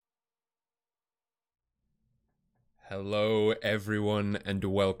Hello, everyone, and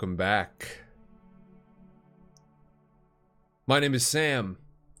welcome back. My name is Sam,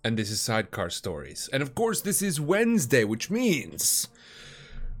 and this is Sidecar Stories. And of course, this is Wednesday, which means...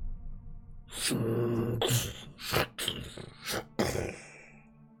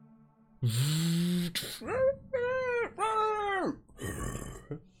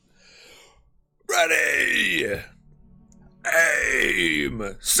 Ready!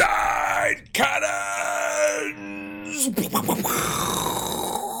 Aim! Side cannons!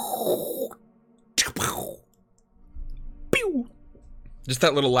 Pew! Just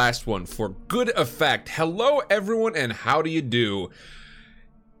that little last one for good effect. Hello, everyone, and how do you do?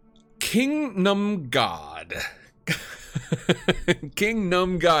 King Num God. King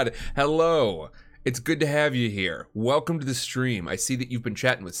Num God, hello. It's good to have you here. Welcome to the stream. I see that you've been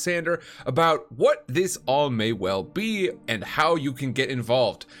chatting with Sander about what this all may well be and how you can get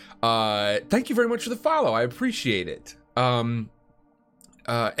involved. Thank you very much for the follow. I appreciate it. And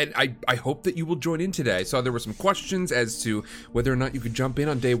I hope that you will join in today. I saw there were some questions as to whether or not you could jump in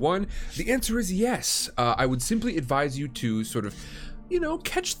on day one. The answer is yes. I would simply advise you to sort of,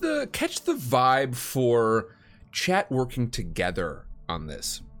 catch the vibe for chat working together on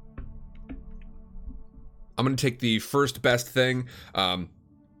this. I'm going to take the first best thing, the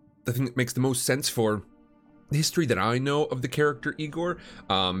thing that makes the most sense for the history that I know of the character Igor,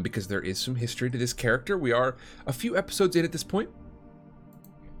 because there is some history to this character. We are a few episodes in at this point.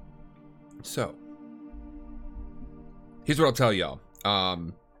 So, here's what I'll tell y'all.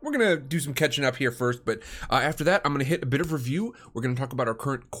 We're going to do some catching up here first, but after that, I'm going to hit a bit of review. We're going to talk about our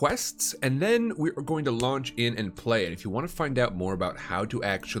current quests, and then we are going to launch in and play. And if you want to find out more about how to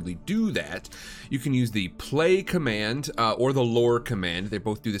actually do that, you can use the play command or the lore command. They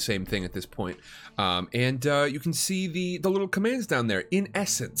both do the same thing at this point. And you can see the little commands down there. In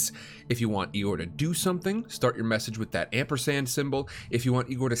essence, if you want Igor to do something, start your message with that ampersand symbol. If you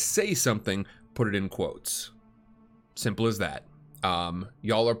want Igor to say something, put it in quotes. Simple as that.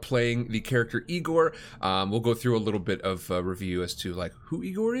 Y'all are playing the character Igor. We'll go through a little bit of review as to like who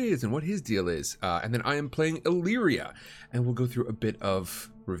Igor is and what his deal is. And then I am playing Illyria, and we'll go through a bit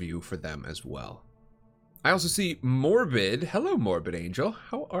of review for them as well. I also see Morbid. Hello, Morbid Angel.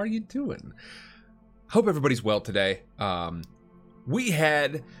 How are you doing? Hope everybody's well today. We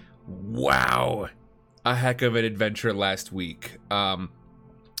had, wow, a heck of an adventure last week. On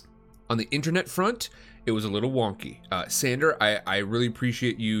the internet front, it was a little wonky. Sander, I really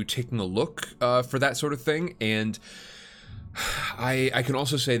appreciate you taking a look for that sort of thing. And I can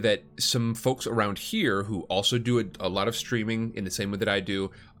also say that some folks around here who also do a lot of streaming in the same way that I do,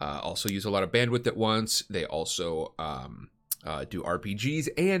 also use a lot of bandwidth at once. They also do RPGs,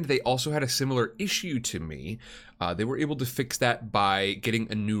 and they also had a similar issue to me. They were able to fix that by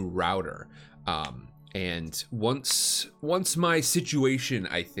getting a new router. And once my situation,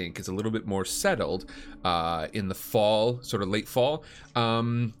 I think, is a little bit more settled in the fall, sort of late fall,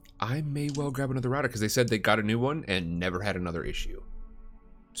 I may well grab another router because they said they got a new one and never had another issue.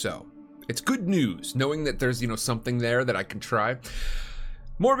 So it's good news knowing that there's, something there that I can try.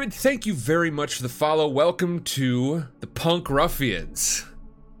 Morbid, thank you very much for the follow. Welcome to the Punk Ruffians.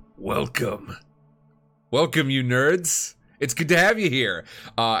 Welcome. Welcome, you nerds. It's good to have you here.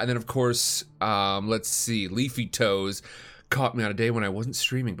 And then, of course, let's see. Leafy Toes caught me on a day when I wasn't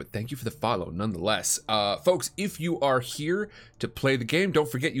streaming, but thank you for the follow nonetheless. Folks, if you are here to play the game,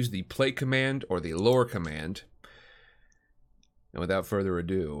 don't forget use the play command or the lore command. And without further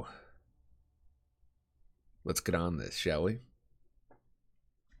ado, let's get on this, shall we?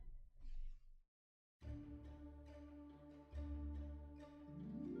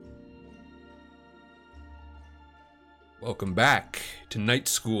 Welcome back to night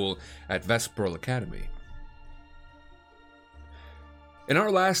school at Vesperale Academy. In our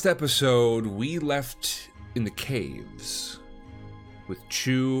last episode, we left in the caves with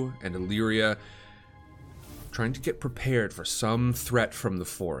Chu and Illyria trying to get prepared for some threat from the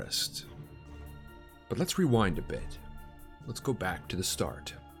forest. But let's rewind a bit. Let's go back to the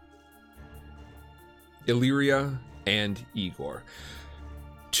start. Illyria and Igor,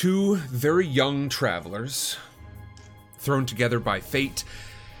 two very young travelers thrown together by fate.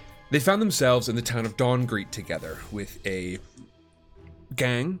 They found themselves in the town of Dawngreet together with a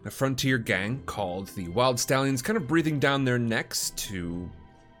gang, a frontier gang called the Wild Stallions, kind of breathing down their necks to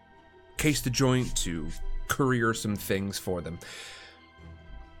case the joint, to courier some things for them.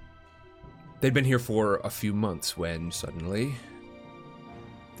 They'd been here for a few months when suddenly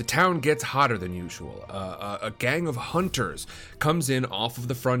the town gets hotter than usual. A gang of hunters comes in off of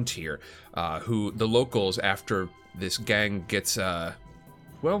the frontier, who the locals, after this gang gets into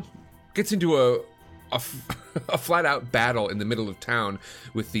a flat-out battle in the middle of town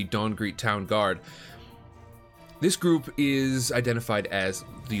with the Dawn-Greet Town Guard. This group is identified as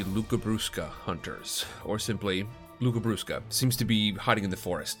the Lucabruska Hunters, or simply Lucabruska. Seems to be hiding in the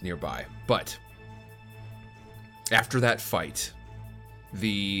forest nearby. But after that fight,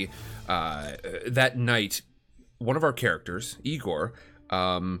 that night, one of our characters, Igor,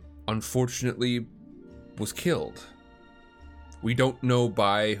 unfortunately was killed. We don't know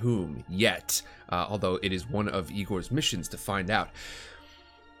by whom yet, although it is one of Igor's missions to find out.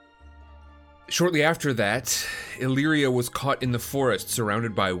 Shortly after that, Illyria was caught in the forest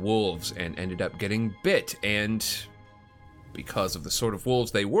surrounded by wolves and ended up getting bit, and because of the sort of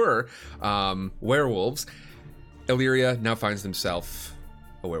wolves they were, werewolves, Illyria now finds himself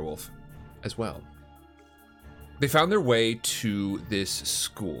a werewolf as well. They found their way to this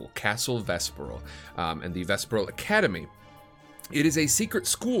school, Castle Vesperale, and the Vesperale Academy. It is a secret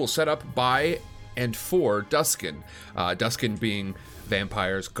school set up by and for Duskin. Duskin being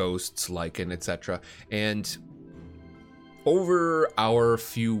vampires, ghosts, lichen, etc. And over our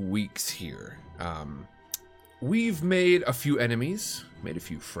few weeks here, we've made a few enemies, made a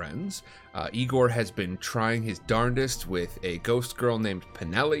few friends. Igor has been trying his darndest with a ghost girl named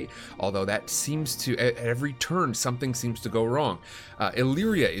Pinelli, although that seems to, at every turn, something seems to go wrong.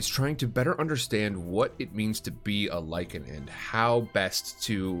 Illyria is trying to better understand what it means to be a lichen and how best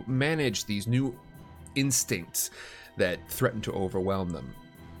to manage these new instincts that threaten to overwhelm them.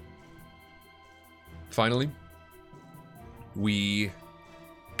 Finally, we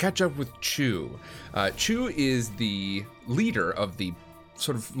catch up with Chu. Chu is the leader of the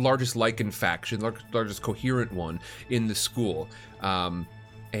sort of largest lichen faction, largest coherent one in the school.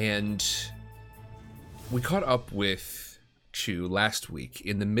 And we caught up with Chu last week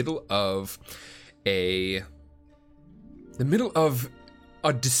in the middle of a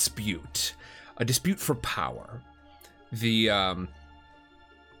dispute for power. The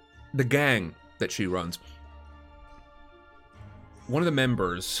gang that she runs, one of the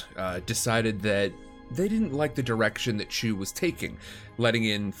members decided that they didn't like the direction that Chu was taking, letting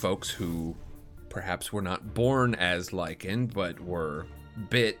in folks who perhaps were not born as lichen, but were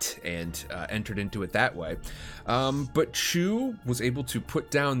bit and entered into it that way. But Chu was able to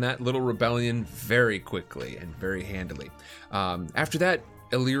put down that little rebellion very quickly and very handily. After that,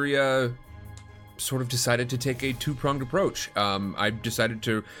 Illyria sort of decided to take a two-pronged approach. I decided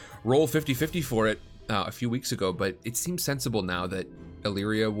to roll 50-50 for it a few weeks ago, but it seems sensible now that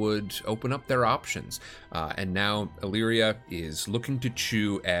Illyria would open up their options. And now Illyria is looking to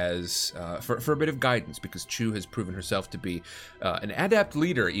Chu as for a bit of guidance, because Chu has proven herself to be an adept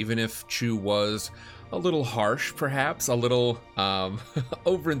leader, even if Chu was a little harsh, perhaps, a little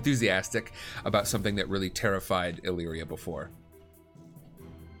over-enthusiastic about something that really terrified Illyria before.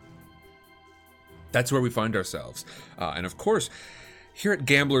 That's where we find ourselves. And of course, here at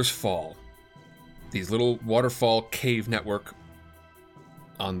Gambler's Fall, these little waterfall cave network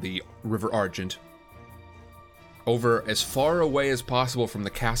on the River Argent, over as far away as possible from the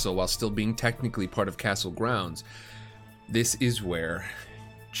castle while still being technically part of castle grounds, this is where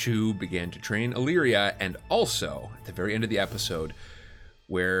Chu began to train Illyria, and also, at the very end of the episode,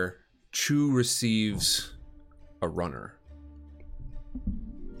 where Chu receives a runner.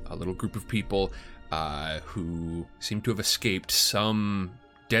 A little group of people who seem to have escaped some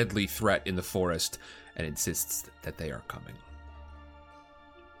deadly threat in the forest and insists that they are coming.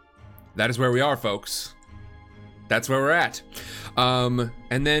 That is where we are, folks. That's where we're at. And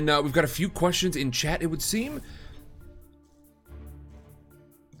then we've got a few questions in chat, it would seem.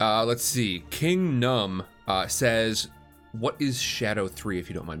 Let's see. King Num says, what is Shadow 3, if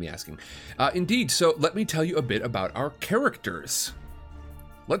you don't mind me asking? Indeed, so let me tell you a bit about our characters.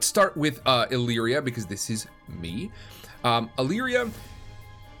 Let's start with Illyria, because this is me. Illyria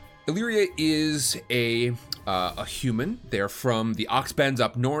is a human. They're from the Oxbends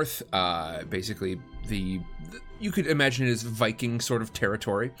up north. Basically, you could imagine it as Viking sort of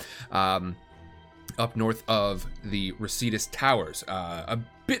territory. Up north of the Resetus Towers. A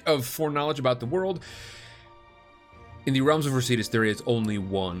bit of foreknowledge about the world. In the realms of Resetus, there is only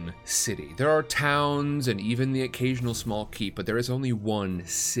one city. There are towns and even the occasional small keep, but there is only one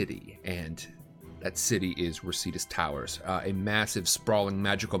city, and that city is Resetus Towers, a massive, sprawling,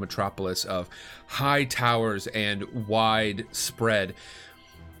 magical metropolis of high towers and wide spread.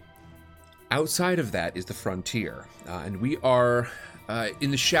 Outside of that is the frontier, and we are in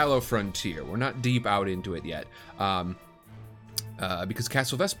the shallow frontier. We're not deep out into it yet. Because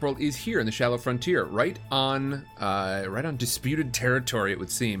Castle Vesperale is here in the shallow frontier, right on disputed territory, it would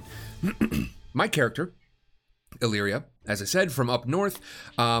seem. My character, Illyria, as I said, from up north,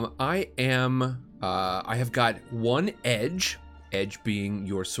 I have got one edge. Edge being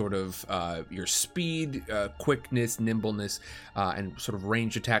your sort of your speed, quickness, nimbleness, and sort of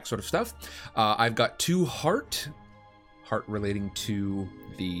range attack sort of stuff. I've got 2 heart relating to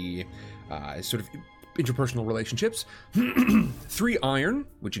the sort of interpersonal relationships. 3 iron,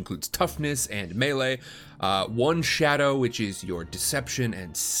 which includes toughness and melee. 1 shadow, which is your deception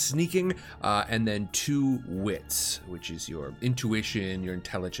and sneaking. And then 2 wits, which is your intuition, your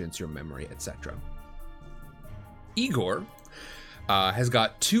intelligence, your memory, etc. Igor has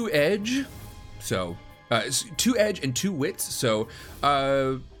got 2 edge, so 2 edge and 2 wits, so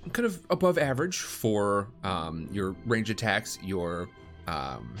kind of above average for your range attacks, your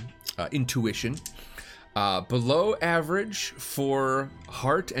intuition. Below average for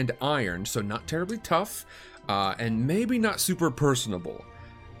heart and iron, so not terribly tough, and maybe not super personable,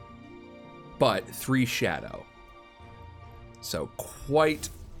 but 3 shadow, so quite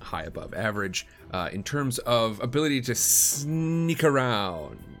high above average in terms of ability to sneak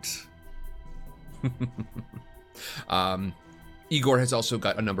around. Igor has also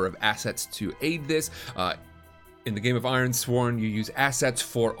got a number of assets to aid this. In the game of Ironsworn, you use assets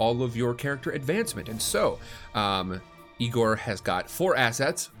for all of your character advancement. And so, Igor has got 4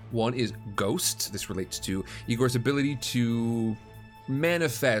 assets. One is Ghost. This relates to Igor's ability to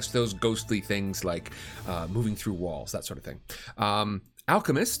manifest those ghostly things like moving through walls, that sort of thing.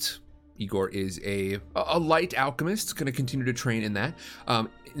 Alchemist. Igor is a light alchemist, going to continue to train in that. An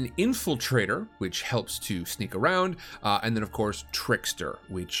infiltrator, which helps to sneak around. And then, of course, Trickster,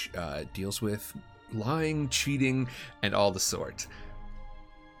 which deals with lying, cheating, and all the sort.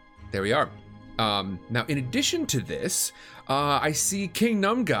 There we are. Now, in addition to this, I see King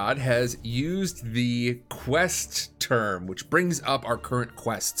Numgod has used the quest term, which brings up our current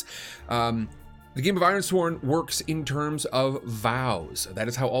quests. The game of Ironsworn works in terms of vows. That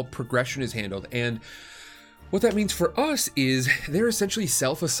is how all progression is handled. And what that means for us is they're essentially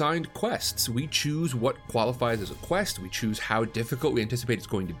self-assigned quests. We choose what qualifies as a quest. We choose how difficult we anticipate it's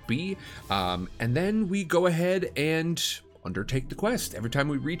going to be. And then we go ahead and undertake the quest. Every time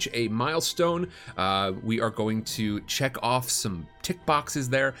we reach a milestone, we are going to check off some tick boxes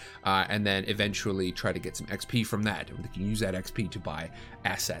there, and then eventually try to get some XP from that. And we can use that XP to buy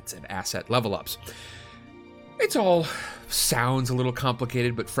assets and asset level ups. It all sounds a little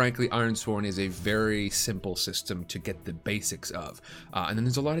complicated, but frankly, Ironsworn is a very simple system to get the basics of. And then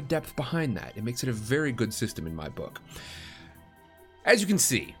there's a lot of depth behind that. It makes it a very good system in my book. As you can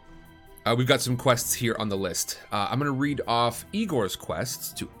see, we've got some quests here on the list. I'm going to read off Igor's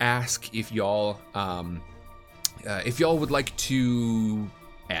quests to ask if y'all would like to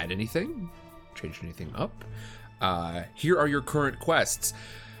add anything, change anything up. Here are your current quests.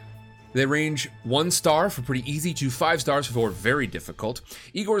 They range 1 star for pretty easy to 5 stars for very difficult.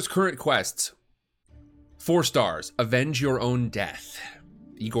 Igor's current quests: 4 stars, avenge your own death.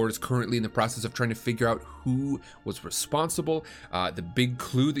 Igor is currently in the process of trying to figure out who was responsible. The big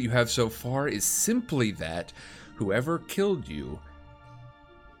clue that you have so far is simply that whoever killed you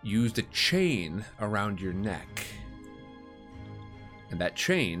used a chain around your neck. And that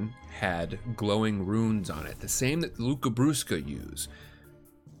chain had glowing runes on it, the same that the Lucabruska use.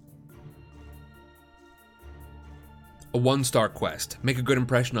 A 1-star quest. Make a good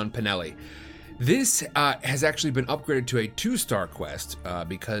impression on Pinelli. This has actually been upgraded to a 2-star quest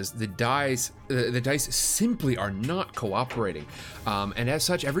because the dice simply are not cooperating. And as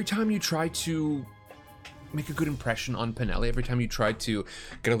such, every time you try to make a good impression on Pinelli, every time you try to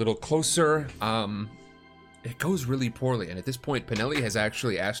get a little closer, it goes really poorly. And at this point, Pinelli has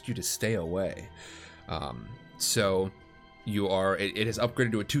actually asked you to stay away. So you are, it has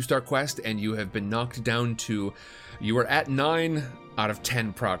upgraded to a 2-star quest, and you have been knocked down to, you are at 9 out of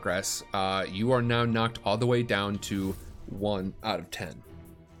 10 progress. You are now knocked all the way down to 1 out of 10.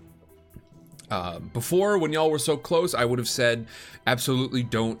 Before, when y'all were so close, I would have said, absolutely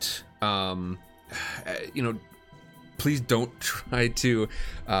don't, please don't try to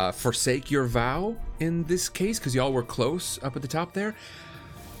forsake your vow in this case, because y'all were close up at the top there.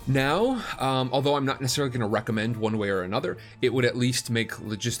 Now, although I'm not necessarily going to recommend one way or another, it would at least make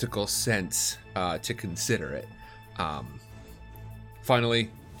logistical sense to consider it. Finally,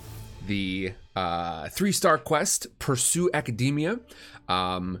 the 3-star quest, Pursue Academia,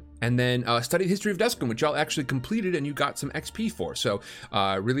 and then Study the History of Duskin, which y'all actually completed and you got some XP for. So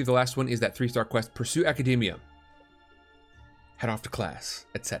really the last one is that 3-star quest, Pursue Academia. Head off to class,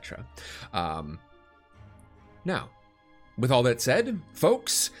 etc. Now, with all that said,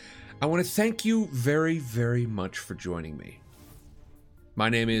 folks, I want to thank you very, very much for joining me. My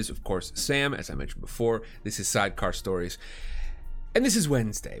name is, of course, Sam, as I mentioned before. This is Sidecar Stories. And this is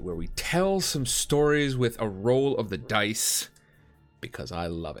Wednesday, where we tell some stories with a roll of the dice, because I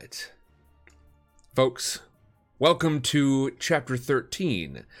love it. Folks, welcome to Chapter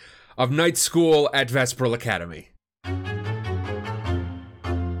 13 of Night School at Vesperale Academy.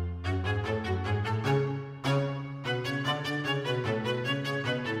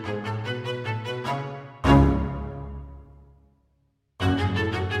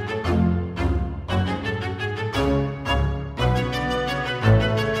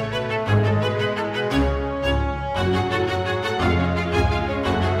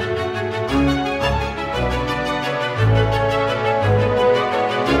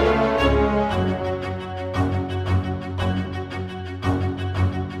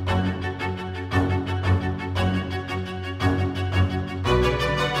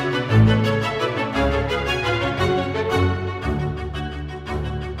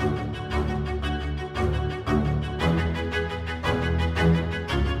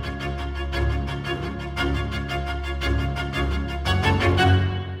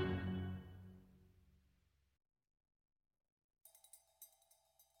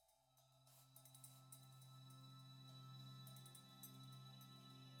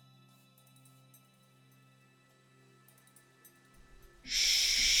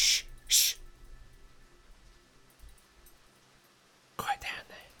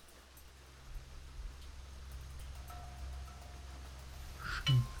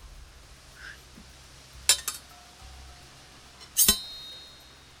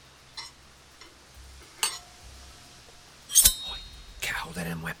 Get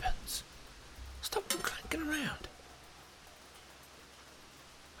them weapons. Stop them clanking around.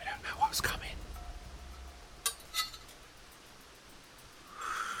 We don't know what's coming.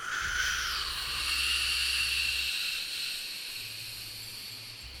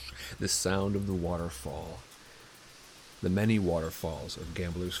 The sound of the waterfall. The many waterfalls of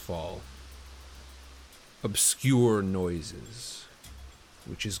Gambler's Fall. Obscure noises,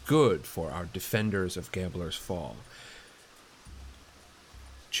 which is good for our defenders of Gambler's Fall.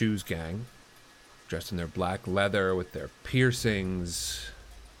 Chu's gang, dressed in their black leather with their piercings,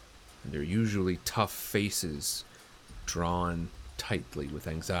 and their usually tough faces drawn tightly with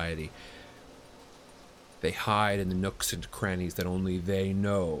anxiety. They hide in the nooks and crannies that only they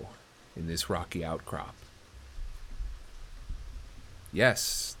know in this rocky outcrop.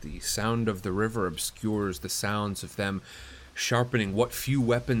 Yes, the sound of the river obscures the sounds of them sharpening what few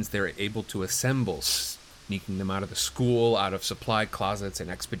weapons they're able to assemble, sneaking them out of the school, out of supply closets and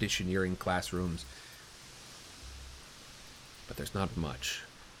expeditioneering classrooms. But there's not much.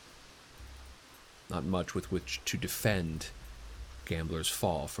 Not much with which to defend Gambler's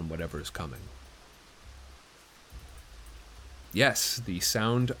Fall from whatever is coming. Yes, the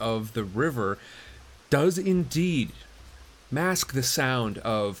sound of the river does indeed mask the sound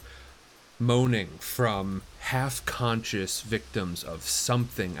of moaning from half-conscious victims of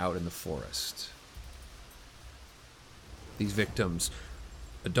something out in the forest. These victims,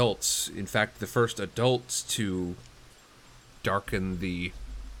 adults, in fact, the first adults to darken the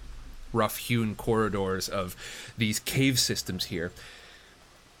rough-hewn corridors of these cave systems here,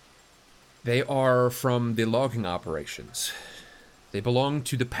 they are from the logging operations. They belong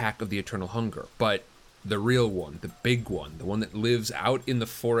to the Pack of the Eternal Hunger, but the real one, the big one, the one that lives out in the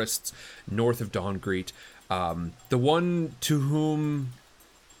forests north of Dawngreet, the one to whom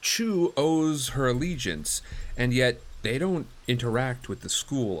Chu owes her allegiance, and yet they don't interact with the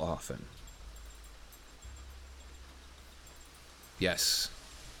school often. Yes,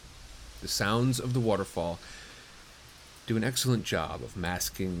 the sounds of the waterfall do an excellent job of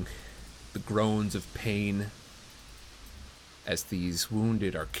masking the groans of pain as these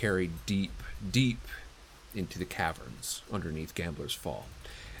wounded are carried deep, deep into the caverns underneath Gambler's Fall.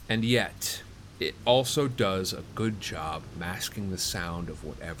 And yet, it also does a good job masking the sound of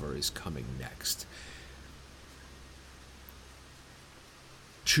whatever is coming next.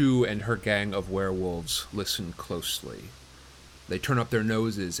 Chu and her gang of werewolves listen closely. They turn up their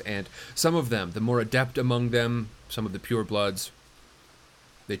noses, and some of them, the more adept among them, some of the purebloods,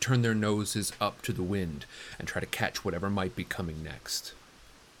 they turn their noses up to the wind and try to catch whatever might be coming next.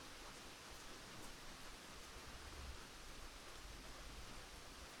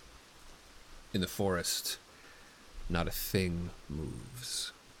 In the forest, not a thing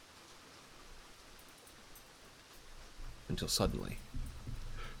moves. Until suddenly,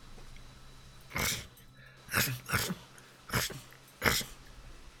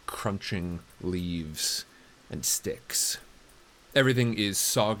 crunching leaves and sticks. Everything is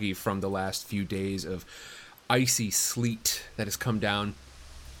soggy from the last few days of icy sleet that has come down.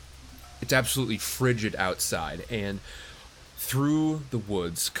 It's absolutely frigid outside, and through the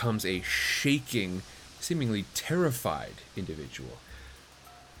woods comes a shaking, seemingly terrified individual.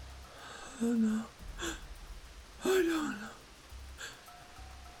 Oh no. I don't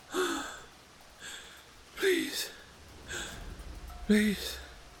know. Please. Please.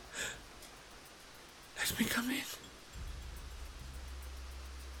 Let me come in.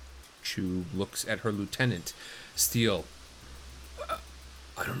 Chu looks at her lieutenant. Steele. I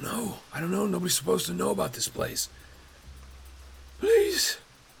don't know. Nobody's supposed to know about this place. Please.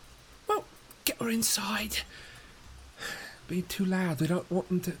 Well, get her inside. Be too loud. We don't want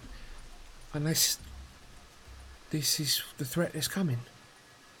them to... Unless... this is the threat that's coming.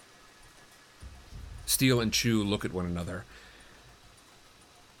 Steele and Chu look at one another.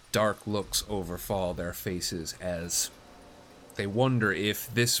 Dark looks overfall their faces as they wonder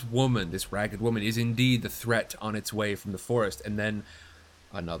if this woman, this ragged woman, is indeed the threat on its way from the forest. And then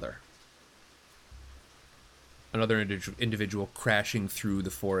another individual crashing through the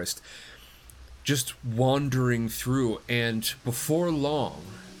forest, just wandering through. And before long,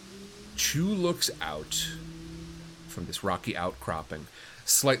 Chu looks out from this rocky outcropping,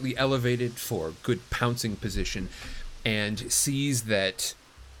 slightly elevated for good pouncing position, and sees that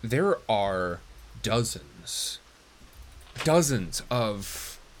there are dozens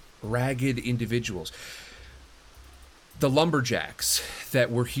of ragged individuals. The lumberjacks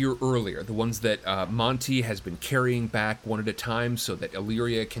that were here earlier, the ones that Monty has been carrying back one at a time so that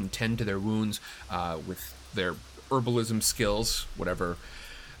Illyria can tend to their wounds with their herbalism skills, whatever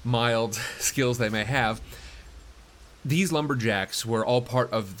mild skills they may have. These lumberjacks were all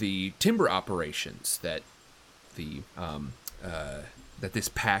part of the timber operations that that this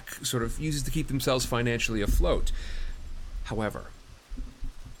pack sort of uses to keep themselves financially afloat. However,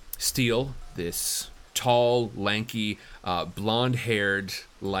 Steele, this tall, lanky, blonde-haired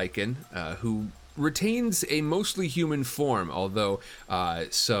lichen, who retains a mostly human form, although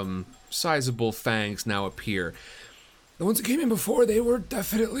some sizable fangs now appear. The ones that came in before, they were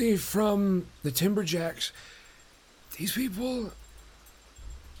definitely from the Timberjacks. These people,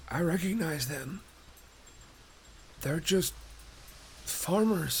 I recognize them. They're just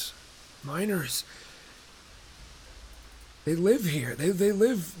farmers, miners. They live here. They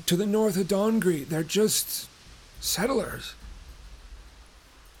live to the north of Dongri. They're just settlers.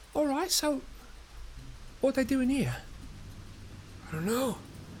 All right, so what are they doing here? I don't know.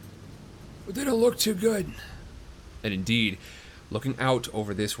 But they don't look too good. And indeed, looking out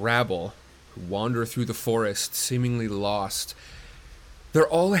over this rabble who wander through the forest, seemingly lost, they're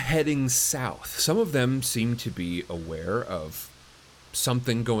all heading south. Some of them seem to be aware of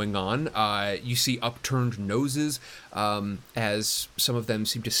something going on. You see upturned noses as some of them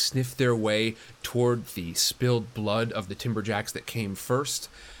seem to sniff their way toward the spilled blood of the Timberjacks that came first.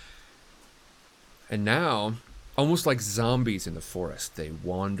 And now, almost like zombies in the forest, they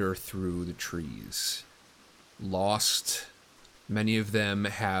wander through the trees. Lost. Many of them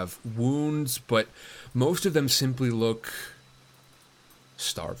have wounds, but most of them simply look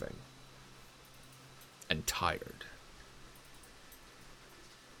starving and tired.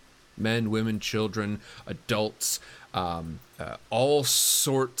 Men, women, children, adults, all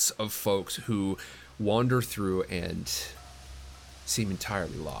sorts of folks who wander through and seem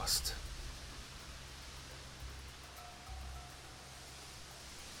entirely lost.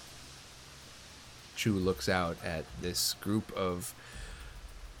 Chu looks out at this group of,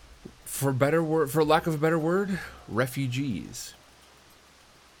 for lack of a better word, refugees,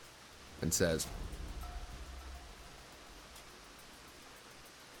 and says,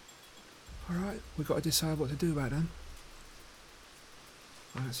 all right, we've got to decide what to do about them.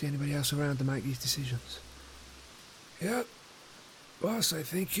 I don't see anybody else around to make these decisions. Yep. Boss, I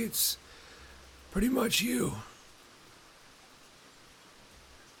think it's pretty much you.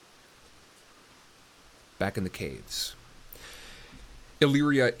 Back in the caves,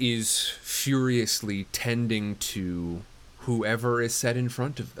 Illyria is furiously tending to whoever is set in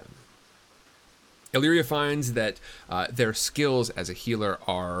front of them. Illyria finds that their skills as a healer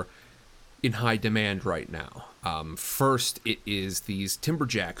are in high demand right now. First, it is these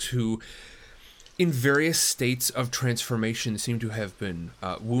Timberjacks who, in various states of transformation, seem to have been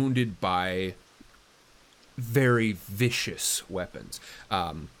wounded by very vicious weapons.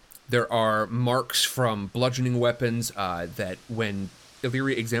 There are marks from bludgeoning weapons that when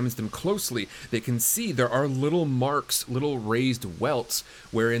Illyria examines them closely, they can see there are little marks, little raised welts,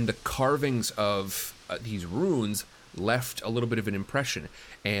 wherein the carvings of these runes left a little bit of an impression.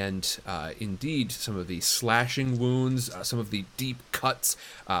 And indeed, some of the slashing wounds, some of the deep cuts,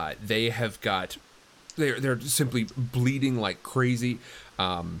 they have got they're simply bleeding like crazy,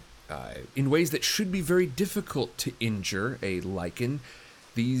 in ways that should be very difficult to injure a lichen.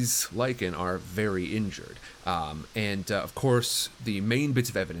 These lichen are very injured. And of course, the main bits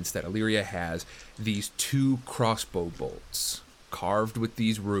of evidence that Illyria has, these 2 crossbow bolts carved with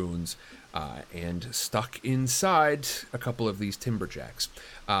these runes and stuck inside a couple of these timberjacks.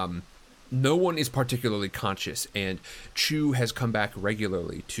 No one is particularly conscious, and Chu has come back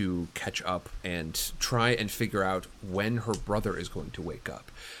regularly to catch up and try and figure out when her brother is going to wake up.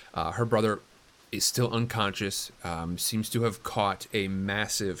 Her brother is still unconscious, seems to have caught a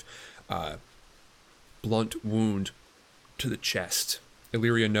massive blunt wound to the chest.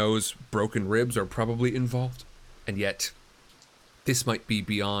 Illyria knows broken ribs are probably involved, and yet this might be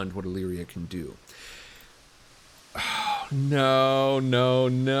beyond what Illyria can do. Oh,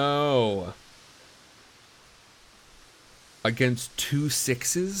 no. Against 2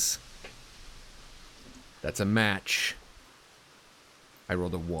 6s? That's a match. I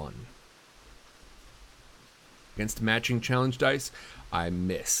rolled a 1. Against matching challenge dice, I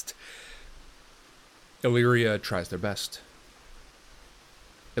missed. Illyria tries their best.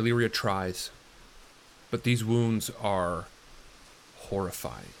 Illyria tries. But these wounds are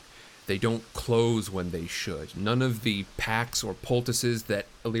horrifying. They don't close when they should. None of the packs or poultices that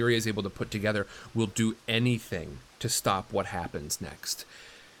Illyria is able to put together will do anything to stop what happens next.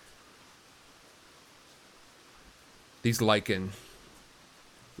 These lichen,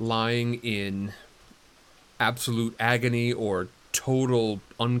 lying in absolute agony or total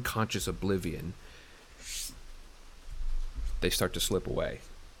unconscious oblivion, they start to slip away.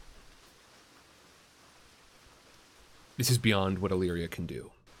 This is beyond what Illyria can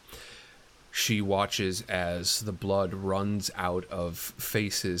do. She watches as the blood runs out of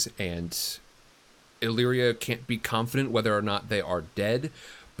faces, and Illyria can't be confident whether or not they are dead,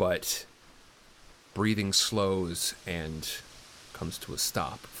 but breathing slows and comes to a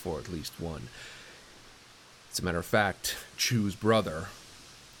stop for at least one. As a matter of fact, Chu's brother,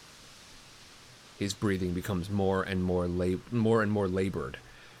 his breathing becomes more and more labored,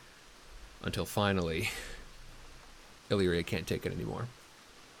 until finally, Illyria can't take it anymore.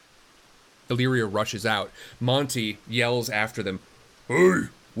 Illyria rushes out. Monty yells after them, "Hey,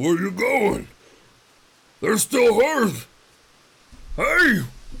 where you going? They're still hurt! Hey!"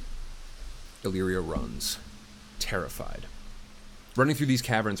 Illyria runs, terrified. Running through these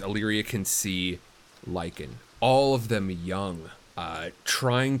caverns, Illyria can see lichen, all of them young,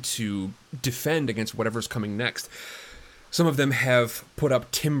 trying to defend against whatever's coming next. Some of them have put up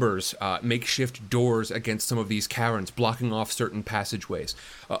timbers, makeshift doors against some of these caverns, blocking off certain passageways.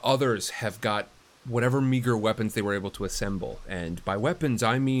 Others have got whatever meager weapons they were able to assemble. And by weapons,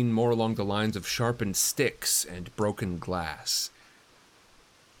 I mean more along the lines of sharpened sticks and broken glass.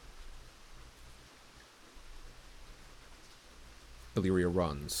 Illyria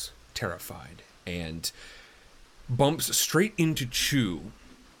runs, terrified, and bumps straight into Chu.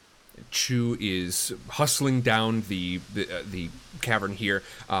 Chu is hustling down the cavern here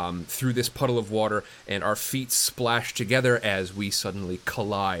through this puddle of water, and our feet splash together as we suddenly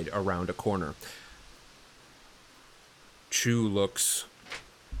collide around a corner. Chu looks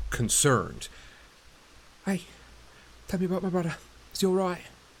concerned. "Hey, tell me about my brother. Is he alright?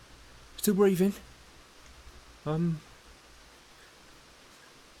 Still breathing?"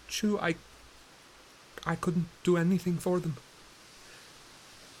 Chu, I couldn't do anything for them.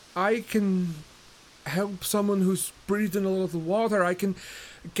 I can help someone who's breathed in a lot of the water. I can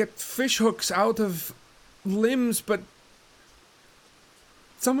get fish hooks out of limbs, but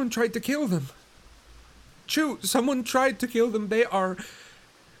someone tried to kill them. Chu, someone tried to kill them. They are...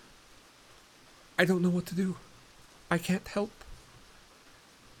 I don't know what to do. I can't help.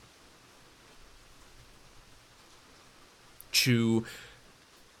 Chu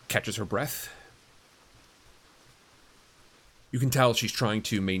catches her breath. You can tell she's trying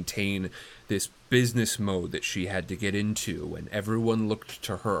to maintain this business mode that she had to get into when everyone looked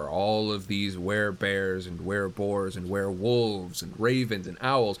to her. All of these werebears and wereboars and werewolves and ravens and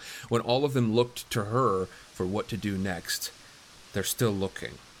owls, when all of them looked to her for what to do next, they're still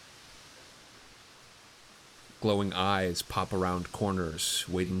looking. Glowing eyes pop around corners,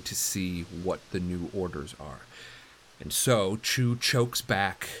 waiting to see what the new orders are. And so, Chu chokes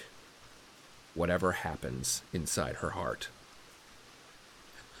back whatever happens inside her heart.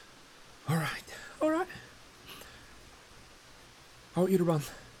 All right. I want you to run.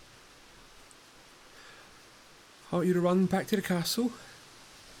 I want you to run back to the castle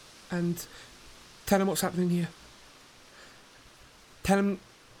and tell them what's happening here. Tell them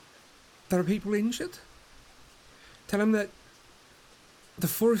there are people injured. Tell them that The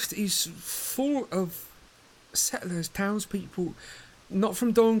forest is full of settlers, townspeople, not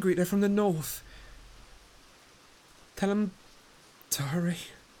from Dorngreet, they're from the north. Tell them to hurry.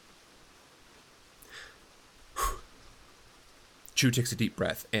 Chu takes a deep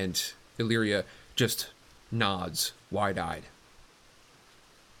breath, and Illyria just nods, wide-eyed.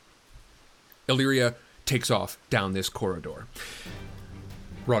 Illyria takes off down this corridor,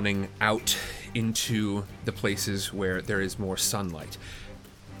 running out into the places where there is more sunlight.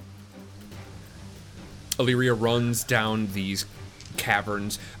 Illyria runs down these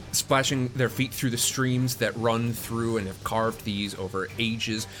caverns, splashing their feet through the streams that run through and have carved these over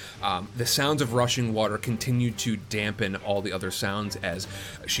ages. The sounds of rushing water continue to dampen all the other sounds as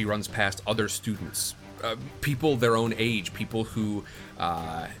she runs past other students, people their own age, people who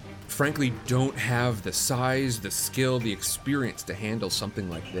frankly don't have the size, the skill, the experience to handle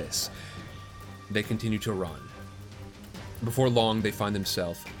something like this. They continue to run. Before long, they find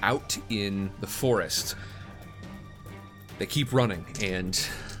themselves out in the forest. They keep running, and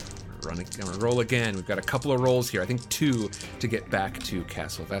I'm gonna roll again. We've got a couple of rolls here. I think 2 to get back to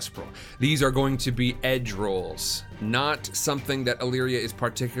Castle Vesperale. These are going to be edge rolls, not something that Illyria is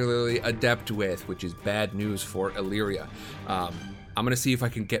particularly adept with, which is bad news for Illyria. I'm gonna see if I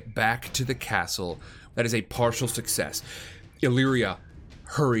can get back to the castle. That is a partial success. Illyria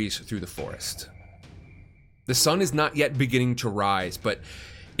hurries through the forest. The sun is not yet beginning to rise, but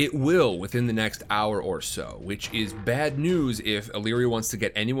it will within the next hour or so, which is bad news if Illyria wants to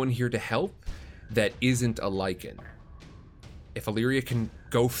get anyone here to help that isn't a Lycan. If Illyria can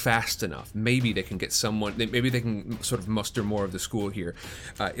go fast enough, maybe they can get someone, maybe they can sort of muster more of the school here.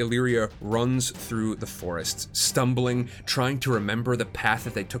 Illyria runs through the forest, stumbling, trying to remember the path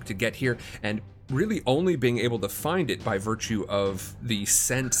that they took to get here, and really only being able to find it by virtue of the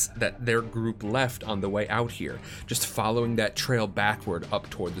sense that their group left on the way out here, just following that trail backward up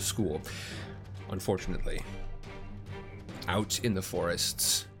toward the school. Unfortunately, out in the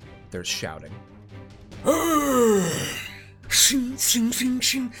forests, there's shouting.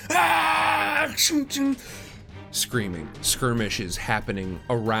 Screaming. Skirmish is happening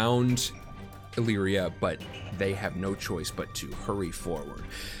around Illyria, but they have no choice but to hurry forward.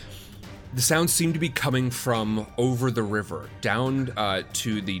 The sounds seem to be coming from over the river, down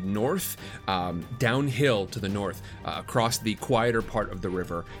to the north, downhill to the north, across the quieter part of the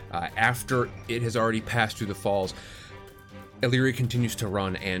river. After it has already passed through the falls, Illyria continues to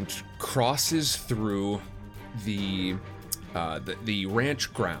run and crosses through the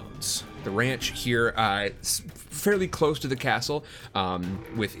ranch grounds. The ranch here, fairly close to the castle,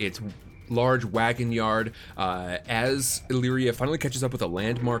 with its large wagon yard. As Illyria finally catches up with a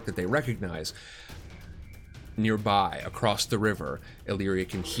landmark that they recognize, nearby, across the river, Illyria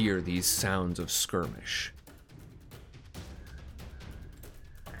can hear these sounds of skirmish.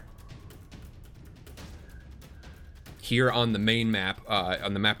 Here on the main map,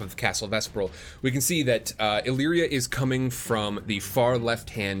 on the map of Castle Vesperale, we can see that Illyria is coming from the far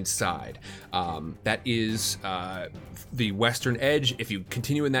left-hand side. That is the western edge. If you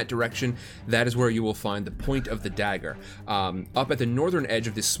continue in that direction, that is where you will find the point of the dagger. Up at the northern edge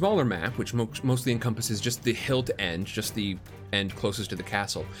of this smaller map, which mostly encompasses just the hilt end, just the end closest to the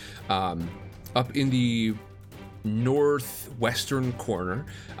castle, up in the northwestern corner,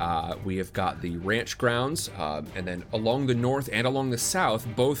 we have got the ranch grounds, and then along the north and along the south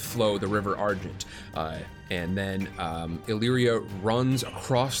both flow the River Argent. And then Illyria runs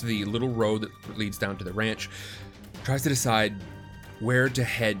across the little road that leads down to the ranch, tries to decide where to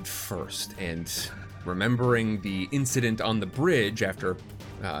head first, and remembering the incident on the bridge after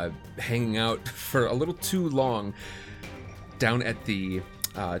hanging out for a little too long down at the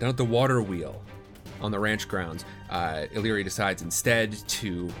water wheel on the ranch grounds, Illyria decides instead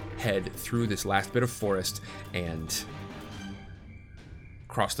to head through this last bit of forest and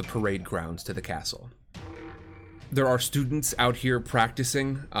cross the parade grounds to the castle. There are students out here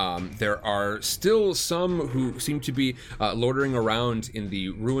practicing. There are still some who seem to be loitering around in the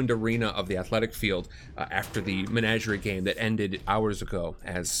ruined arena of the athletic field after the menagerie game that ended hours ago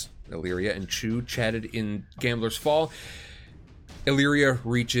as Illyria and Chu chatted in Gambler's Fall. Illyria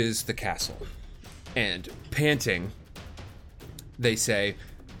reaches the castle. And panting, they say,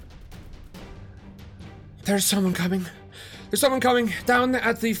 "There's someone coming. There's someone coming down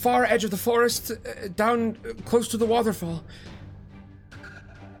at the far edge of the forest, down close to the waterfall."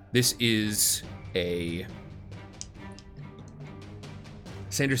 This is a...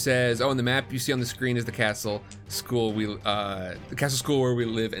 Sandra says, "Oh, on the map you see on the screen is the castle school. The castle school where we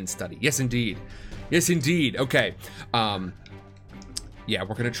live and study." Yes, indeed. Yes, indeed. Okay. Yeah,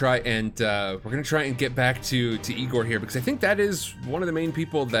 we're gonna try and get back to Igor here, because I think that is one of the main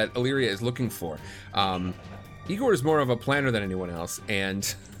people that Illyria is looking for. Igor is more of a planner than anyone else,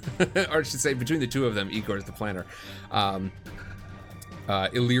 and or I should say, between the two of them, Igor is the planner.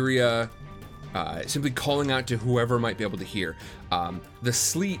 Illyria simply calling out to whoever might be able to hear. The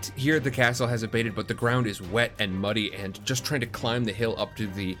sleet here at the castle has abated, but the ground is wet and muddy, and just trying to climb the hill up to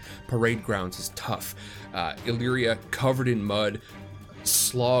the parade grounds is tough. Illyria, covered in mud,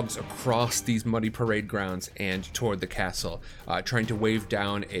 slogs across these muddy parade grounds and toward the castle, trying to wave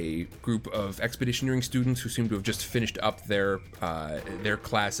down a group of expeditioneering students who seem to have just finished up their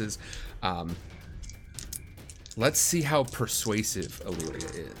classes. Let's see how persuasive Illyria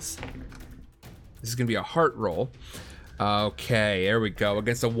is. This is gonna be a heart roll. Okay, there we go.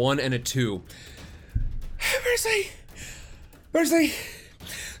 Against a 1 and a 2. Brisley!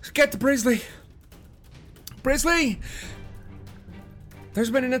 Get to Brisley! There's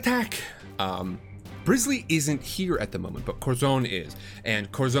been an attack. Brisley isn't here at the moment, but Corzone is.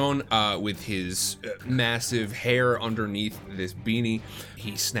 And Corzone, with his massive hair underneath this beanie,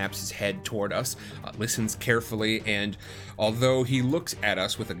 he snaps his head toward us, listens carefully, and although he looks at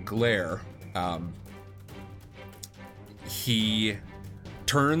us with a glare, he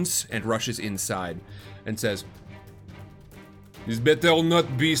turns and rushes inside and says, "This better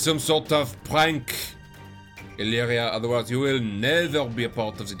not be some sort of prank, Illyria, otherwise you will never be a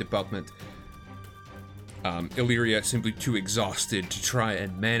part of the department." Illyria, simply too exhausted to try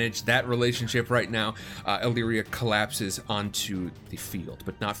and manage that relationship right now, Illyria collapses onto the field,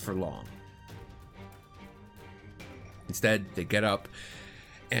 but not for long. Instead, they get up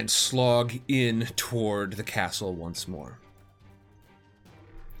and slog in toward the castle once more.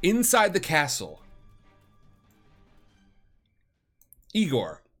 Inside the castle,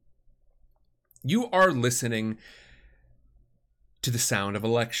 Igor, you are listening to the sound of a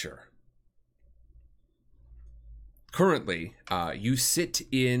lecture. Currently, you sit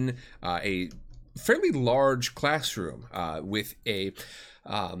in a fairly large classroom with a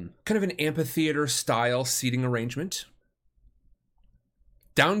kind of an amphitheater style seating arrangement.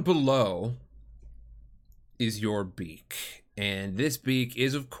 Down below is your beak, and this beak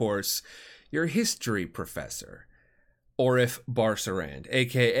is, of course, your history professor, Orif Barsarand,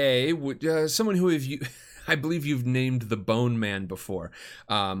 aka someone who I believe you've named the Bone Man before,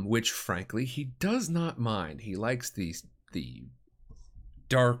 which, frankly, he does not mind. He likes the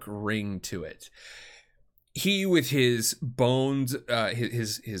dark ring to it. He, with his bones,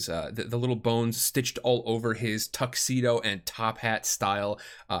 the little bones stitched all over his tuxedo and top hat style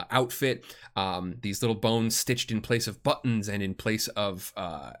outfit, these little bones stitched in place of buttons and in place of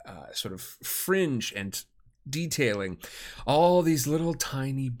sort of fringe and detailing, all these little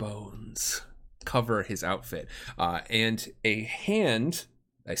tiny bones cover his outfit, and a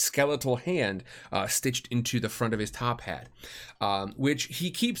skeletal hand stitched into the front of his top hat, which he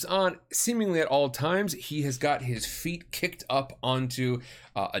keeps on seemingly at all times. He has got his feet kicked up onto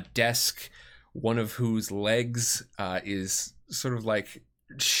a desk, one of whose legs is sort of like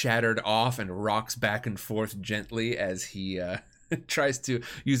shattered off and rocks back and forth gently as he tries to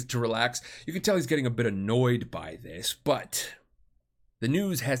use it to relax. You can tell he's getting a bit annoyed by this, but the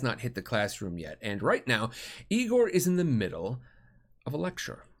news has not hit the classroom yet, and right now, Igor is in the middle of a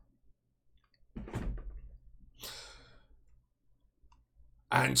lecture.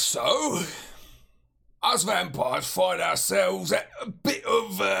 And so, us vampires find ourselves at a bit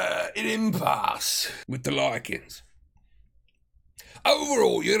of an impasse with the Lycans.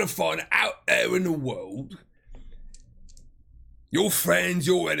 Overall, you're going to find out there in the world, your friends,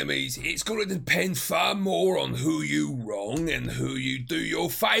 your enemies, it's going to depend far more on who you wrong and who you do your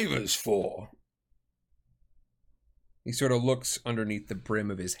favours for. He sort of looks underneath the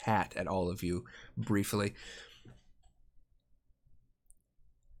brim of his hat at all of you briefly.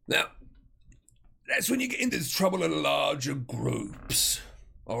 Now, that's when you get into trouble in larger groups.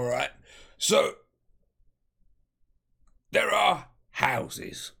 Alright? So, there are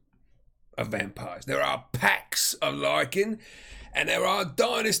houses of vampires. There are packs of Lycan. And there are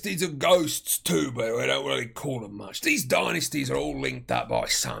dynasties of ghosts too, but we don't really call them much. These dynasties are all linked up by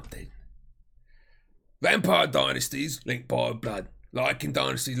something. Vampire dynasties linked by blood. Lycan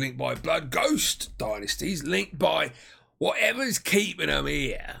dynasties linked by blood. Ghost dynasties linked by whatever's keeping them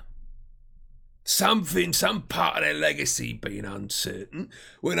here. Something, some part of their legacy being uncertain.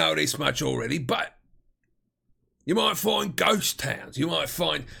 We know this much already, but you might find ghost towns. You might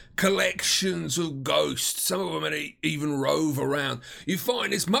find collections of ghosts. Some of them even rove around. You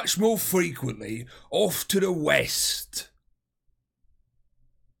find this much more frequently off to the west.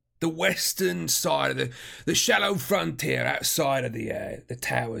 the western side of the shallow frontier outside of the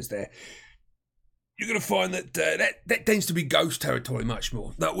towers there, you're going to find that that tends to be ghost territory much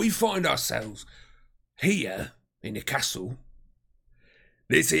more. That we find ourselves here in the castle,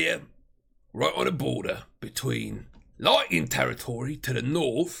 this here, right on the border between Lighting territory to the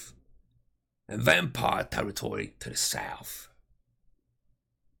north and vampire territory to the south.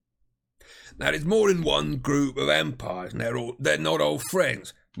 Now, there's more than one group of vampires, and they're not all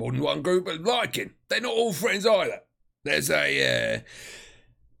friends. More than one group of Lycan, they're not all friends either. There's a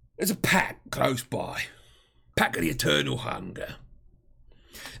pack close by. Pack of the Eternal Hunger.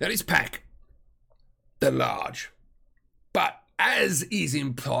 Now, this pack, they're large. But as is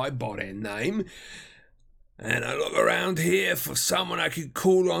implied by their name, and I look around here for someone I could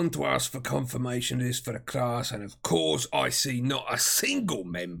call on to ask for confirmation of this for the class, and of course I see not a single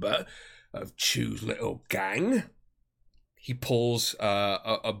member of Chew's little gang. He pulls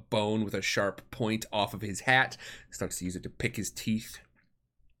a bone with a sharp point off of his hat, starts to use it to pick his teeth.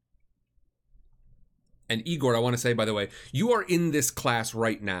 And Igor, I want to say, by the way, you are in this class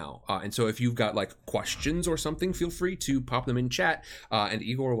right now. And so if you've got like questions or something, feel free to pop them in chat, and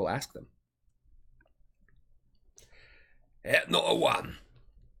Igor will ask them. Not a one.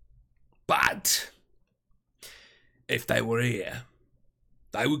 But if they were here,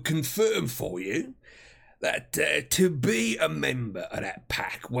 they would confirm for you that to be a member of that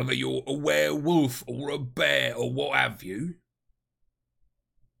pack, whether you're a werewolf or a bear or what have you,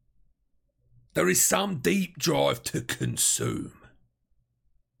 there is some deep drive to consume.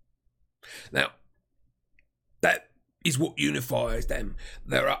 Now, that is what unifies them.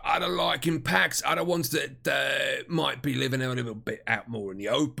 There are other liking packs, other ones that might be living a little bit out more in the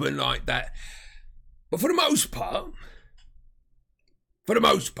open like that. But for the most part,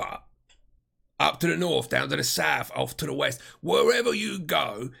 up to the north, down to the south, off to the west, wherever you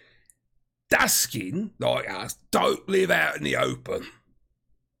go, Duskin, like us, don't live out in the open.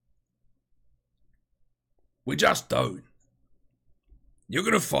 We just don't. You're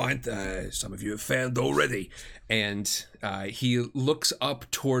going to find, some of you have found already, and he looks up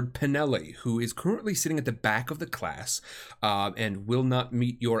toward Pinelli, who is currently sitting at the back of the class, and will not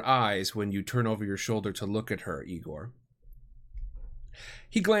meet your eyes when you turn over your shoulder to look at her, Igor.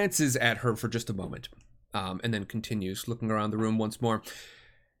 He glances at her for just a moment, and then continues, looking around the room once more.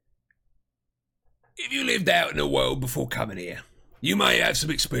 If you lived out in the world before coming here, you may have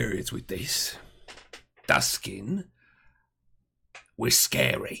some experience with this. Duskin, we're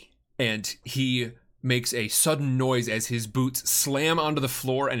scary. And he makes a sudden noise as his boots slam onto the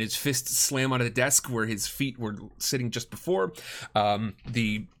floor and his fists slam onto the desk where his feet were sitting just before.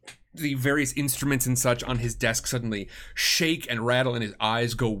 The various instruments and such on his desk suddenly shake and rattle, and his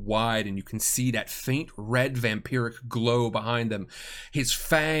eyes go wide, and you can see that faint red vampiric glow behind them. His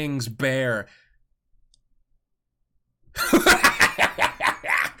fangs bare.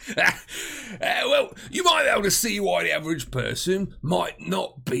 Well, you might be able to see why the average person might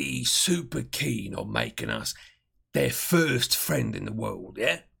not be super keen on making us their first friend in the world,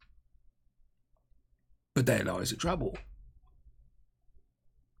 yeah? But there lies the trouble.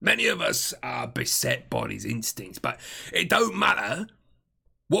 Many of us are beset by these instincts, but it don't matter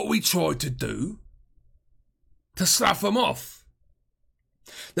what we try to do to slough them off.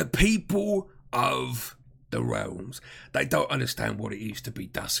 The people of the realms, they don't understand what it is to be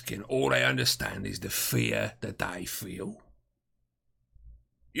Duskin. All they understand is the fear that they feel.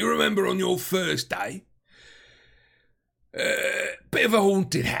 You remember on your first day, bit of a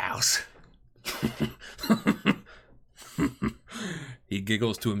haunted house. He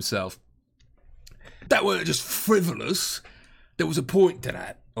giggles to himself. That weren't just frivolous. There was a point to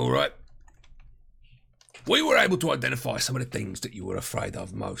that, all right? We were able to identify some of the things that you were afraid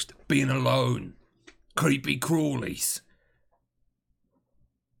of most. Being alone. Creepy crawlies.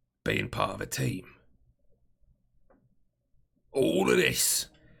 Being part of a team. All of this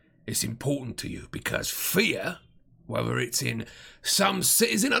is important to you because fear, whether it's in some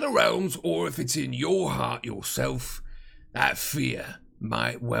cities in other realms or if it's in your heart yourself, that fear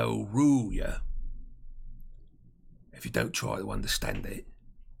might well rule you if you don't try to understand it.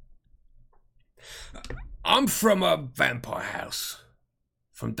 I'm from a vampire house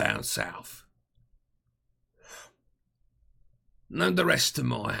from down south. None of the rest of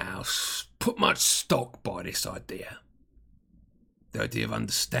my house put much stock by this idea. The idea of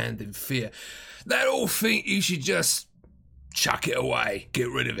understanding fear. They all think you should just chuck it away, get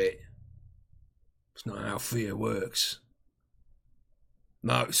rid of it. It's not how fear works.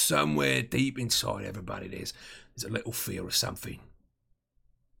 No, somewhere deep inside everybody there's a little fear of something.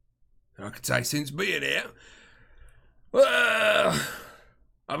 And I could say since being here, well,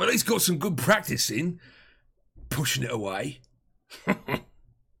 I've at least got some good practice in pushing it away.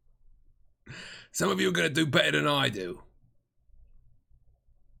 Some of you are going to do better than I do.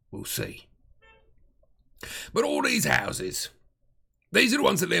 We'll see. But all these houses, these are the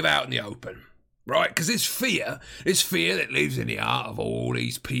ones that live out in the open, right? Because this fear that lives in the heart of all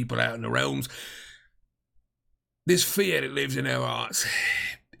these people out in the realms, this fear that lives in their hearts,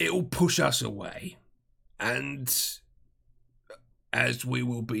 it'll push us away. And as we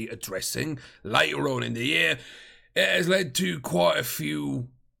will be addressing later on in the year, it has led to quite a few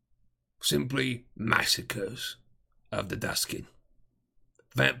simply massacres of the Duskin.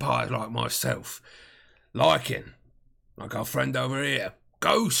 Vampires like myself, like our friend over here,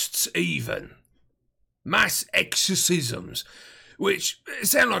 ghosts even, mass exorcisms, which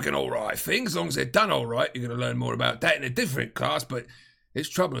sound like an alright thing. As long as they're done alright, you're going to learn more about that in a different class, but it's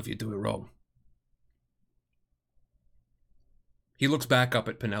trouble if you do it wrong. He looks back up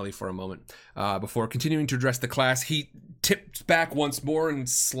at Pinelli for a moment. Before continuing to address the class, he tips back once more and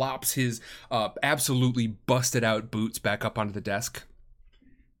slops his absolutely busted out boots back up onto the desk.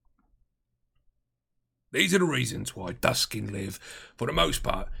 These are the reasons why Duskin live, for the most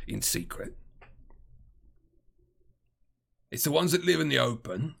part, in secret. It's the ones that live in the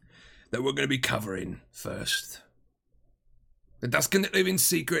open that we're going to be covering first. The Duskin that live in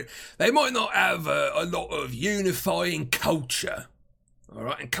secret, they might not have a lot of unifying culture. All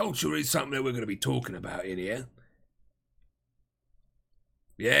right, and culture is something that we're going to be talking about in here.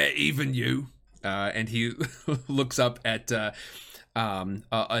 Yeah, even you. And he looks up at a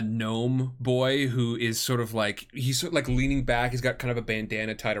gnome boy who is sort of like, he's sort of like leaning back. He's got kind of a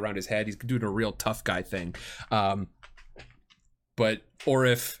bandana tied around his head. He's doing a real tough guy thing. But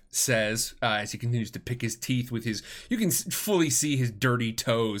Orif says, as he continues to pick his teeth with his, you can fully see his dirty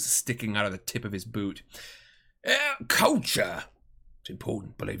toes sticking out of the tip of his boot. Culture. It's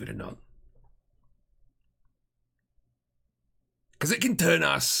important, believe it or not. Because it can turn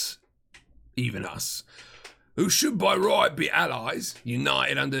us, even us, who should by right be allies,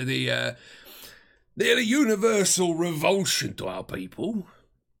 united under the universal revulsion to our people.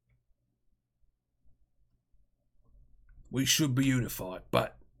 We should be unified,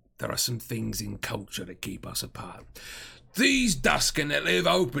 but there are some things in culture that keep us apart. These Duskin that live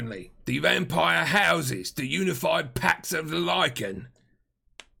openly, the vampire houses, the unified pacts of the Lycan.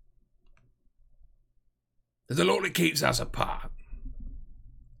 There's a lot that keeps us apart.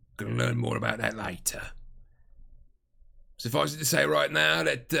 Gonna learn more about that later. Suffice it to say right now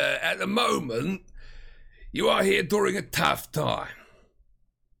that at the moment, you are here during a tough time.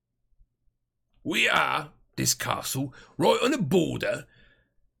 We are, this castle, right on the border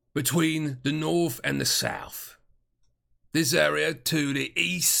between the north and the south. This area to the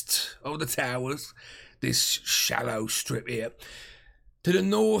east of the towers, this shallow strip here. To the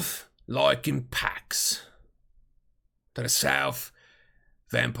north, Lycan packs. To the south,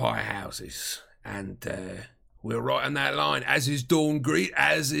 vampire houses. And we're right on that line, as is Dawngreen,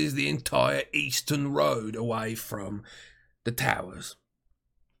 as is the entire eastern road away from the towers.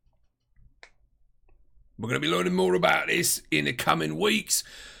 We're going to be learning more about this in the coming weeks.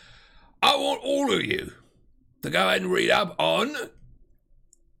 I want all of you to go ahead and read up on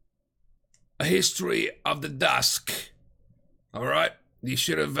A History of the Dusk. All right? You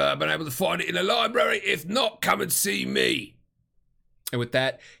should have been able to find it in the library. If not, come and see me. And with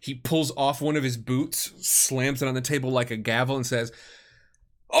that, he pulls off one of his boots, slams it on the table like a gavel, and says,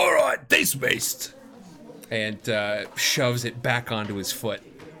 "All right, dismissed." And shoves it back onto his foot.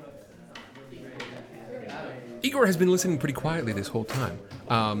 Igor has been listening pretty quietly this whole time.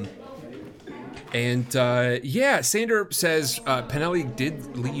 Sander says Pinelli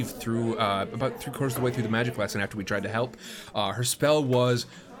did leave through about 3/4 of the way through the magic lesson after we tried to help. Her spell was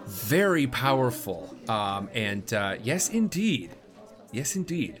very powerful. Yes, indeed. Yes,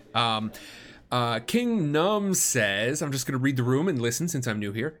 indeed. King Num says, I'm just going to read the room and listen since I'm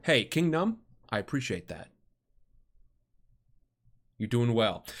new here. Hey, King Num, I appreciate that. You're doing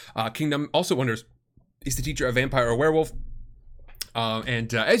well. King Num also wonders, is the teacher a vampire or a werewolf?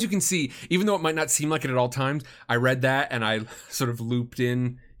 As you can see, even though it might not seem like it at all times, I read that and I sort of looped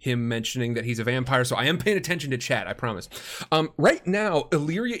in him mentioning that he's a vampire, so I am paying attention to chat, I promise. Right now,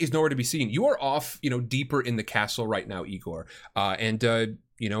 Illyria is nowhere to be seen. You are off, deeper in the castle right now, Igor.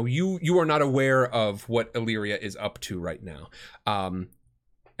 You are not aware of what Illyria is up to right now. And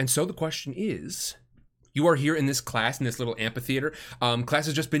so the question is, You are here in this class, in this little amphitheater. Class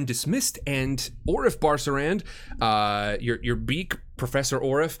has just been dismissed, and Orif Barcerand, your beak, Professor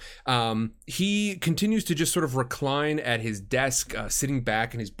Orif, he continues to just sort of recline at his desk, sitting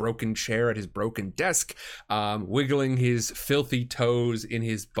back in his broken chair at his broken desk, wiggling his filthy toes in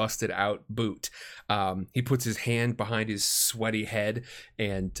his busted out boot. He puts his hand behind his sweaty head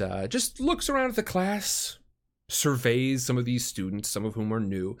and just looks around at the class, surveys some of these students, some of whom are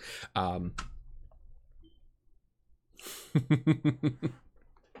new.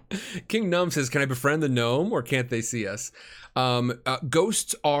 King Num says, can I befriend the gnome or can't they see us?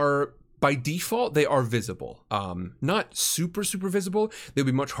 Ghosts are, by default, they are visible. Not super visible. They'll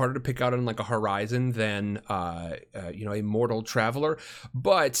be much harder to pick out on like a horizon than a mortal traveler.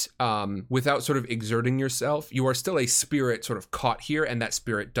 But without sort of exerting yourself, you are still a spirit sort of caught here, and that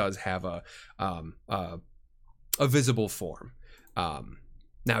spirit does have a visible form.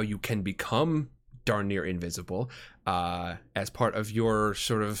 Now you can become darn near invisible as part of your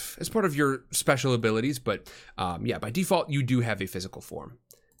special abilities, but by default you do have a physical form.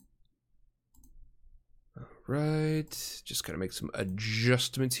 All right, just gotta make some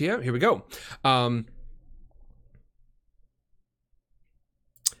adjustments here. Here we go.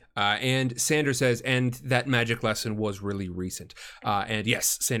 And Sanders says, and that magic lesson was really recent. And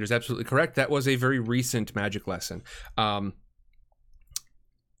yes, Sanders, absolutely correct. That was a very recent magic lesson.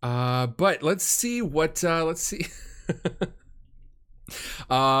 But let's see what, let's see.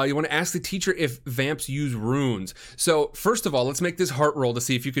 You want to ask the teacher if vamps use runes. So first of all, let's make this heart roll to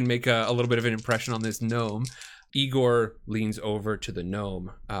see if you can make a little bit of an impression on this gnome. Igor leans over to the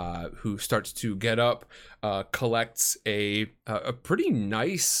gnome, who starts to get up, collects a pretty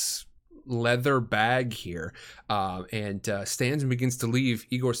nice leather bag here, and stands and begins to leave.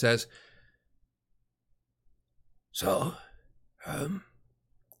 Igor says, so,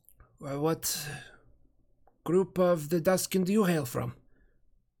 what group of the Duskin do you hail from?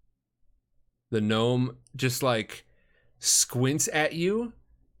 The gnome just like squints at you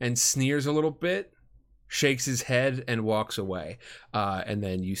and sneers a little bit, shakes his head and walks away. And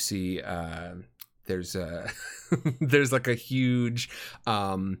then you see there's like a huge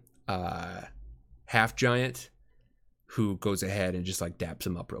half giant who goes ahead and just like daps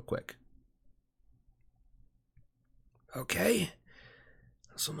him up real quick. Okay.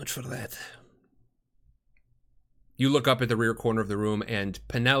 So much for that. You look up at the rear corner of the room, and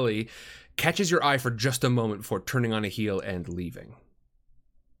Pinelli catches your eye for just a moment before turning on a heel and leaving.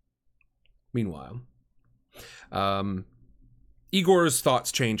 Meanwhile, Igor's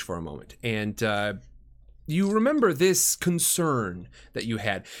thoughts change for a moment, and you remember this concern that you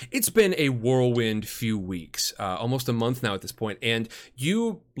had. It's been a whirlwind few weeks, almost a month now at this point, and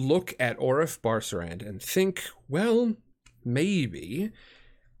you look at Orif Barcerand and think, well, maybe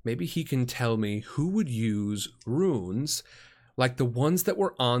he can tell me who would use runes like the ones that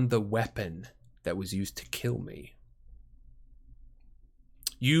were on the weapon that was used to kill me.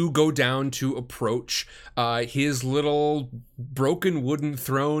 You go down to approach his little broken wooden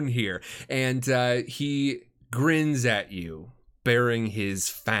throne here, and he grins at you, baring his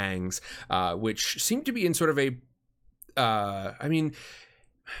fangs, which seem to be in sort of a...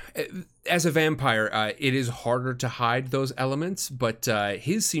 as a vampire, it is harder to hide those elements, but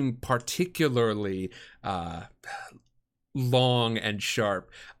his seem particularly long and sharp.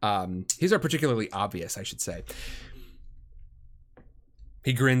 His are particularly obvious, I should say.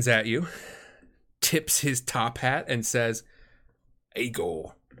 He grins at you, tips his top hat, and says,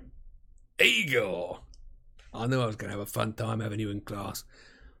 Igor, I knew I was going to have a fun time having you in class.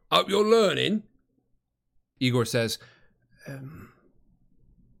 Hope you're learning. Igor says,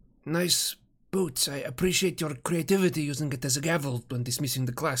 Nice boots. I appreciate your creativity using it as a gavel when dismissing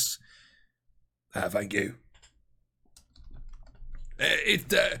the class. Thank you.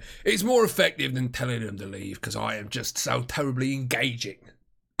 It's more effective than telling them to leave because I am just so terribly engaging.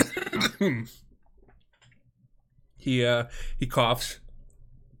 He coughs.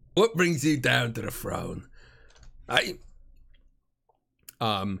 What brings you down to the throne?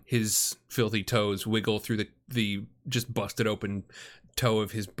 His filthy toes wiggle through the just busted open toe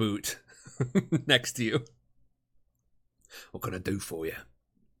of his boot next to you. What can I do for you?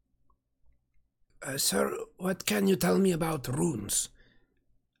 Sir, what can you tell me about runes?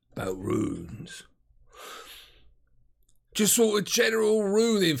 About runes? Just sort of general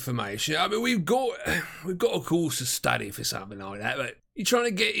rune information. I mean, we've got a course of study for something like that, but you're trying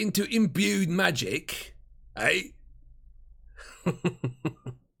to get into imbued magic, eh?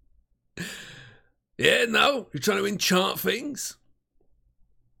 Yeah, no? You're trying to enchant things?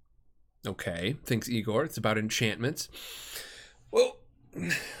 Okay, thinks Igor. It's about enchantments. Well,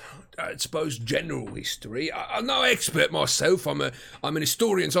 I suppose, general history. I'm no expert myself. I'm an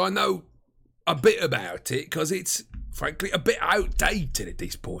historian, so I know a bit about it because it's, frankly, a bit outdated at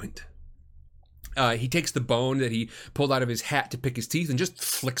this point. He takes the bone that he pulled out of his hat to pick his teeth and just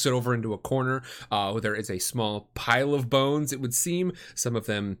flicks it over into a corner. Where there is a small pile of bones, it would seem. Some of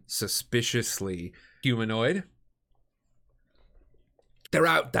them suspiciously humanoid. They're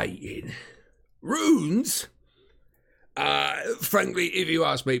outdated. Runes, frankly, if you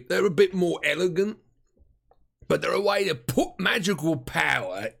ask me, they're a bit more elegant. But they're a way to put magical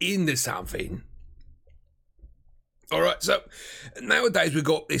power into something. Alright, so nowadays we've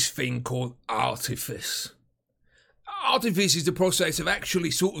got this thing called artifice. Artifice is the process of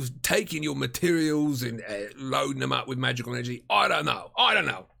actually sort of taking your materials and loading them up with magical energy. I don't know. I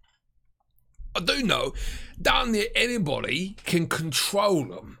do know darn near anybody can control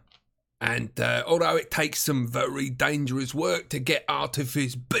them. And although it takes some very dangerous work to get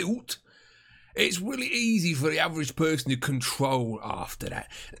artifice built, it's really easy for the average person to control after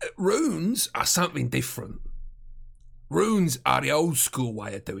that. Runes are something different. Runes are the old school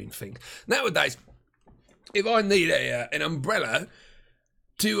way of doing things. Nowadays, if I need an umbrella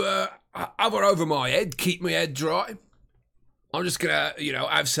to hover over my head, keep my head dry, I'm just gonna,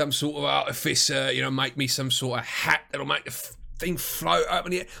 have some sort of artifice, make me some sort of hat that'll make the thing float up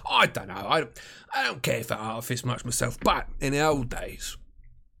in the air. I don't know. I don't care for artifice much myself, but in the old days,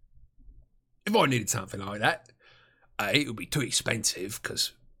 if I needed something like that, it would be too expensive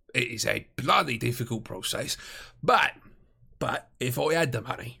because it is a bloody difficult process. But if I had the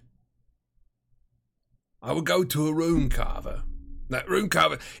money, I would go to a rune carver. That rune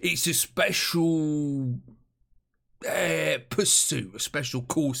carver, it's a special pursuit, a special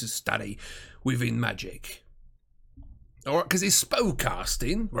course of study within magic. All right, because it's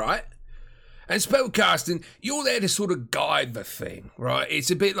spellcasting, right? And spellcasting, you're there to sort of guide the thing, right?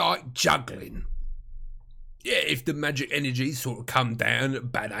 It's a bit like juggling. Yeah, if the magic energy sort of come down at a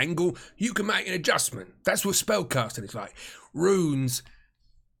bad angle, you can make an adjustment. That's what spellcasting is like. Runes,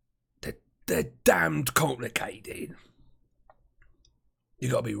 they're damned complicated. You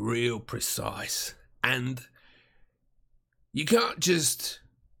got to be real precise. And you can't just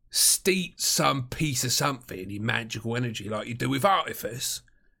steep some piece of something in magical energy like you do with artifice.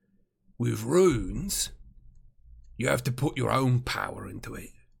 With runes, you have to put your own power into it.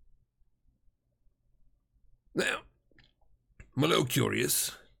 Now, I'm a little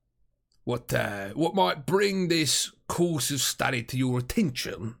curious what might bring this course of study to your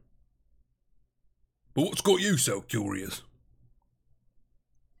attention. But what's got you so curious?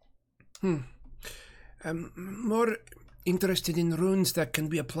 I'm more interested in runes that can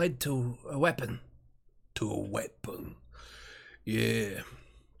be applied to a weapon. To a weapon? Yeah.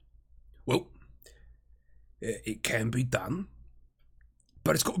 Well, it can be done.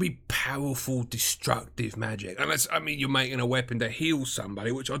 But it's got to be powerful, destructive magic. Unless, you're making a weapon to heal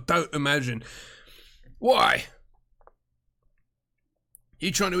somebody, which I don't imagine. Why?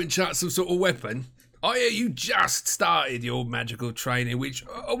 You trying to enchant some sort of weapon? Oh yeah, you just started your magical training, which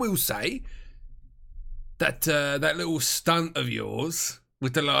I will say, that little stunt of yours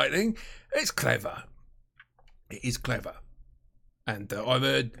with the lightning, it's clever. It is clever. And I've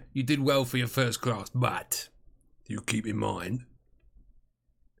heard you did well for your first class, but you keep in mind,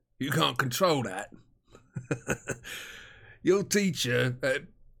 you can't control that. Your teacher,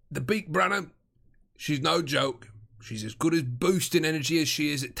 the Beak Brunner, she's no joke. She's as good as boosting energy as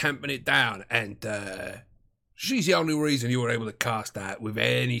she is at tamping it down. And she's the only reason you were able to cast that with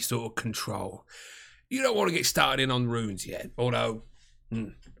any sort of control. You don't want to get started in on runes yet. Although,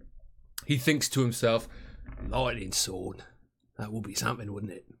 He thinks to himself, lightning sword, that would be something,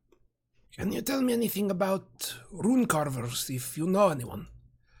 wouldn't it? Can you tell me anything about rune carvers, if you know anyone?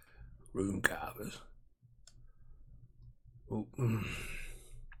 Rune carvers? Well,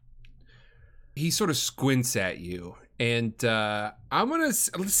 He sort of squints at you, and let's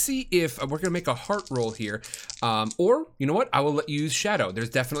see if we're gonna make a heart roll here, or you know what? I will let you use shadow. There's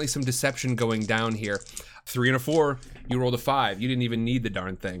definitely some deception going down here. 3 and a 4, you rolled a 5. You didn't even need the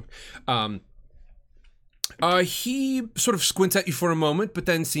darn thing. He sort of squints at you for a moment, but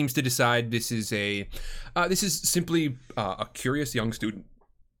then seems to decide this is simply a curious young student.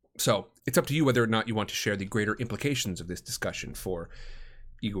 So it's up to you whether or not you want to share the greater implications of this discussion for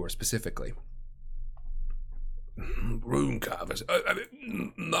Igor specifically. Rune carvers?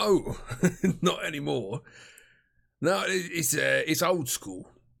 No, not anymore. No, it's old school.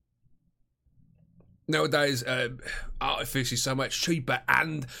 Nowadays, artifice is so much cheaper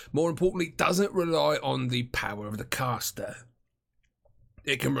and, more importantly, doesn't rely on the power of the caster.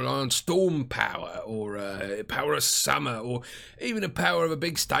 It can rely on storm power, or power of summer, or even the power of a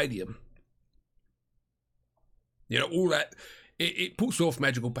big stadium. You know, all that, it puts off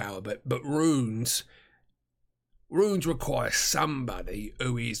magical power, but runes require somebody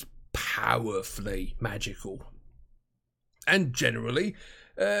who is powerfully magical. And generally,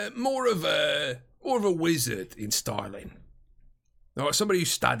 more of a wizard in styling. Or somebody who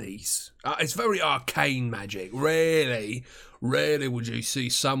studies. It's very arcane magic. Rarely would you see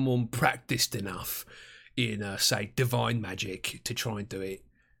someone practiced enough in, say, divine magic to try and do it.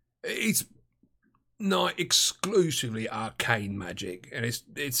 It's not exclusively arcane magic, and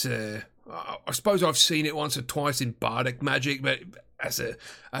it's I suppose I've seen it once or twice in bardic magic, but as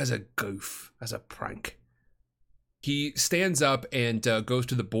a goof, as a prank. He stands up and goes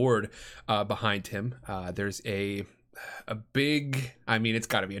to the board behind him. There's a big, I mean, it's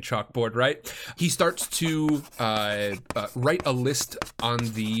got to be a chalkboard, right? He starts to write a list on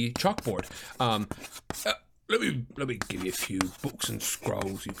the chalkboard. Let me give you a few books and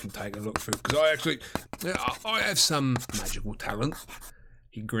scrolls you can take a look through, because I have some magical talent.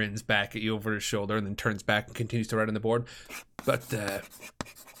 He grins back at you over his shoulder and then turns back and continues to write on the board. But the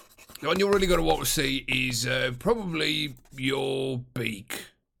one you're really going to want to see is probably your beak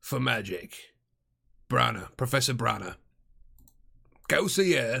for magic. Professor Branner. Go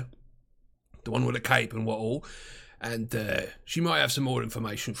see her, the one with the cape and what all, and she might have some more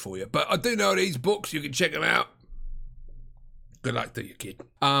information for you. But I do know these books, you can check them out. Good luck to you, kid.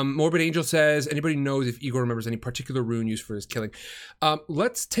 Morbid Angel says, anybody knows if Igor remembers any particular rune used for his killing?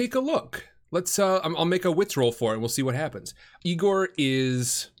 Let's take a look. I'll make a wits roll for it and we'll see what happens. Igor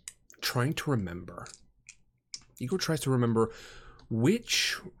is trying to remember. Igor tries to remember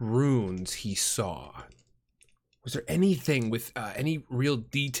which runes he saw. Was there anything with any real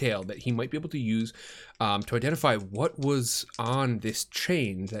detail that he might be able to use to identify what was on this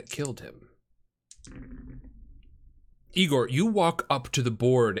chain that killed him? Igor, you walk up to the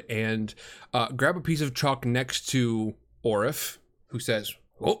board and grab a piece of chalk next to Orif, who says,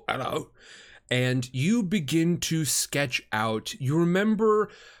 "Oh, hello." And you begin to sketch out. You remember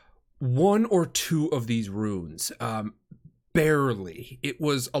one or two of these runes. Barely. It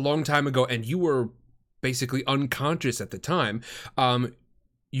was a long time ago, and you were basically unconscious at the time.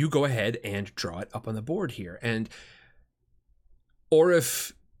 You go ahead and draw it up on the board here. And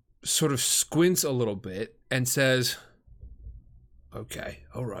Orif sort of squints a little bit and says, "Okay,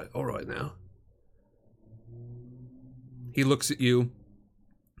 all right now." He looks at you,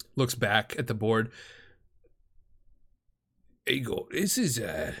 looks back at the board. Igor, this is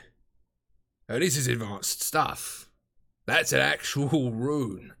advanced stuff. That's an actual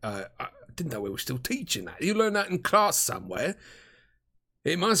rune. I didn't know we were still teaching that. You learned that in class somewhere.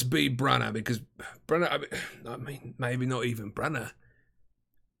 It must be Branner, because Branner, I mean, maybe not even Branner.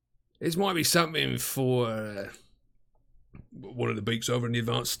 This might be something for one of the beaks over in the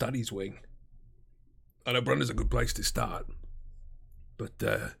advanced studies wing. I know Branner's a good place to start.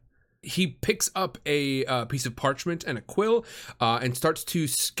 But he picks up a piece of parchment and a quill and starts to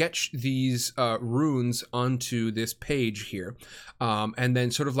sketch these runes onto this page here. And then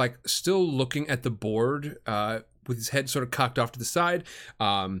sort of like still looking at the board with his head sort of cocked off to the side.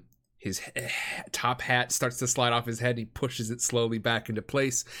 His top hat starts to slide off his head. He pushes it slowly back into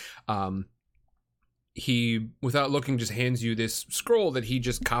place. He, without looking, just hands you this scroll that he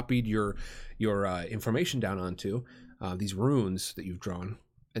just copied your information down onto, these runes that you've drawn,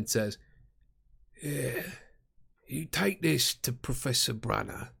 and says, "Yeah, you take this to Professor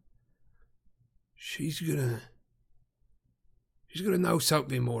Branner. She's gonna know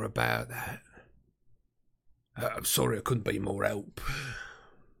something more about that. I'm sorry I couldn't be more help.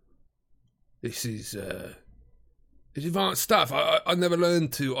 This is it's advanced stuff. I never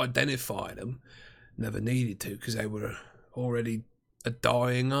learned to identify them. Never needed to, because they were already a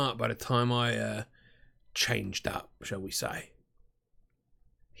dying art by the time I changed up, shall we say."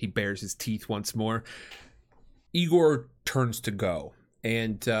 He bares his teeth once more. Igor turns to go.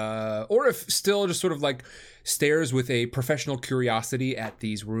 And Orif still just sort of like stares with a professional curiosity at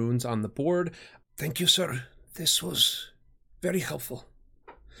these runes on the board. "Thank you, sir. This was very helpful."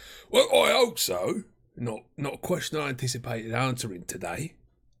 "Well, I hope so. Not a question I anticipated answering today."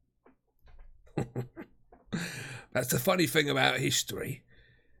 That's the funny thing about history.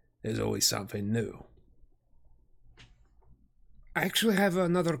 There's always something new. I actually have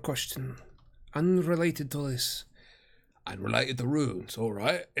another question, unrelated to this. Unrelated to runes, all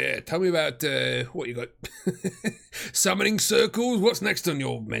right. Yeah, tell me about what you got. Summoning circles? What's next on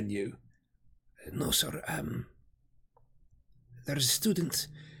your menu? No, sir. There's a student,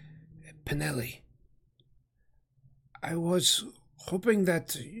 Pinelli. I was hoping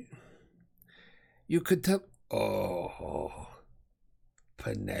that you could tell... Oh,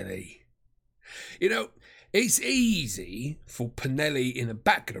 Pinelli. You know, it's easy for Pinelli in the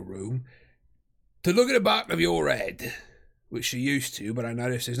back of the room to look at the back of your head, which she used to, but I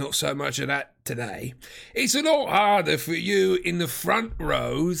notice there's not so much of that today. It's a lot harder for you in the front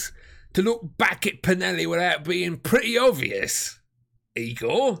rows to look back at Pinelli without being pretty obvious.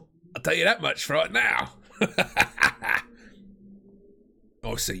 Igor, I'll tell you that much right now.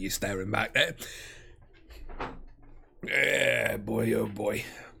 I see you staring back there. Yeah, boy, oh boy.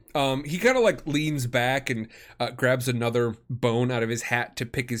 He kind of like leans back and grabs another bone out of his hat to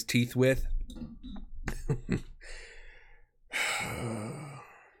pick his teeth with.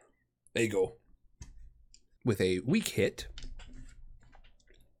 There you go. With a weak hit.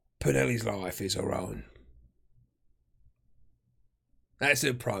 Pinelli's life is her own. That's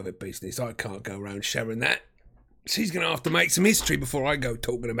her private business. I can't go around sharing that. She's going to have to make some history before I go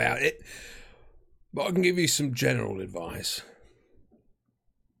talking about it. But I can give you some general advice.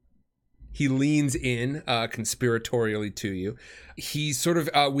 He leans in conspiratorially to you. He's sort of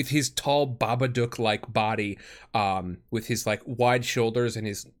with his tall Babadook-like body, with his like wide shoulders and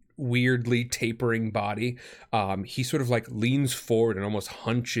his weirdly tapering body. He sort of like leans forward and almost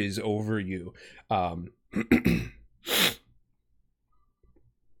hunches over you. I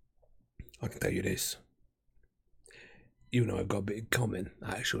can tell you this. You and I have got a bit in common,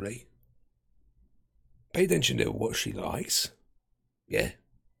 actually. Pay attention to what she likes. Yeah.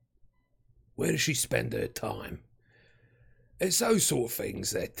 Where does she spend her time? It's those sort of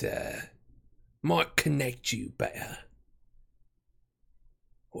things that might connect you better.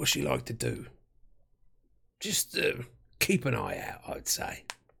 What does she like to do? Just keep an eye out, I'd say.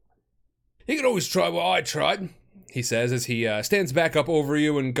 You can always try what I tried, he says as he stands back up over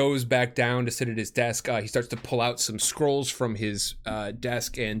you and goes back down to sit at his desk. He starts to pull out some scrolls from his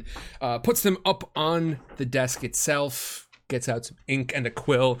desk and puts them up on the desk itself. Gets out some ink and a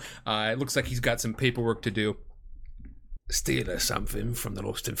quill. It looks like he's got some paperwork to do. Steal her something from the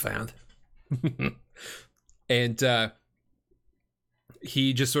lost and found. And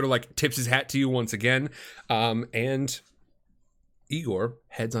he just sort of like tips his hat to you once again. And Igor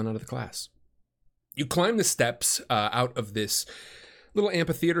heads on out of the class. You climb the steps out of this little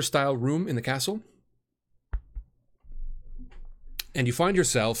amphitheater-style room in the castle. And you find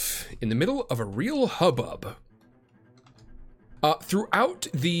yourself in the middle of a real hubbub. Throughout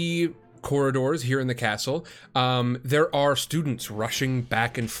the corridors here in the castle, there are students rushing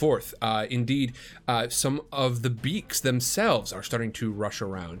back and forth. Indeed, some of the beaks themselves are starting to rush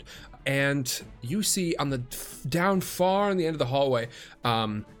around. And you see on the down far on the end of the hallway,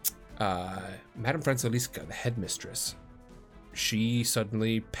 Madame Francesca, the headmistress. She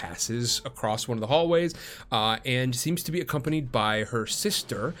suddenly passes across one of the hallways and seems to be accompanied by her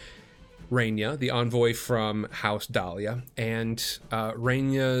sister, Raina, the envoy from House Dahlia, and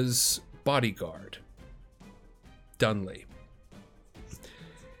Raina's bodyguard, Dunley.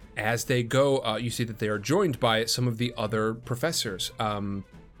 As they go, you see that they are joined by some of the other professors.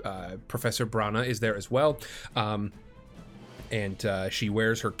 Professor Brana is there as well, and she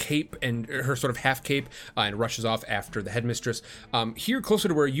wears her cape and her sort of half cape and rushes off after the headmistress. Here, closer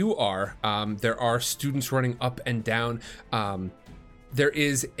to where you are, there are students running up and down. There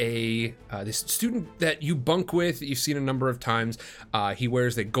is this student that you bunk with, that you've seen a number of times. He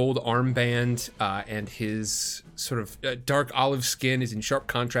wears a gold armband, and his sort of dark olive skin is in sharp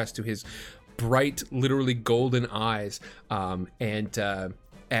contrast to his bright, literally golden eyes. And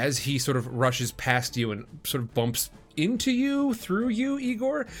as he sort of rushes past you and sort of bumps into you, through you,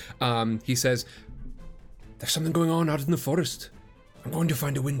 Igor, he says, "There's something going on out in the forest. I'm going to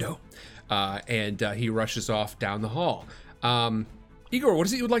find a window." And he rushes off down the hall. Igor, what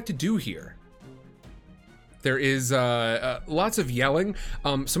is it you would like to do here? There is lots of yelling.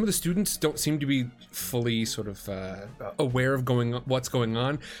 Some of the students don't seem to be fully sort of aware of what's going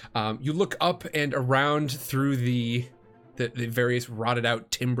on. You look up and around through the various rotted out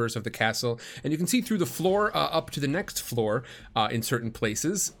timbers of the castle, and you can see through the floor up to the next floor in certain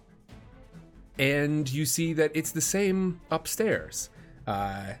places. And you see that it's the same upstairs.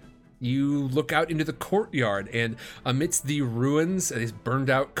 You look out into the courtyard, and amidst the ruins, this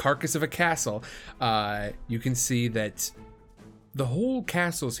burned out carcass of a castle, you can see that the whole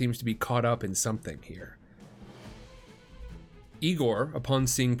castle seems to be caught up in something here. Igor, upon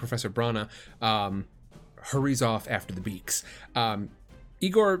seeing Professor Brana, hurries off after the beaks.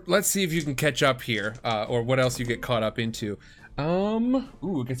 Igor, let's see if you can catch up here, or what else you get caught up into.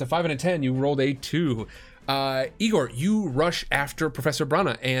 It gets a 5 and a 10. You rolled a 2. Igor, you rush after Professor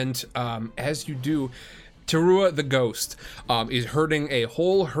Brana, and as you do, Terua the ghost is herding a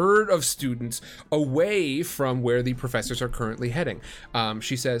whole herd of students away from where the professors are currently heading.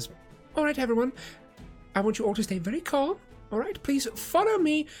 She says, All right, everyone. I want you all to stay very calm. All right, please follow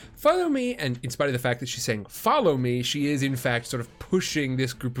me. Follow me. and in spite of the fact that she's saying, follow me, she is in fact sort of pushing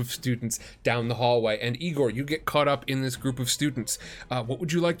this group of students down the hallway. And Igor, you get caught up in this group of students. What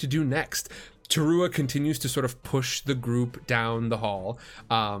would you like to do next? Terua continues to sort of push the group down the hall.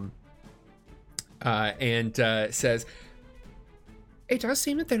 And says, It does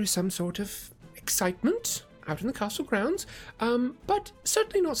seem that there is some sort of excitement out in the castle grounds, but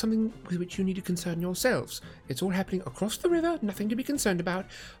certainly not something with which you need to concern yourselves. It's all happening across the river, nothing to be concerned about,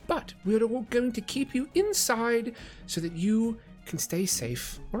 but we're all going to keep you inside so that you can stay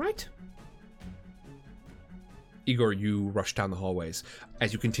safe, all right? Igor, you rush down the hallways.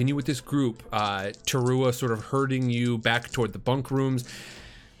 As you continue with this group, Terua sort of herding you back toward the bunk rooms.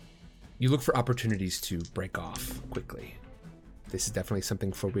 You look for opportunities to break off quickly. This is definitely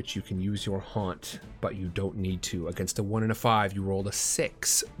something for which you can use your haunt, but you don't need to. Against a 1 and a 5, you rolled a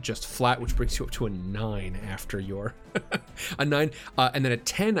 6, just flat, which brings you up to a 9 after your... a 9, and then a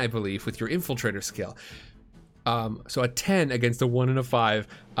 10, I believe, with your infiltrator skill. So a 10 against a 1 and a 5,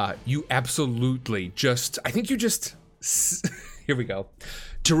 you absolutely just... I think you just... Here we go.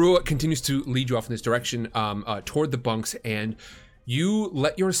 Terua continues to lead you off in this direction toward the bunks, and you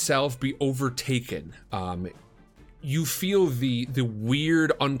let yourself be overtaken. You feel the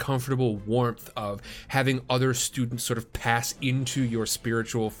weird, uncomfortable warmth of having other students sort of pass into your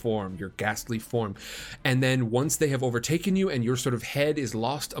spiritual form, your ghastly form. And then once they have overtaken you and your sort of head is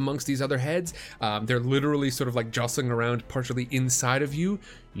lost amongst these other heads, they're literally sort of like jostling around partially inside of you,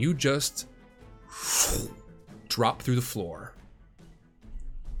 you just drop through the floor.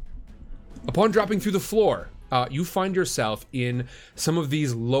 Upon dropping through the floor, you find yourself in some of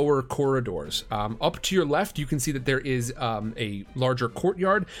these lower corridors. Up to your left, you can see that there is a larger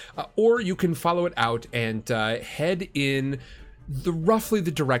courtyard, or you can follow it out and head in roughly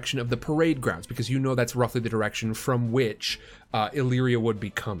the direction of the parade grounds, because you know that's roughly the direction from which Illyria would be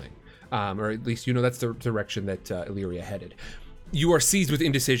coming. Or at least you know that's the direction that Illyria headed. You are seized with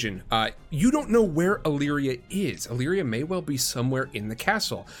indecision. You don't know where Illyria is. Illyria may well be somewhere in the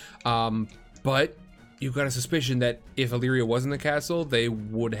castle, but you've got a suspicion that if Illyria was in the castle, they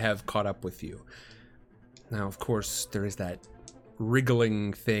would have caught up with you. Now, of course, there is that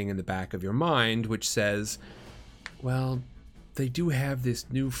wriggling thing in the back of your mind which says, well, they do have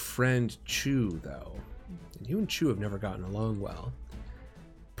this new friend, Chu, though. And you and Chu have never gotten along well.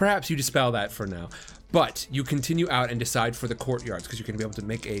 Perhaps you dispel that for now. But you continue out and decide for the courtyards, because you're going to be able to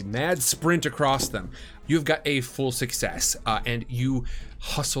make a mad sprint across them. You've got a full success, and you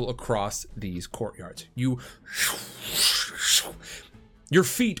hustle across these courtyards. Your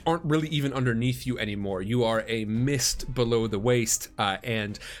feet aren't really even underneath you anymore. You are a mist below the waist,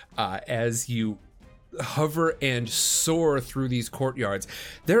 and as you hover and soar through these courtyards,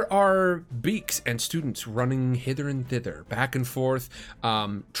 there are beaks and students running hither and thither, back and forth,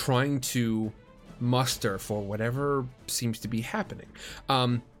 trying to muster for whatever seems to be happening.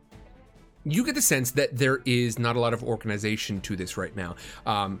 You get the sense that there is not a lot of organization to this right now.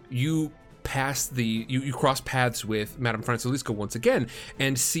 You cross paths with Madame Francisca once again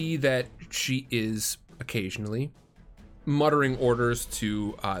and see that she is occasionally muttering orders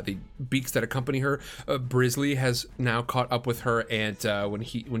to the beaks that accompany her. Brisley has now caught up with her, and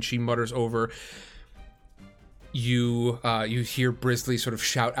when she mutters over, you hear Brisley sort of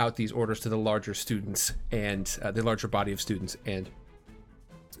shout out these orders to the larger students and the larger body of students, and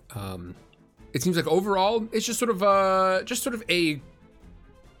it seems like overall it's just sort of a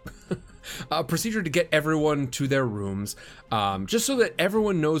a procedure to get everyone to their rooms, just so that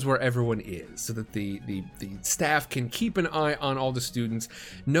everyone knows where everyone is, so that the staff can keep an eye on all the students,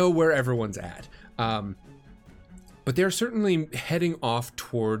 know where everyone's at. But they're certainly heading off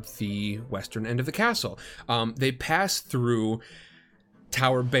toward the western end of the castle. They pass through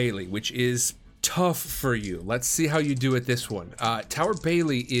Tower Bailey, which is tough for you. Let's see how you do at this one. Tower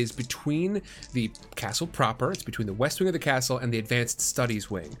Bailey is between the castle proper. It's between the west wing of the castle and the advanced studies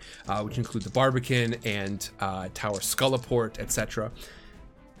wing, which include the Barbican and Tower Scullaport, etc.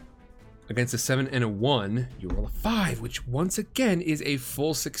 Against a 7 and a 1, you roll a 5, which once again is a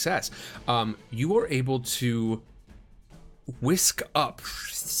full success. You are able to whisk up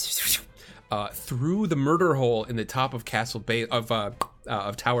through the murder hole in the top of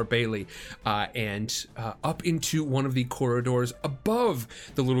of Tower Bailey, and up into one of the corridors above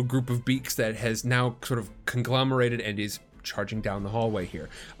the little group of beaks that has now sort of conglomerated and is charging down the hallway here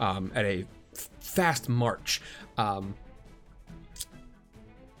at a fast march.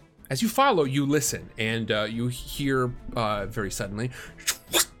 As you follow, you listen, and you hear very suddenly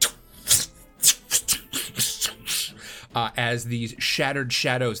as these shattered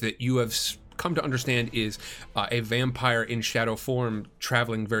shadows that you have come to understand is a vampire in shadow form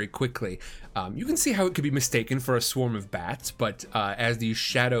traveling very quickly. You can see how it could be mistaken for a swarm of bats, but as these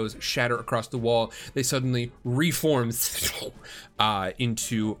shadows shatter across the wall, they suddenly reform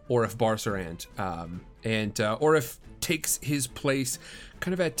into Orif Barcerant. And Orif takes his place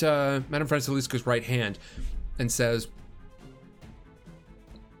kind of at Madame Francesca's right hand and says,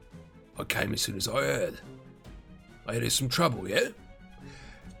 I came as soon as I heard. I heard there's some trouble, yeah?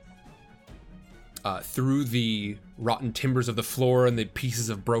 Through the rotten timbers of the floor and the pieces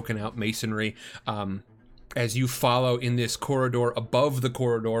of broken out masonry, as you follow in this corridor above the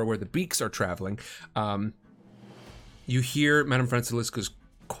corridor where the beaks are traveling, you hear Madame Francesca's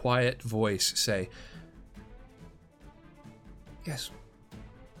quiet voice say, Yes.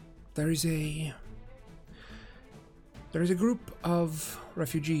 There is a group of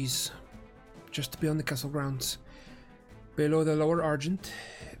refugees just beyond the castle grounds, below the lower Argent,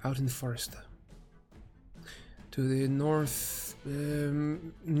 out in the forest. To the north,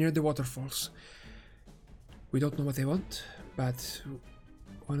 near the waterfalls. We don't know what they want, but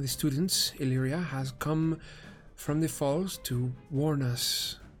one of the students, Illyria, has come from the falls to warn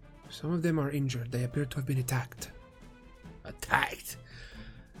us. Some of them are injured. They appear to have been attacked. Attacked?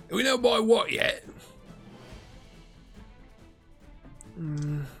 Do we know by what yet?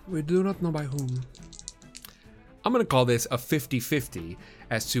 We do not know by whom. I'm going to call this a 50-50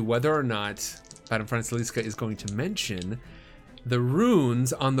 as to whether or not Madame Francesca is going to mention the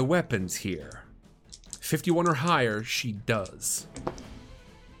runes on the weapons here. 51 or higher, she does.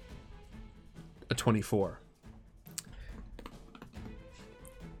 A 24.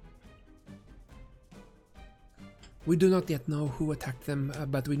 We do not yet know who attacked them,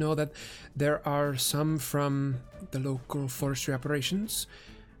 but we know that there are some from the local forestry operations.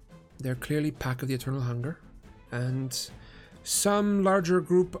 They're clearly Pack of the Eternal Hunger. And some larger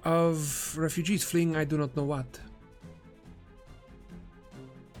group of refugees fleeing I do not know what.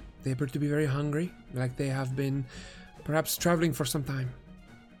 They appear to be very hungry, like they have been perhaps traveling for some time.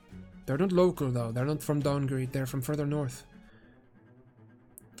 They're not local though, they're not from Dongreed, they're from further north.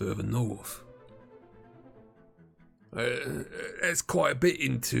 Further north? That's quite a bit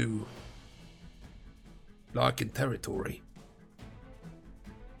into Lycan territory.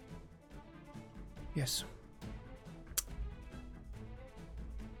 Yes.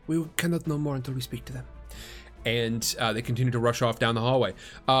 We cannot know more until we speak to them. And they continue to rush off down the hallway.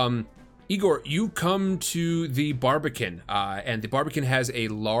 Igor, you come to the Barbican, and the Barbican has a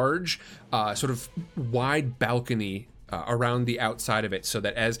large, sort of wide balcony around the outside of it, so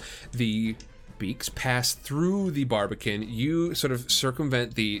that as the beaks pass through the Barbican, you sort of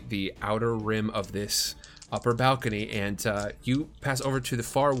circumvent the outer rim of this upper balcony, and you pass over to the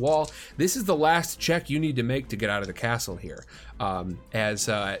far wall. This is the last check you need to make to get out of the castle here. As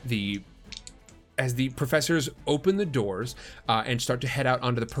the professors open the doors and start to head out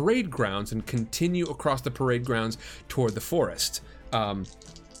onto the parade grounds and continue across the parade grounds toward the forest. Now,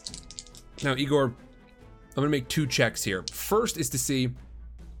 Igor, I'm going to make 2 checks here. First is to see,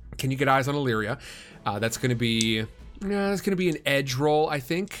 can you get eyes on Illyria? That's going to be an edge roll, I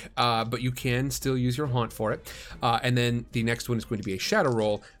think, but you can still use your haunt for it. And then the next one is going to be a shadow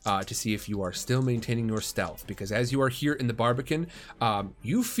roll to see if you are still maintaining your stealth, because as you are here in the Barbican,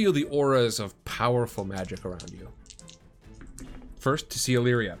 you feel the auras of powerful magic around you. First, to see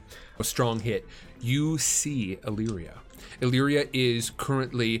Illyria. A strong hit. You see Illyria. Illyria is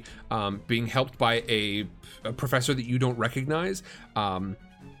currently being helped by a professor that you don't recognize,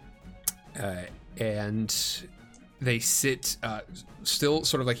 and they sit still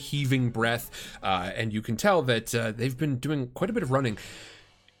sort of like heaving breath, and you can tell that they've been doing quite a bit of running.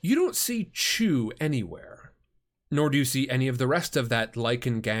 You don't see Chu anywhere, nor do you see any of the rest of that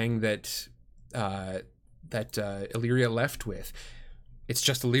Lycan gang that Illyria left with. It's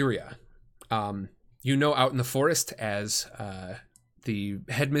just Illyria. You know, out in the forest, as the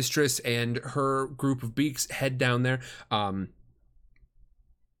headmistress and her group of beaks head down there,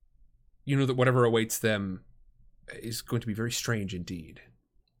 you know that whatever awaits them is going to be very strange indeed.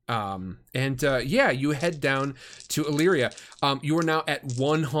 You head down to Illyria. You are now at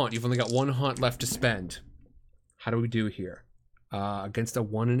 1 haunt. You've only got 1 haunt left to spend. How do we do here? Against a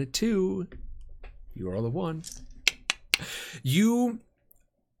 1 and a 2, you roll a 1. You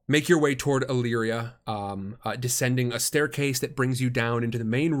make your way toward Illyria, descending a staircase that brings you down into the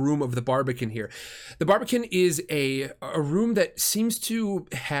main room of the Barbican here. The Barbican is a room that seems to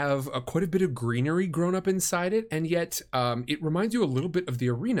have quite a bit of greenery grown up inside it, and yet it reminds you a little bit of the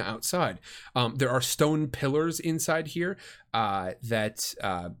arena outside. There are stone pillars inside here that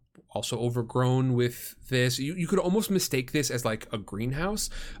also overgrown with this. You could almost mistake this as like a greenhouse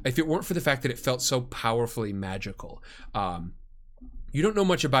if it weren't for the fact that it felt so powerfully magical. You don't know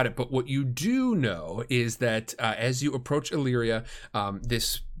much about it, but what you do know is that as you approach Illyria,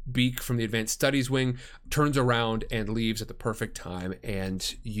 this beak from the Advanced Studies Wing turns around and leaves at the perfect time,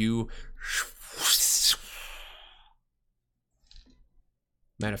 and you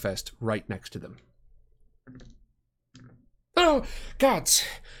manifest right next to them. Oh, gods!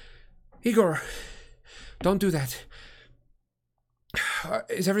 Igor, don't do that.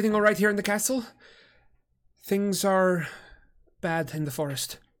 Is everything all right here in the castle? Things are bad in the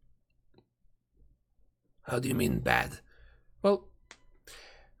forest. How do you mean bad? Well,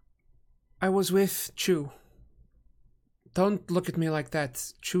 I was with Chu. Don't look at me like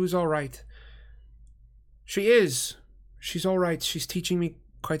that. Chu's all right. She is. She's all right. She's teaching me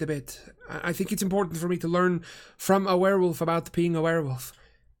quite a bit. I think it's important for me to learn from a werewolf about being a werewolf.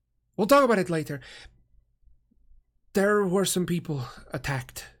 We'll talk about it later. There were some people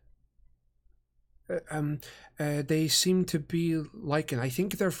attacked. They seem to be Lycan. I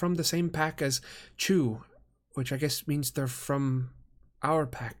think they're from the same pack as Chu, which I guess means they're from our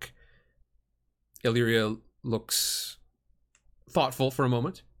pack. Illyria looks thoughtful for a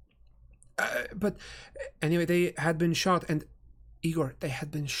moment. But anyway, they had been shot, and Igor, they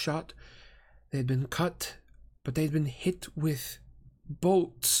had been shot. They had been cut, but they had been hit with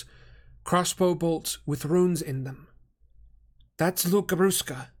bolts, crossbow bolts with runes in them. That's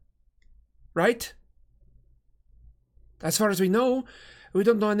Lukabruska, right? As far as we know, we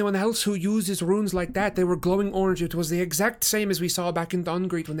don't know anyone else who uses runes like that. They were glowing orange. It was the exact same as we saw back in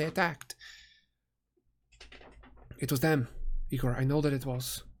Dungreet when they attacked. It was them, Igor. I know that it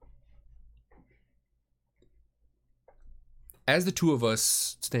was. As the two of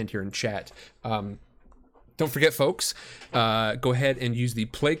us stand here and chat, don't forget, folks, go ahead and use the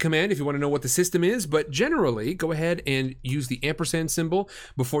play command if you want to know what the system is, but generally, go ahead and use the ampersand symbol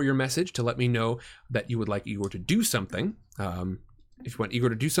before your message to let me know that you would like Igor to do something. If you want Igor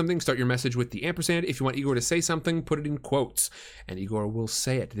to do something, start your message with the ampersand. If you want Igor to say something, put it in quotes, and Igor will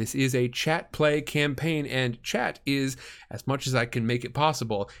say it. This is a chat play campaign, and chat is, as much as I can make it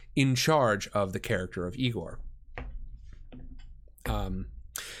possible, in charge of the character of Igor.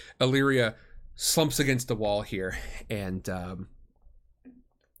 Illyria slumps against the wall here, and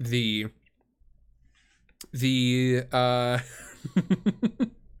the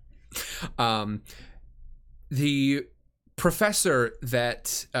professor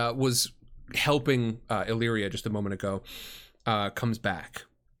that was helping Illyria just a moment ago comes back.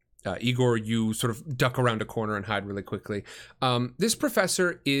 Igor, you sort of duck around a corner and hide really quickly. This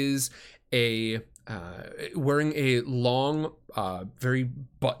professor is wearing a long, very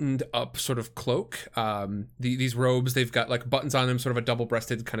buttoned up sort of cloak. These robes, they've got like buttons on them, sort of a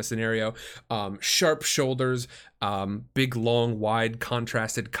double-breasted kind of scenario. Sharp shoulders, big, long, wide,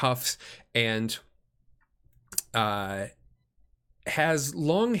 contrasted cuffs, and has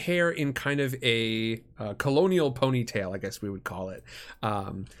long hair in kind of a colonial ponytail, I guess we would call it.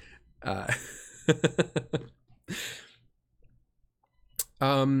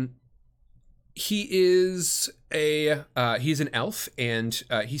 He is he's an elf, and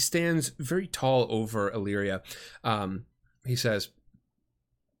he stands very tall over Illyria. He says,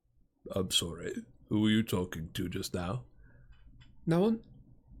 I'm sorry, who were you talking to just now? No one?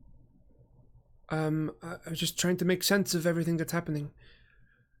 I was just trying to make sense of everything that's happening.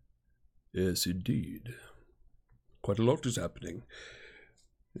 Yes, indeed. Quite a lot is happening.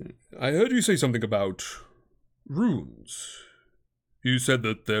 I heard you say something about runes. You said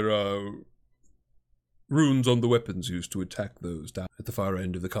that there are runes on the weapons used to attack those down at the far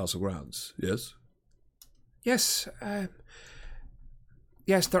end of the castle grounds, yes? Yes,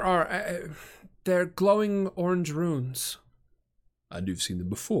 yes, there are. They're glowing orange runes. And you've seen them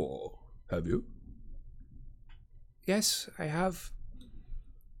before, have you? Yes, I have.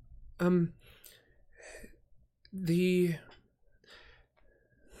 We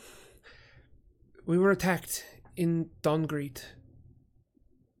were attacked in Dungreet.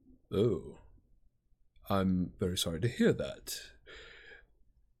 Oh. I'm very sorry to hear that.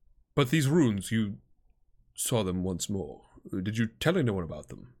 But these runes, you saw them once more. Did you tell anyone about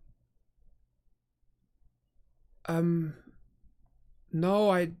them?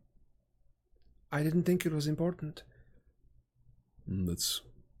 No, I didn't think it was important. That's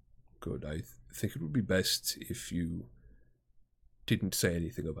Good. I think it would be best if you didn't say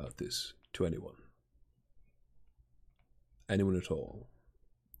anything about this to anyone. Anyone at all.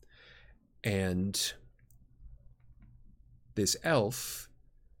 And this elf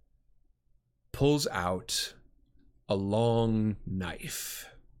pulls out a long knife.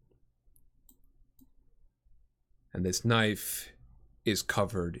 And this knife is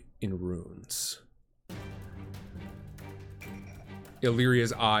covered in runes.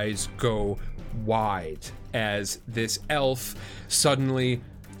 Illyria's eyes go wide as this elf suddenly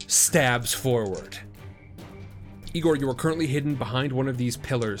stabs forward. Igor, you are currently hidden behind one of these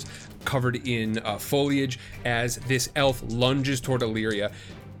pillars covered in foliage as this elf lunges toward Illyria.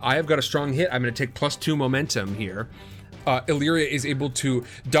 I have got a strong hit. I'm going to take +2 momentum here. Illyria is able to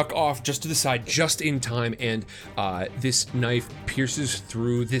duck off just to the side just in time, and this knife pierces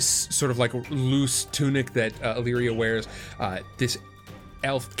through this sort of like loose tunic that Illyria wears. This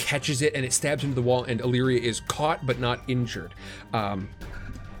elf catches it and it stabs into the wall, and Illyria is caught but not injured.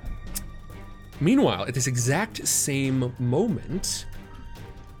 Meanwhile, at this exact same moment,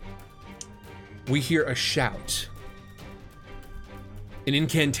 we hear a shout, an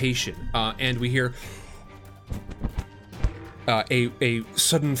incantation, and we hear a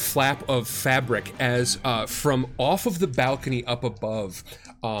sudden flap of fabric as from off of the balcony up above,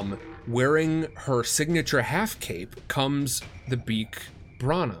 wearing her signature half cape, comes the Beak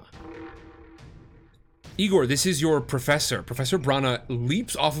Brana. Igor, this is your professor. Professor Brana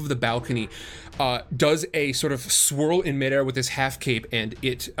leaps off of the balcony, does a sort of swirl in midair with this half cape, and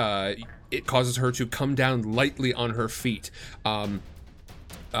it causes her to come down lightly on her feet.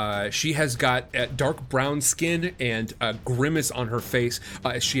 She has got dark brown skin and a grimace on her face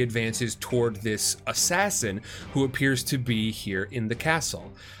as she advances toward this assassin who appears to be here in the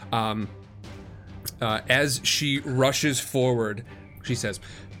castle. As she rushes forward, she says,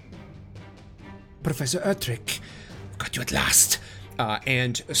 "Professor Ertrick, got you at last."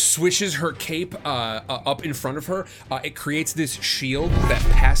 And swishes her cape up in front of her. It creates this shield that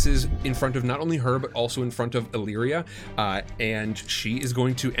passes in front of not only her, but also in front of Illyria. And she is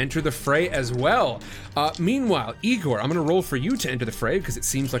going to enter the fray as well. Meanwhile, Igor, I'm going to roll for you to enter the fray because it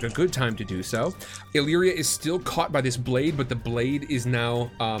seems like a good time to do so. Illyria is still caught by this blade, but the blade is now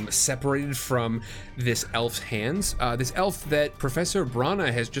separated from this elf's hands. This elf that Professor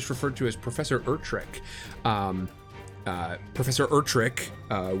Brana has just referred to as Professor Ertrick. Professor Ertrick,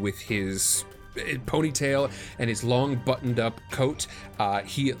 with his ponytail and his long buttoned-up coat,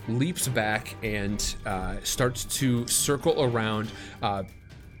 he leaps back and starts to circle around,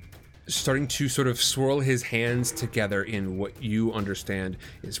 starting to sort of swirl his hands together in what you understand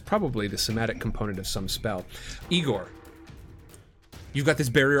is probably the somatic component of some spell. Igor, you've got this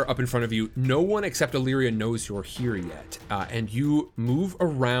barrier up in front of you. No one except Illyria knows you're here yet. And you move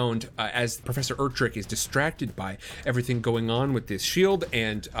around as Professor Ertrick is distracted by everything going on with this shield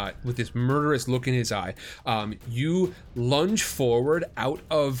and with this murderous look in his eye. You lunge forward out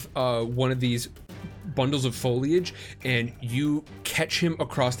of one of these bundles of foliage, and you catch him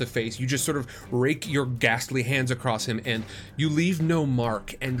across the face. You just sort of rake your ghastly hands across him, and you leave no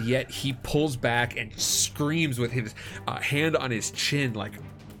mark, and yet he pulls back and screams with his hand on his chin, like,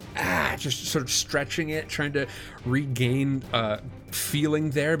 just sort of stretching it, trying to regain feeling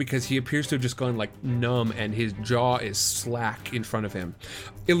there, because he appears to have just gone like numb and his jaw is slack in front of him.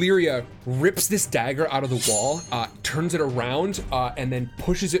 Illyria rips this dagger out of the wall, turns it around, and then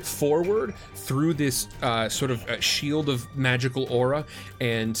pushes it forward through this sort of shield of magical aura,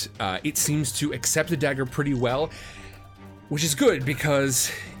 and it seems to accept the dagger pretty well, which is good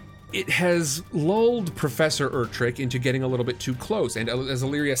because it has lulled Professor Ertrick into getting a little bit too close, and as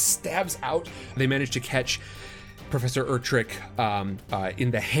Illyria stabs out, they manage to catch Professor Ertrick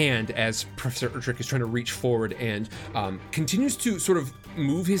in the hand as Professor Ertrick is trying to reach forward and continues to sort of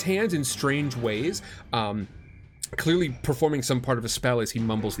move his hands in strange ways, clearly performing some part of a spell as he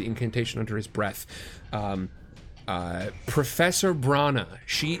mumbles the incantation under his breath. Professor Brana,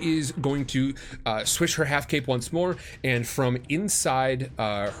 she is going to swish her half cape once more, and from inside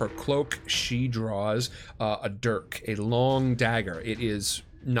her cloak, she draws a dirk, a long dagger. It is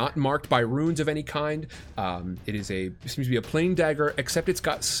not marked by runes of any kind. It seems to be a plain dagger, except it's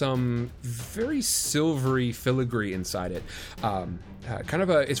got some very silvery filigree inside it.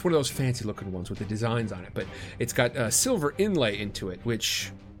 It's one of those fancy looking ones with the designs on it, but it's got a silver inlay into it,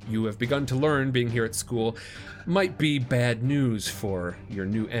 which you have begun to learn, being here at school, might be bad news for your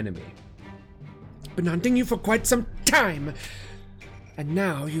new enemy. Been hunting you for quite some time, and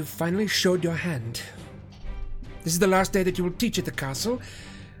now you've finally showed your hand. This is the last day that you will teach at the castle,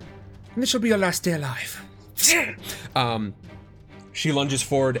 and this will be your last day alive. She lunges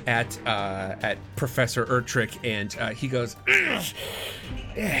forward at Professor Ertrick, and he goes,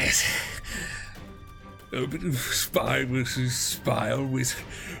 Yes. A bit of spy versus spy always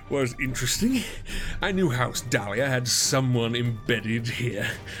was interesting. I knew House Dahlia had someone embedded here.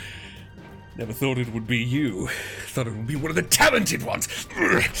 Never thought it would be you. Thought it would be one of the talented ones.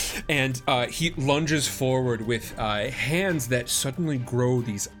 and he lunges forward with hands that suddenly grow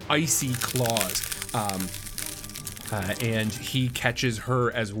these icy claws. And he catches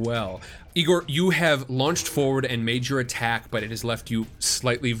her as well. Igor, you have launched forward and made your attack, but it has left you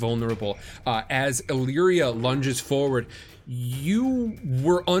slightly vulnerable. As Illyria lunges forward, you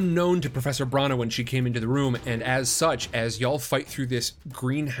were unknown to Professor Brana when she came into the room, and as such, as y'all fight through this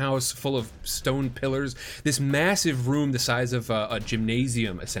greenhouse full of stone pillars, this massive room the size of a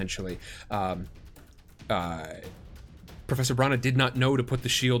gymnasium, essentially, Professor Brana did not know to put the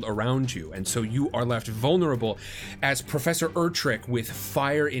shield around you, and so you are left vulnerable as Professor Ertrick, with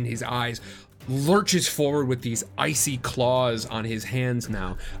fire in his eyes, lurches forward with these icy claws on his hands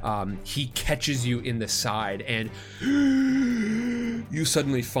now. He catches you in the side, and you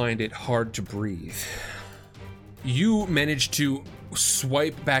suddenly find it hard to breathe. You manage to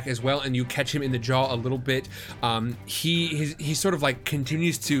swipe back as well, and you catch him in the jaw a little bit. He sort of like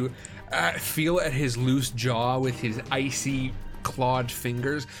continues to feel at his loose jaw with his icy clawed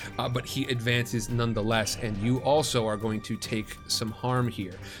fingers, but he advances nonetheless, and you also are going to take some harm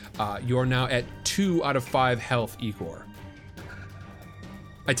here. You are now at 2 out of 5 health, Igor.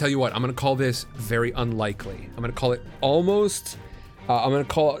 I tell you what, I'm going to call this very unlikely. I'm going to call it almost, I'm going to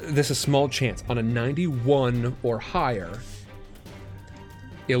call this a small chance. On a 91 or higher,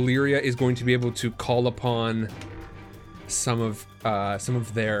 Illyria is going to be able to call upon some of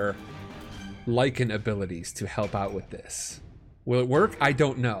their Lycan abilities to help out with this. Will it work? I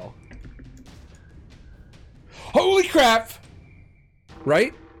don't know. Holy crap!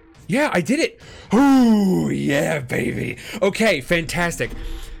 Right? Yeah, I did it. Ooh, yeah, baby. Okay, fantastic.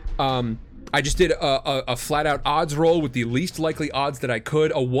 I just did a flat out odds roll with the least likely odds that I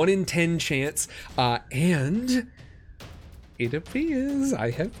could, a 1 in 10 chance, and it appears I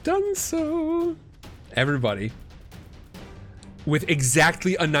have done so. Everybody, with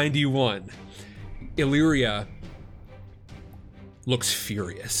exactly a 91, Illyria looks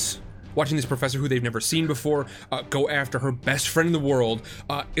furious. Watching this professor who they've never seen before go after her best friend in the world,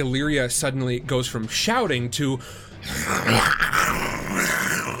 Illyria suddenly goes from shouting to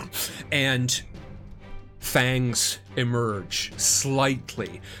and fangs emerge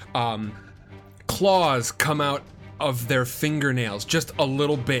slightly. Claws come out of their fingernails just a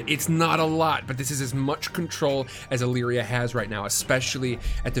little bit. It's not a lot, but this is as much control as Illyria has right now, especially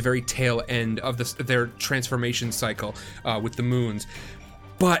at the very tail end of their transformation cycle with the moons.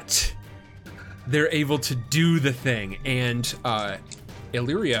 But they're able to do the thing, and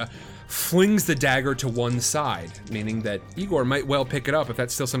Illyria flings the dagger to one side, meaning that Igor might well pick it up if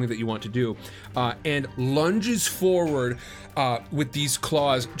that's still something that you want to do, and lunges forward with these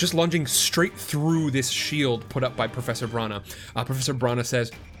claws, just lunging straight through this shield put up by Professor Brana. Professor Brana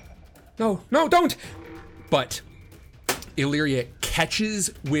says, "No, don't!" But Illyria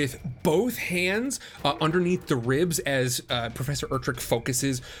catches with both hands underneath the ribs as Professor Ertrick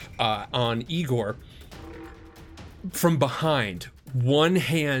focuses on Igor from behind. One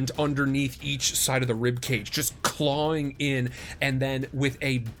hand underneath each side of the rib cage, just clawing in, and then with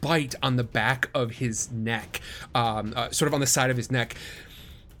a bite on the back of his neck, sort of on the side of his neck.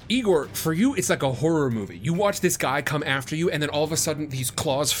 Igor, for you, it's like a horror movie. You watch this guy come after you, and then all of a sudden, these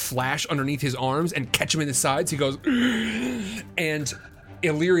claws flash underneath his arms and catch him in the sides. He goes, and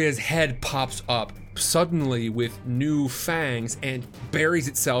Illyria's head pops up suddenly with new fangs and buries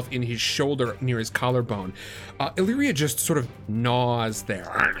itself in his shoulder near his collarbone. Illyria just sort of gnaws there.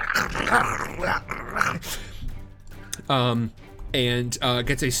 And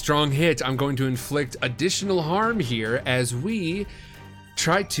gets a strong hit. I'm going to inflict additional harm here as we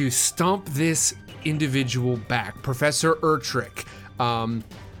try to stomp this individual back. Professor Ertrick.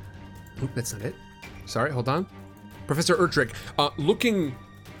 That's not it. Sorry, hold on. Professor Ertrick, looking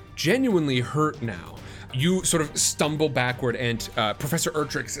genuinely hurt now. You sort of stumble backward, and Professor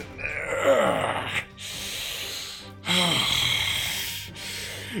Ertrick says,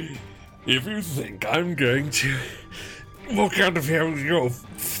 if you think I'm going to walk out of here with your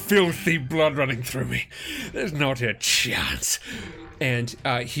filthy blood running through me, there's not a chance. And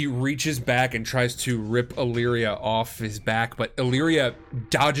he reaches back and tries to rip Illyria off his back, but Illyria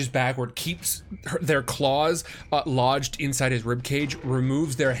dodges backward, keeps their claws lodged inside his ribcage,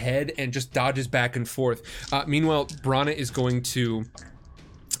 removes their head, and just dodges back and forth. Meanwhile, Brana is going to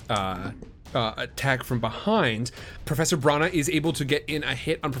attack from behind. Professor Brana is able to get in a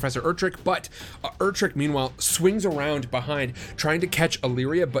hit on Professor Urtrick, but Urtrick, meanwhile, swings around behind, trying to catch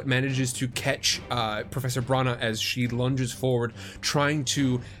Illyria, but manages to catch Professor Brana as she lunges forward, trying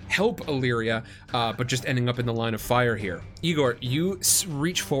to help Illyria, but just ending up in the line of fire here. Igor, you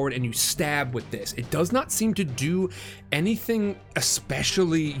reach forward and you stab with this. It does not seem to do anything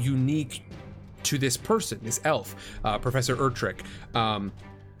especially unique to this person, this elf, Professor Urtrick.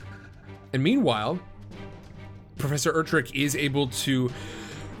 And meanwhile, Professor Urtrick is able to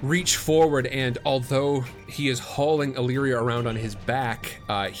reach forward, and although he is hauling Illyria around on his back,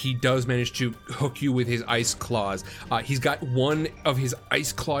 he does manage to hook you with his ice claws. He's got one of his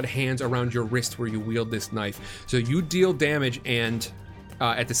ice-clawed hands around your wrist where you wield this knife. So you deal damage and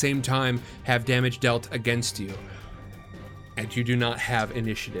at the same time have damage dealt against you. And you do not have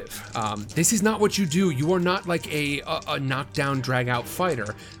initiative. This is not what you do. You are not like a knockdown, drag-out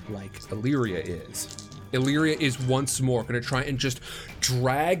fighter like Illyria is. Illyria is once more going to try and just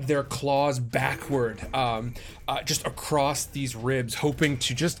drag their claws backward, just across these ribs, hoping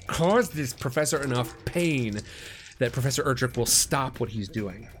to just cause this professor enough pain that Professor Urtrick will stop what he's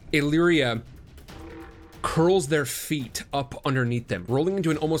doing. Illyria curls their feet up underneath them, rolling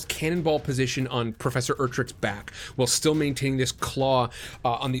into an almost cannonball position on Professor Urtrick's back, while still maintaining this claw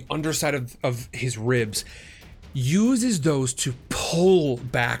on the underside of his ribs, uses those to pull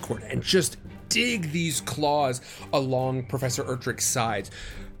backward and just dig these claws along Professor Urtrick's sides.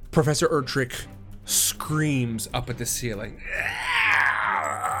 Professor Urtrick screams up at the ceiling.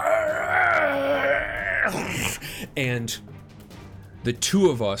 And the two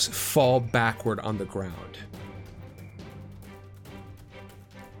of us fall backward on the ground.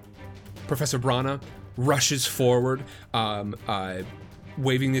 Professor Brana rushes forward,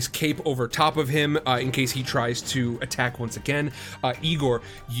 waving this cape over top of him in case he tries to attack once again. Igor,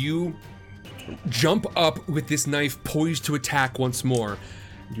 you jump up with this knife poised to attack once more.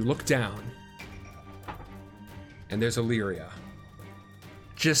 You look down, and there's Illyria,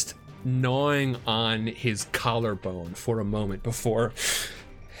 just gnawing on his collarbone for a moment before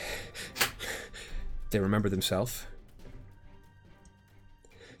they remember themselves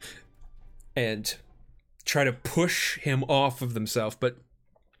and try to push him off of themselves, but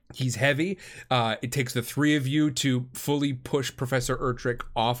he's heavy. It takes the three of you to fully push Professor Urtrick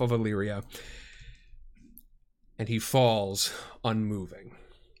off of Illyria, and he falls unmoving.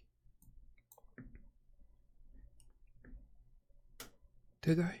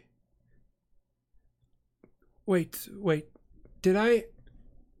 Did I? Wait, did I?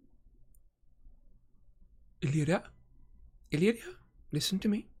 Illyria, listen to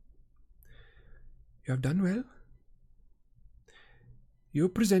me. You have done well. You're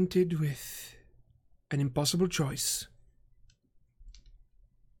presented with an impossible choice.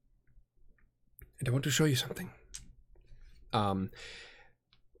 And I want to show you something.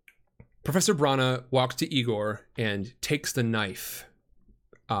 Professor Brana walks to Igor and takes the knife,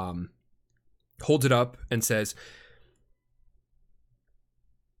 holds it up and says,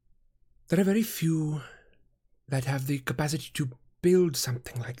 there are very few that have the capacity to build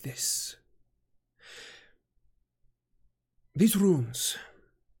something like this. These runes,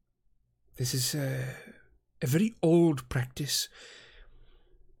 this is a very old practice.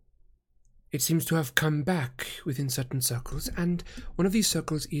 It seems to have come back within certain circles, and one of these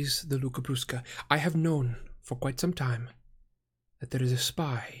circles is the Luca Brusca. I have known for quite some time that there is a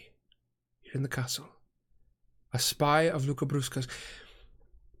spy here in the castle. A spy of Luca Brusca's.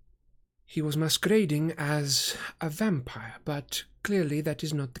 He was masquerading as a vampire, but clearly that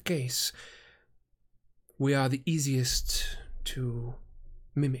is not the case. We are the easiest to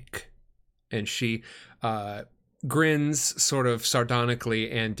mimic. And she grins sort of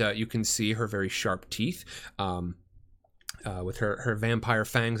sardonically, and you can see her very sharp teeth with her vampire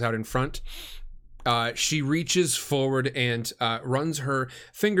fangs out in front. She reaches forward and runs her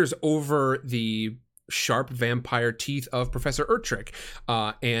fingers over the sharp vampire teeth of Professor Urtrick,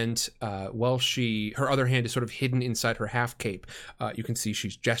 and while her other hand is sort of hidden inside her half cape, you can see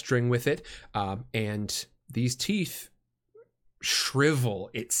she's gesturing with it, and these teeth shrivel,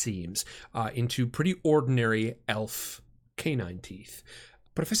 it seems, into pretty ordinary elf canine teeth.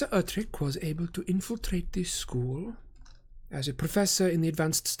 Professor Urtrick was able to infiltrate this school as a professor in the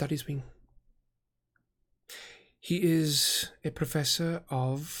Advanced Studies Wing. He is a professor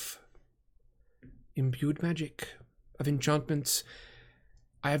of imbued magic, of enchantments.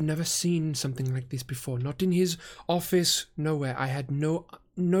 I have never seen something like this before. Not in his office, nowhere. I had no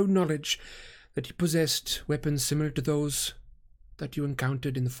knowledge that he possessed weapons similar to those that you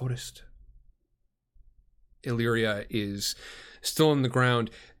encountered in the forest. Illyria is still on the ground.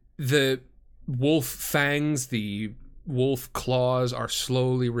 The wolf fangs, the wolf claws are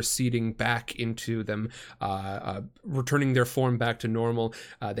slowly receding back into them, returning their form back to normal.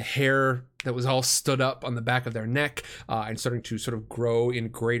 The hair that was all stood up on the back of their neck and starting to sort of grow in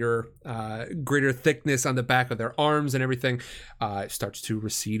greater thickness on the back of their arms and everything starts to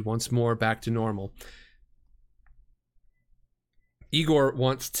recede once more back to normal. Igor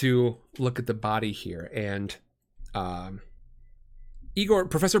wants to look at the body here, and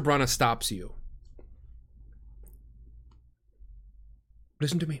Professor Brana stops you.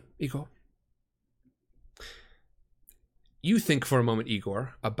 Listen to me, Igor. You think for a moment,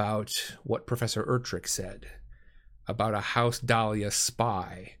 Igor, about what Professor Ertrich said about a House Dahlia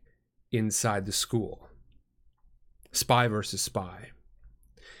spy inside the school. Spy versus spy.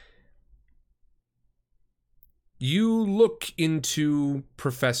 You look into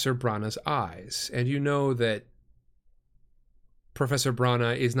Professor Brana's eyes, and you know that Professor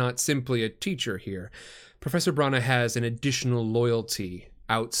Brana is not simply a teacher here. Professor Brana has an additional loyalty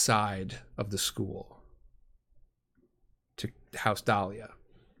outside of the school to House Dahlia.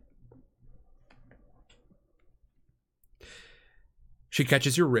 She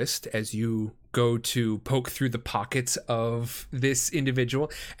catches your wrist as you go to poke through the pockets of this individual,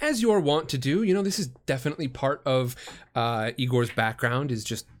 as you're wont to do. You know, this is definitely part of Igor's background, is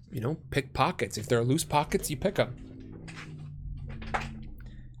just, you know, pick pockets. If there are loose pockets, you pick them.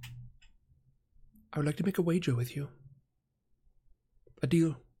 I would like to make a wager with you. A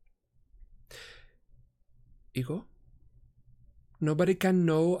deal. Igor, nobody can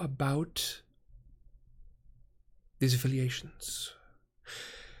know about these affiliations.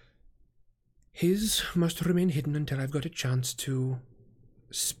 His must remain hidden until I've got a chance to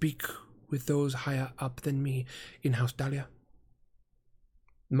speak with those higher up than me in House Dahlia.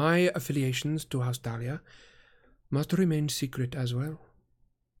 My affiliations to House Dahlia must remain secret as well.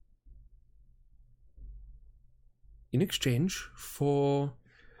 In exchange for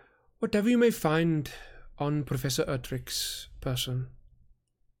whatever you may find on Professor Ertrich's person,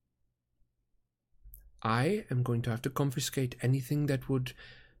 I am going to have to confiscate anything that would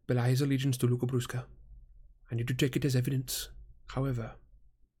belie his allegiance to Luca Brusca. I need to take it as evidence. However,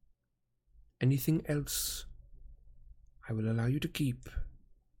 anything else I will allow you to keep,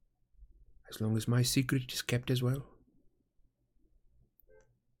 as long as my secret is kept as well.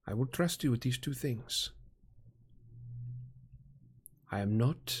 I will trust you with these two things. I am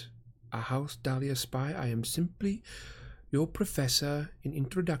not a House Dahlia spy. I am simply your professor in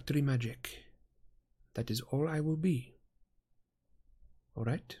introductory magic. That is all I will be. All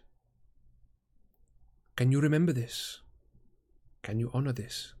right? Can you remember this? Can you honor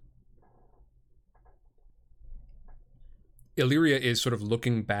this? Illyria is sort of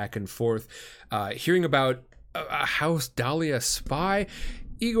looking back and forth, hearing about a House Dahlia spy.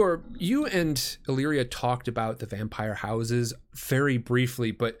 Igor, you and Illyria talked about the vampire houses very briefly,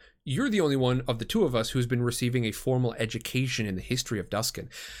 but you're the only one of the two of us who's been receiving a formal education in the history of Duskin.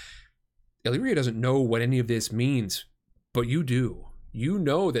 Illyria doesn't know what any of this means, but you do. You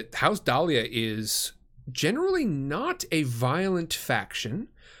know that House Dahlia is generally not a violent faction,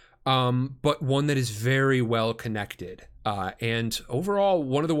 but one that is very well connected. And overall,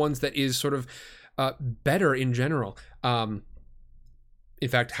 one of the ones that is sort of better in general. In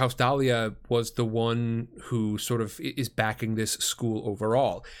fact, House Dahlia was the one who sort of is backing this school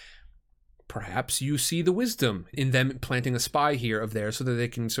overall. Perhaps you see the wisdom in them planting a spy here of theirs so that they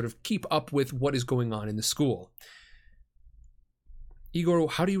can sort of keep up with what is going on in the school. Igor,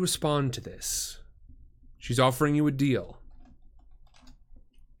 how do you respond to this? She's offering you a deal.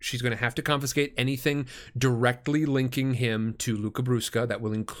 She's going to have to confiscate anything directly linking him to Luca Brusca. That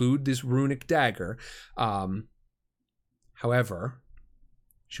will include this runic dagger. However,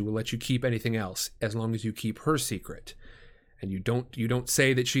 she will let you keep anything else as long as you keep her secret. And you don't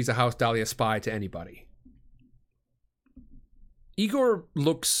say that she's a House Dahlia spy to anybody. Igor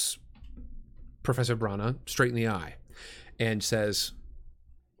looks Professor Brana straight in the eye and says,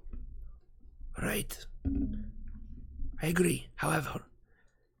 Right. I agree. However,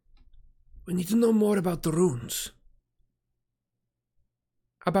 we need to know more about the runes.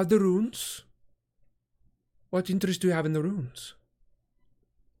 About the runes? What interest do you have in the runes?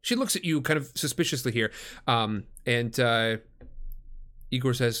 She looks at you kind of suspiciously here, and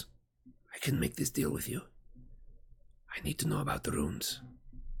Igor says, I can make this deal with you. I need to know about the runes.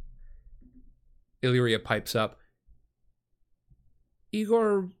 Illyria pipes up.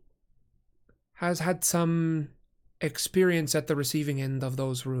 Igor has had some experience at the receiving end of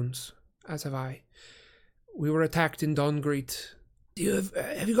those runes, as have I. We were attacked in Dongreet.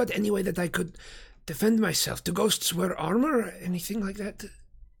 Have you got any way that I could defend myself? Do ghosts wear armor? Anything like that?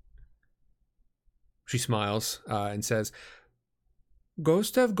 She smiles and says,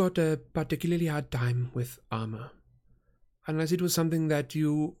 Ghosts have got a particularly hard time with armor. Unless it was something that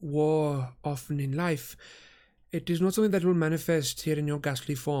you wore often in life, it is not something that will manifest here in your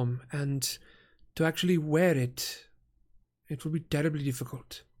ghastly form, and to actually wear it, it will be terribly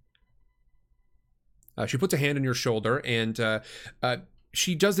difficult. She puts a hand on your shoulder, and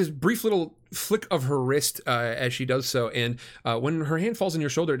she does this brief little flick of her wrist as she does so. And when her hand falls on your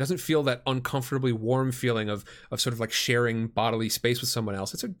shoulder, it doesn't feel that uncomfortably warm feeling of sort of like sharing bodily space with someone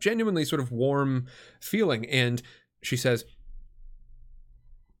else. It's a genuinely sort of warm feeling. And she says,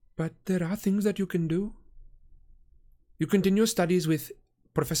 But there are things that you can do. You continue studies with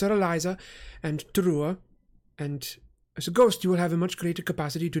Professor Eliza and Terua, and as a ghost, you will have a much greater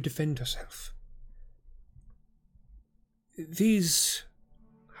capacity to defend yourself. These,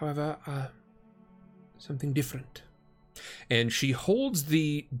 however, are something different. And she holds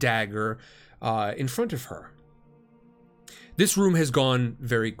the dagger in front of her. This room has gone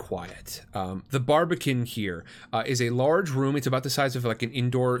very quiet. The Barbican here is a large room. It's about the size of like an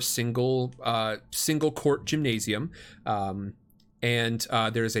indoor single court gymnasium. And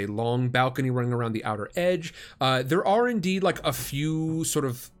there's a long balcony running around the outer edge. There are indeed like a few sort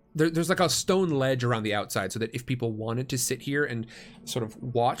of there's like a stone ledge around the outside so that if people wanted to sit here and sort of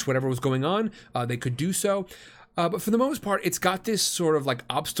watch whatever was going on, they could do so. But for the most part, it's got this sort of like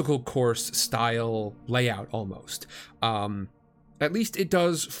obstacle course style layout almost. At least it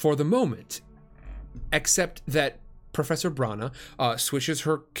does for the moment. Except that Professor Brana swishes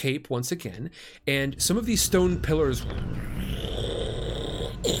her cape once again, and some of these stone pillars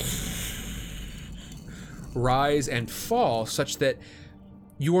rise and fall such that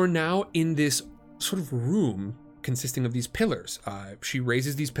you are now in this sort of room consisting of these pillars. She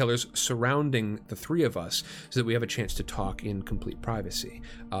raises these pillars surrounding the three of us so that we have a chance to talk in complete privacy.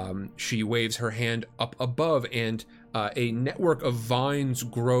 She waves her hand up above, and a network of vines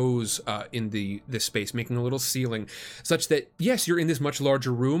grows in the space, making a little ceiling, such that, yes, you're in this much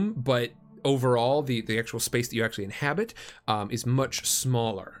larger room, but overall, the actual space that you actually inhabit is much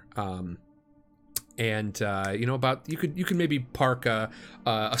smaller. And you could maybe park a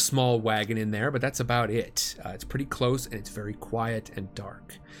small wagon in there, but that's about it. It's pretty close, and it's very quiet and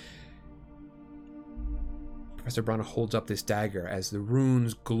dark. Professor Brana holds up this dagger as the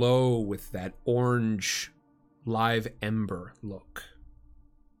runes glow with that orange live ember look,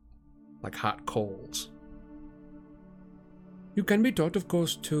 like hot coals. You can be taught, of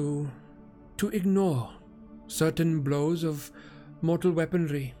course, to ignore certain blows of mortal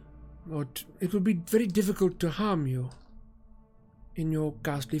weaponry, or it will be very difficult to harm you in your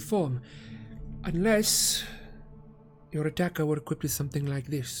ghastly form, unless your attacker were equipped with something like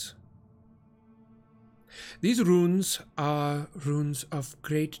this. These runes are runes of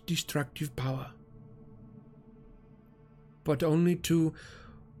great destructive power, but only to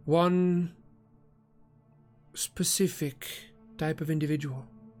one specific type of individual.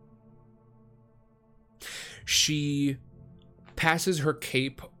 She passes her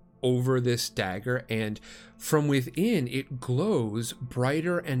cape over this dagger, and from within it glows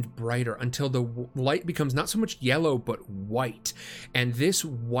brighter and brighter until the light becomes not so much yellow but white, and this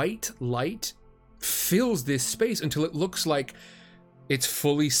white light fills this space until it looks like it's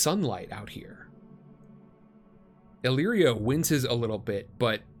fully sunlight out here. Illyria winces a little bit,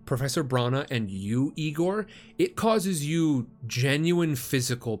 but Professor Brana and you, Igor, it causes you genuine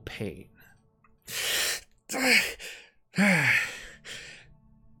physical pain.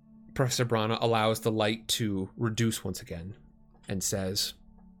 Professor Brana allows the light to reduce once again and says,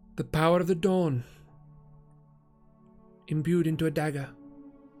 "The power of the dawn, imbued into a dagger.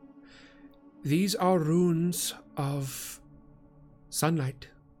 These are runes of sunlight.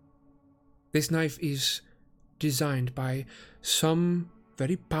 This knife is designed by some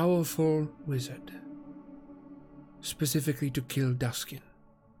very powerful wizard, specifically to kill Duskin.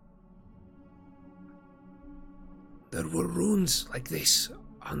 There were runes like this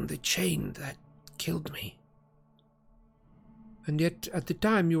on the chain that killed me. And yet, at the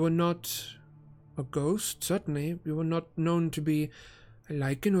time, you were not a ghost, certainly. You were not known to be a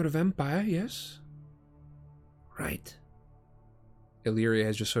lichen or a vampire, yes? Right." Illyria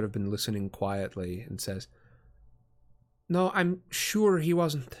has just sort of been listening quietly and says, "No, I'm sure he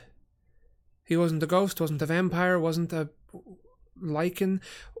wasn't. He wasn't a ghost, wasn't a vampire, wasn't a lichen.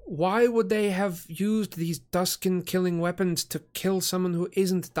 Why would they have used these Duskin-killing weapons to kill someone who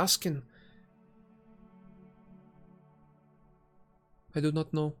isn't Duskin? I do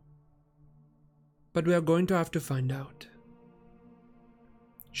not know. But we are going to have to find out."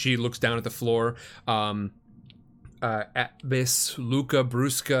 She looks down at the floor. Abbess Luca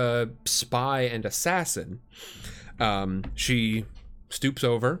Brusca, spy and assassin, she stoops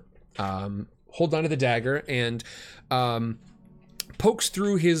over, holds onto the dagger, and pokes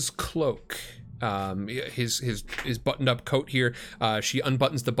through his cloak. His buttoned up coat here. She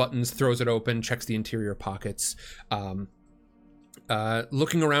unbuttons the buttons, throws it open, checks the interior pockets.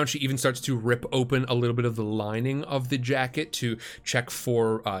 Looking around, she even starts to rip open a little bit of the lining of the jacket to check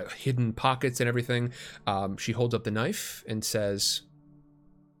for hidden pockets and everything. She holds up the knife and says,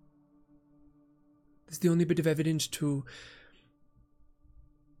 "This is the only bit of evidence to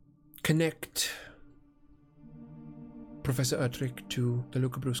connect Professor Erdrich to the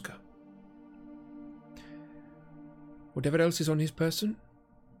Luca Brusca. Whatever else is on his person,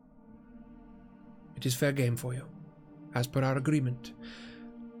 it is fair game for you, as per our agreement.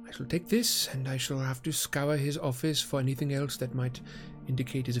 I shall take this, and I shall have to scour his office for anything else that might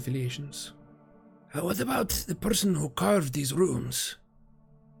indicate his affiliations." What about the person who carved these runes?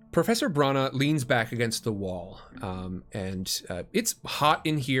 Professor Brana leans back against the wall, and it's hot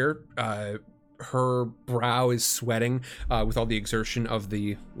in here. Her brow is sweating with all the exertion of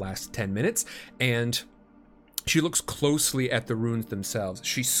the last 10 minutes, and she looks closely at the runes themselves.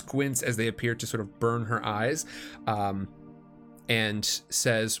 She squints as they appear to sort of burn her eyes, and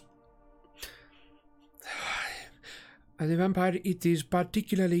says, "As a vampire, it is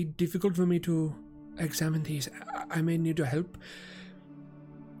particularly difficult for me to examine these. I may need your help.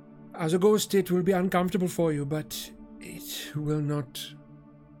 As a ghost, it will be uncomfortable for you, but it will not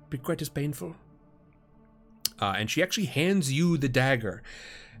be quite as painful." And she actually hands you the dagger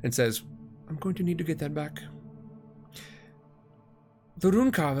and says, "I'm going to need to get that back. The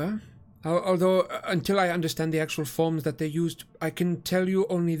rune carver, although until I understand the actual forms that they used, I can tell you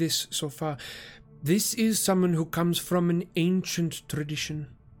only this so far. This is someone who comes from an ancient tradition.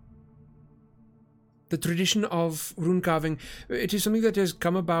 The tradition of rune carving, it is something that has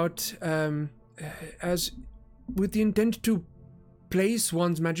come about as with the intent to place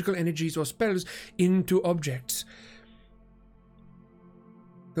one's magical energies or spells into objects.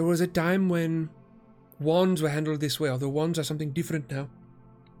 There was a time when wands were handled this way, although wands are something different now.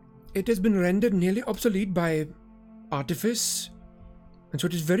 It has been rendered nearly obsolete by artifice, and so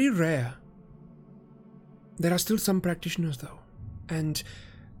it is very rare. There are still some practitioners, though, and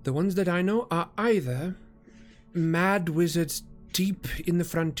the ones that I know are either mad wizards deep in the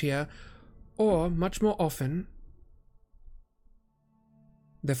frontier, or, much more often,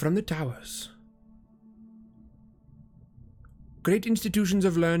 they're from the towers. Great institutions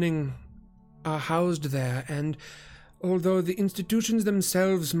of learning are housed there, and although the institutions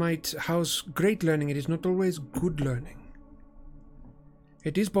themselves might house great learning, it is not always good learning.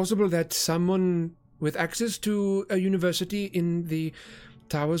 It is possible that someone with access to a university in the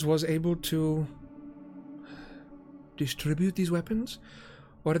towers was able to distribute these weapons,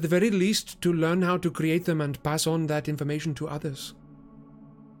 or at the very least to learn how to create them and pass on that information to others.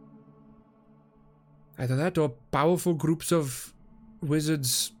 Either that or powerful groups of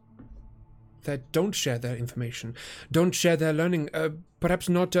wizards that don't share their information, don't share their learning, perhaps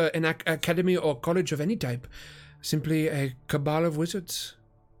not an academy or college of any type, simply a cabal of wizards.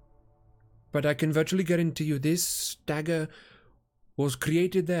 But I can virtually guarantee you this dagger was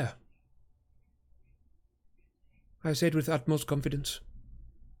created there. I say it with utmost confidence.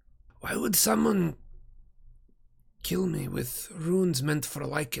 Why would someone kill me with runes meant for a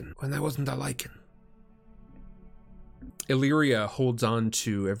lichen when I wasn't a lichen? Illyria holds on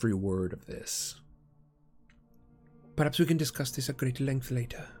to every word of this. Perhaps we can discuss this at greater length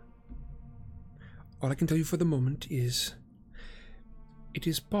later. All I can tell you for the moment is it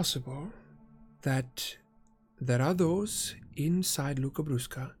is possible that there are those inside Luca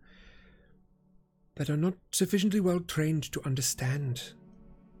Brusca that are not sufficiently well trained to understand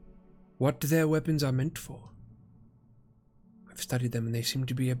what their weapons are meant for. I've studied them and they seem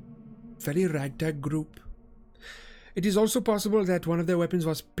to be a very ragtag group. It is also possible that one of their weapons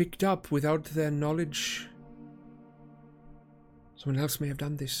was picked up without their knowledge. Someone else may have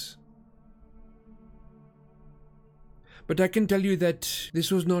done this. But I can tell you that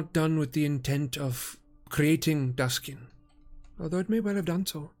this was not done with the intent of creating Duskin, although it may well have done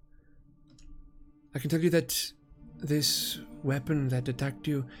so. I can tell you that this weapon that attacked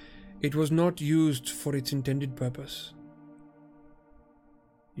you, it was not used for its intended purpose.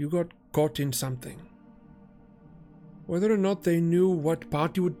 You got caught in something. Whether or not they knew what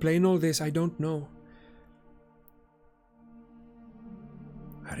part you would play in all this, I don't know.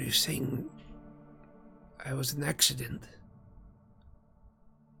 Are you saying I was an accident?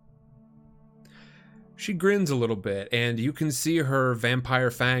 She grins a little bit, and you can see her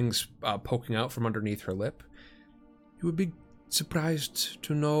vampire fangs poking out from underneath her lip. You would be surprised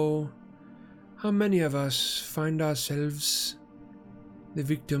to know how many of us find ourselves the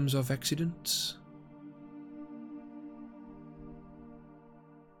victims of accidents.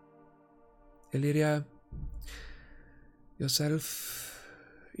 Illyria, yourself,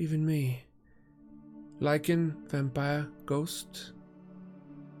 even me. Lycan, vampire, ghost.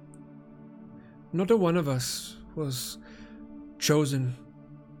 Not a one of us was chosen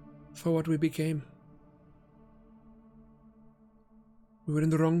for what we became. We were in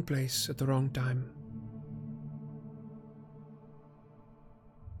the wrong place at the wrong time.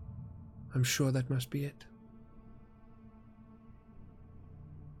 I'm sure that must be it.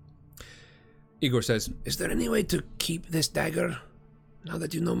 Igor says, Is there any way to keep this dagger, now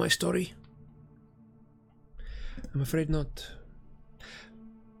that you know my story? I'm afraid not.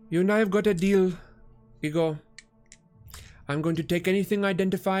 You and I have got a deal, Igor. I'm going to take anything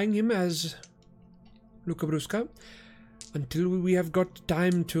identifying him as Luca Brusca until we have got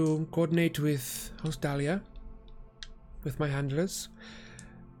time to coordinate with House Dahlia, with my handlers.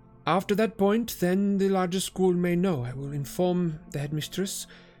 After that point, then the larger school may know. I will inform the headmistress,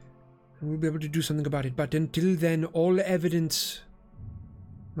 and we'll be able to do something about it. But until then, all evidence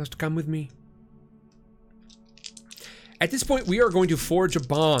must come with me. at this point, we are going to forge a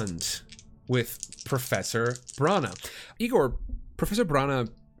bond with Professor Brana. Igor, Professor Brana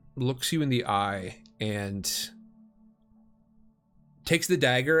looks you in the eye and takes the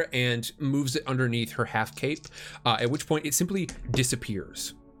dagger and moves it underneath her half cape, at which point it simply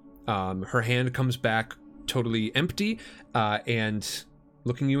disappears. Her hand comes back totally empty, and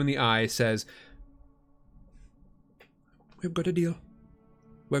looking you in the eye says, "We've got a deal.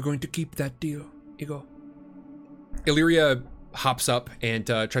 We're going to keep that deal, Igor." Illyria hops up and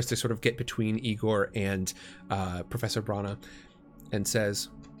tries to sort of get between Igor and Professor Brana and says,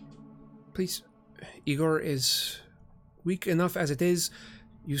 "Please, Igor is weak enough as it is.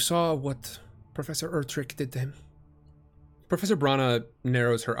 You saw what Professor Ertrick did to him." Professor Brana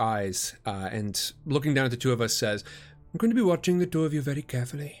narrows her eyes and, looking down at the two of us, says, "I'm going to be watching the two of you very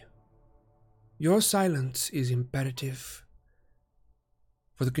carefully. Your silence is imperative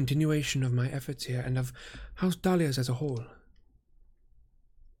for the continuation of my efforts here and of House Dahlia's as a whole.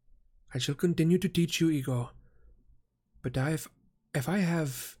 I shall continue to teach you, Igor, but if I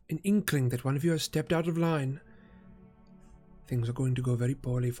have an inkling that one of you has stepped out of line, things are going to go very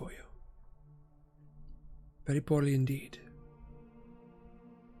poorly for you. Very poorly indeed.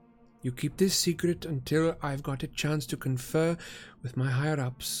 You keep this secret until I've got a chance to confer with my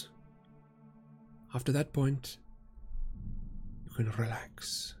higher-ups. After that point, you can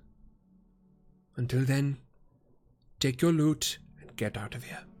relax. Until then, take your loot and get out of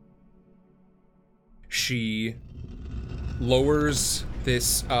here." She lowers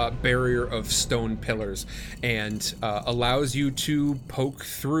this barrier of stone pillars and allows you to poke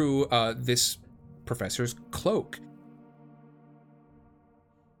through this professor's cloak.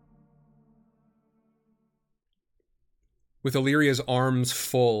 With Illyria's arms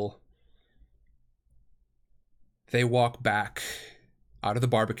full, they walk back out of the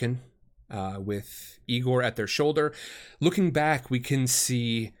Barbican with Igor at their shoulder. Looking back, we can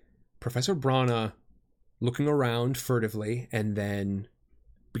see Professor Brana looking around furtively and then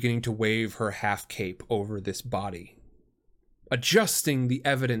beginning to wave her half cape over this body, adjusting the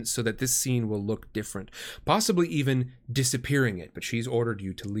evidence so that this scene will look different, possibly even disappearing it, but she's ordered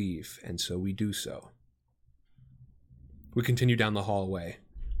you to leave, and so we do so. We continue down the hallway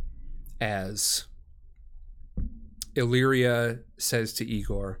as Illyria says to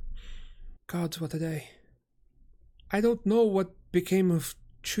Igor, "Gods, what a day. I don't know what became of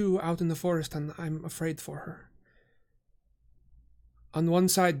Chu out in the forest, and I'm afraid for her. On one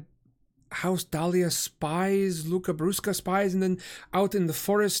side, House Dahlia spies, Luca Brusca spies, and then out in the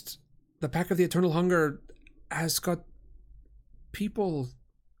forest, the Pack of the Eternal Hunger has got people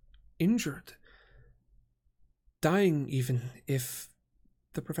injured. Dying, even, if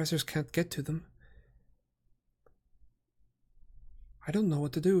the professors can't get to them. I don't know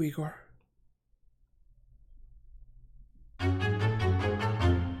what to do, Igor."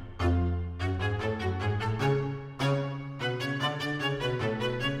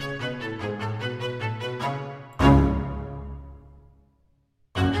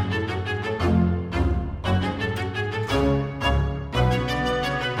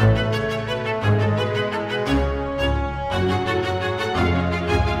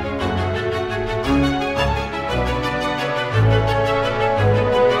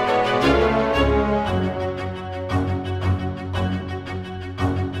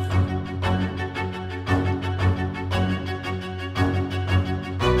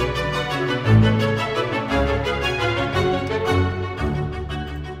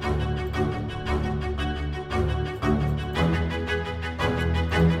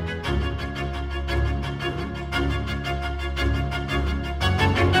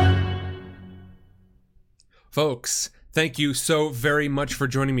 Folks, thank you so very much for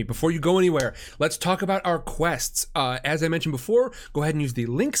joining me. Before you go anywhere, let's talk about our quests. As I mentioned before, go ahead and use the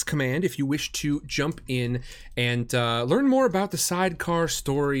links command if you wish to jump in and learn more about the Sidecar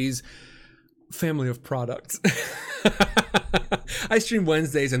Stories family of products. I stream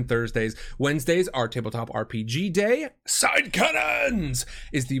Wednesdays and Thursdays. Wednesdays are Tabletop RPG Day. Side Cannons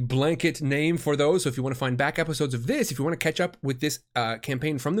is the blanket name for those. So if you want to find back episodes of this, if you want to catch up with this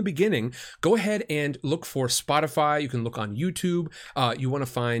campaign from the beginning, go ahead and look for Spotify. You can look on YouTube. You want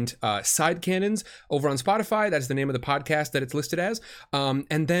to find Side Cannons over on Spotify. That's the name of the podcast that it's listed as.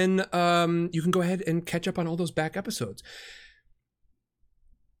 And then you can go ahead and catch up on all those back episodes.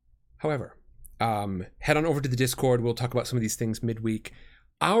 However, head on over to the Discord. We'll talk about some of these things midweek.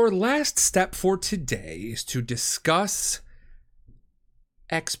 Our last step for today is to discuss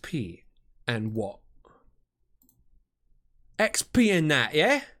XP and what? XP and that,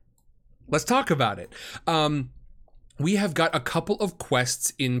 yeah? Let's talk about it. We have got a couple of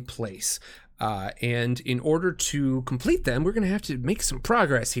quests in place. And in order to complete them, we're going to have to make some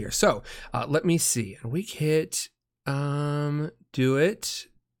progress here. So let me see. A weak hit, do it.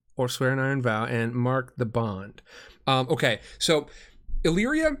 Or swear an iron vow and mark the bond. Okay, so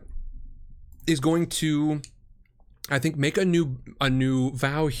Illyria is going to, I think, make a new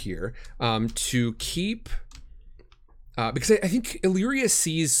vow here to keep, because I think Illyria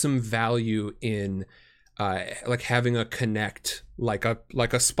sees some value in like having a connect like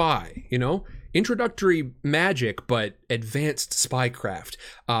a spy, you know? Introductory magic, but advanced spycraft.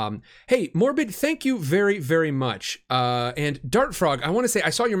 Hey, Morbid, thank you very, very much. And Dartfrog, I want to say,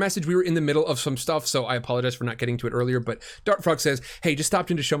 I saw your message. We were in the middle of some stuff, so I apologize for not getting to it earlier, but Dartfrog says, hey, just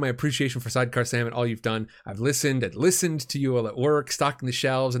stopped in to show my appreciation for Sidecar Sam and all you've done. I've listened to you while at work, stocking the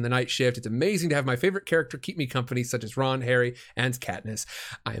shelves and the night shift. It's amazing to have my favorite character keep me company, such as Ron, Harry, and Katniss.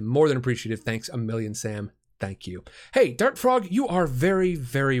 I am more than appreciative. Thanks a million, Sam. Thank you. Hey, Dartfrog, you are very,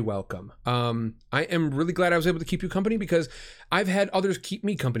 very welcome. I am really glad I was able to keep you company because I've had others keep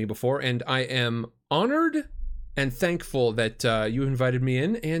me company before, and I am honored and thankful that you invited me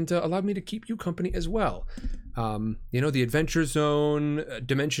in and allowed me to keep you company as well. You know, the Adventure Zone,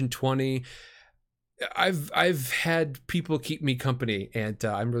 Dimension 20. I've had people keep me company, and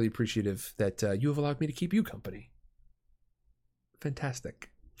I'm really appreciative that you have allowed me to keep you company. Fantastic.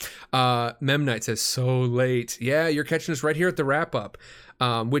 Memnite says, so late. Yeah, you're catching us right here at the wrap up.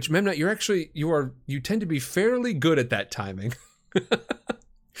 Which Memnite, you tend to be fairly good at that timing.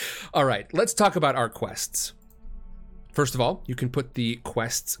 All right, let's talk about our quests. First of all, you can put the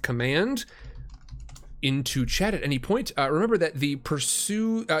quests command into chat at any point. Remember that the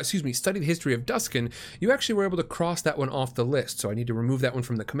study the history of Duskin, you actually were able to cross that one off the list. So I need to remove that one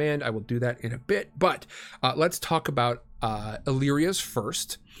from the command. I will do that in a bit, but let's talk about Illyria's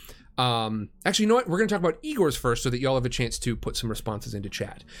first. Actually, you know what? We're going to talk about Igor's first so that y'all have a chance to put some responses into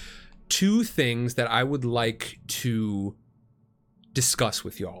chat. Two things that I would like to discuss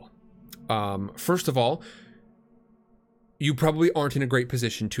with y'all. First of all, you probably aren't in a great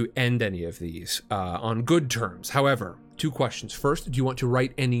position to end any of these on good terms. However, two questions. First, do you want to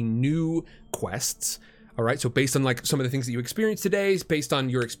write any new quests? All right, so based on like some of the things that you experienced today, based on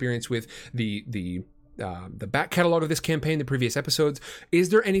your experience with the back catalog of this campaign, the previous episodes, is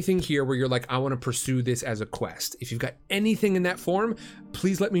there anything here where you're like, I want to pursue this as a quest? If you've got anything in that form,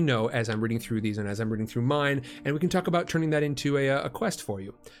 please let me know as I'm reading through these and as I'm reading through mine, and we can talk about turning that into a quest for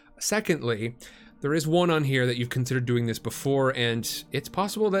you. Secondly, there is one on here that you've considered doing this before, and it's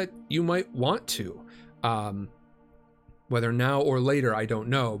possible that you might want to. Whether now or later, I don't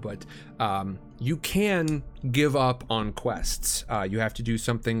know, but you can give up on quests. You have to do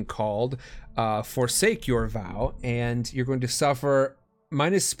something called forsake your vow, and you're going to suffer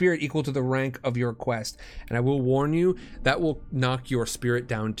minus spirit equal to the rank of your quest. And I will warn you, that will knock your spirit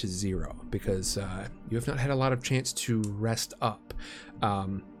down to 0 because you have not had a lot of chance to rest up.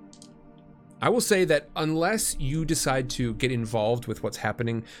 I will say that unless you decide to get involved with what's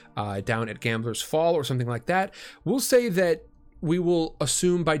happening down at Gambler's Fall or something like that, we'll say that we will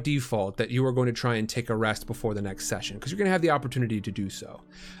assume by default that you are going to try and take a rest before the next session because you're going to have the opportunity to do so.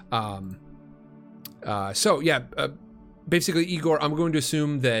 Basically, Igor, I'm going to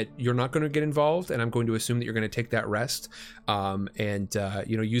assume that you're not going to get involved, and I'm going to assume that you're going to take that rest and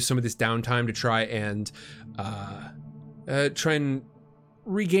use some of this downtime to try and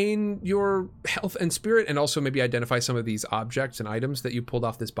regain your health and spirit, and also maybe identify some of these objects and items that you pulled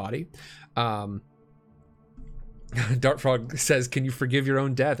off this body. Dartfrog says, can you forgive your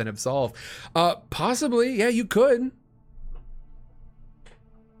own death and absolve? Possibly, yeah, you could.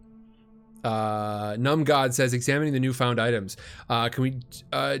 Numb God says examining the newfound items. Can we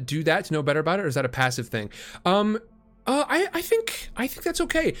do that to know better about it, or is that a passive thing? I think that's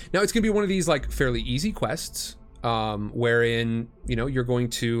okay. Now it's gonna be one of these like fairly easy quests, wherein you're going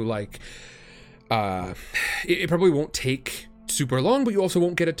to like it probably won't take super long, but you also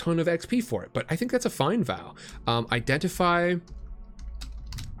won't get a ton of XP for it. But I think that's a fine vow. Identify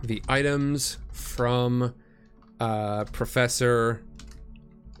the items from Professor.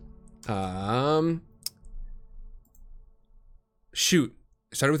 Shoot,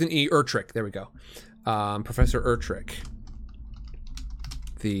 started with an E. Urtrick. There we go. Professor Urtrick,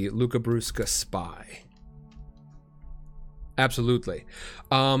 the Lucabruska spy. Absolutely.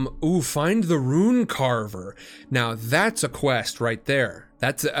 Find the rune carver. Now that's a quest right there.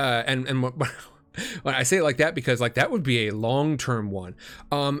 That's and when I say it like that, because like that would be a long-term one.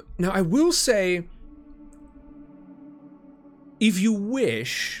 Now I will say, if you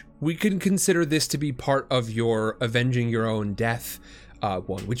wish, we can consider this to be part of your avenging your own death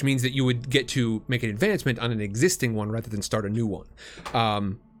one, which means that you would get to make an advancement on an existing one rather than start a new one.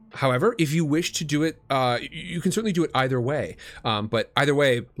 However, if you wish to do it, you can certainly do it either way. But either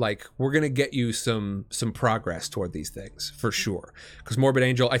way, like, we're gonna get you some progress toward these things for sure. Because Morbid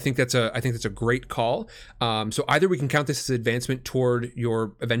Angel, I think that's a great call. So either we can count this as advancement toward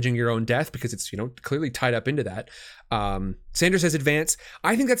your avenging your own death, because it's clearly tied up into that. Sanders says advance.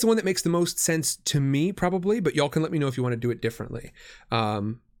 I think that's the one that makes the most sense to me, probably. But y'all can let me know if you want to do it differently.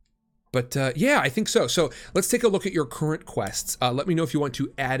 But yeah, I think so. So let's take a look at your current quests. Let me know if you want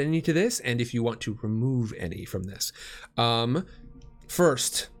to add any to this and if you want to remove any from this.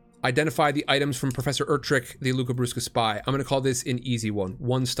 First, identify the items from Professor Urtrick, the Lucabruska spy. I'm going to call this an easy one,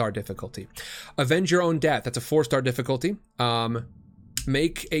 1-star difficulty. Avenge your own death. That's a 4-star difficulty.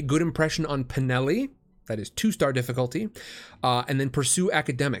 Make a good impression on Pinelli. That is 2-star difficulty. And then pursue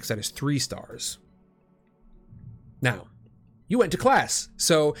academics. That is 3 stars. Now, you went to class,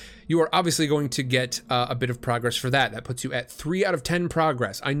 so you are obviously going to get a bit of progress for that. That puts you at 3 out of 10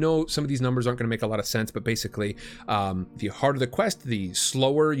 progress. I know some of these numbers aren't going to make a lot of sense, but basically, the harder the quest, the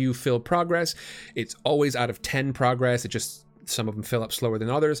slower you fill progress. It's always out of 10 progress. It just, some of them fill up slower than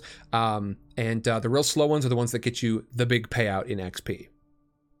others. And the real slow ones are the ones that get you the big payout in XP.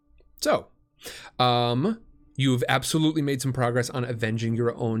 So, you've absolutely made some progress on avenging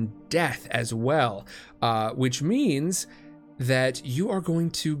your own death as well, which means that you are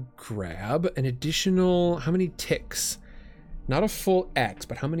going to grab an additional, how many ticks? Not a full X,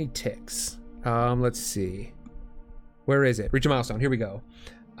 but how many ticks? Let's see. Where is it? Reach a milestone. Here we go.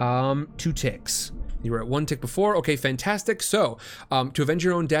 2 ticks. You were at 1 tick before. Okay, fantastic. So, to avenge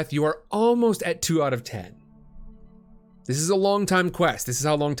your own death, you are almost at 2 out of 10. This is a long time quest. This is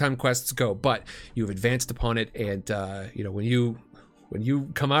how long time quests go, but you've advanced upon it, and when you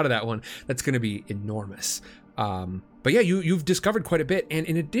come out of that one, that's going to be enormous. But yeah, you've discovered quite a bit, and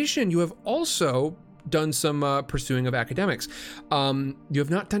in addition, you have also done some pursuing of academics. You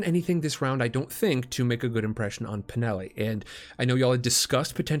have not done anything this round, I don't think, to make a good impression on Pinelli, and I know y'all had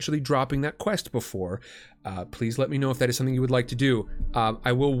discussed potentially dropping that quest before. Please let me know if that is something you would like to do.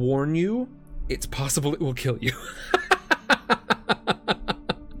 I will warn you, it's possible it will kill you.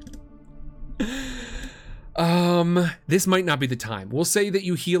 This might not be the time. We'll say that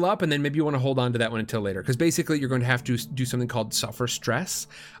you heal up, and then maybe you want to hold on to that one until later, because basically you're going to have to do something called suffer stress,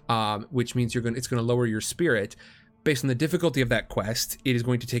 which means it's going to lower your spirit. Based on the difficulty of that quest, it is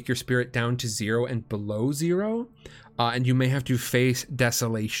going to take your spirit down to 0 and below 0, and you may have to face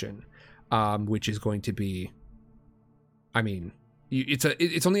desolation, which is going to be, I mean,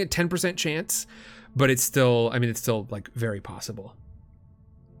 it's only a 10% chance, but it's still like very possible.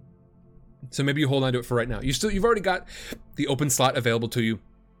 So maybe you hold on to it for right now. You've already got the open slot available to you.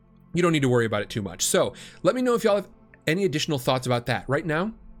 You don't need to worry about it too much. So let me know if y'all have any additional thoughts about that. Right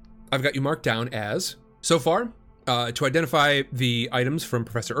now, I've got you marked down as, so far, to identify the items from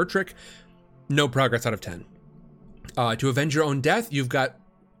Professor Urtrick, no progress out of 10. To avenge your own death, you've got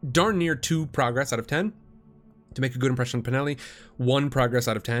darn near 2 progress out of 10. To make a good impression on Pinelli, 1 progress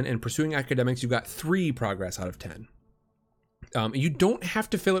out of 10. And pursuing academics, you've got 3 progress out of 10. You don't have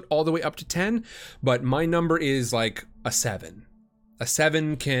to fill it all the way up to 10, but my number is like a 7. A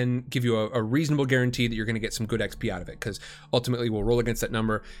 7 can give you a reasonable guarantee that you're going to get some good XP out of it, because ultimately we'll roll against that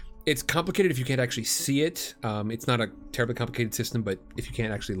number. It's complicated if you can't actually see it. It's not a terribly complicated system, but if you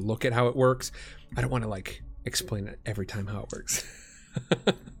can't actually look at how it works, I don't want to like explain it every time how it works.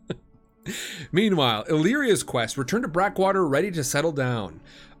 Meanwhile, Illyria's quest, return to Brackwater, ready to settle down.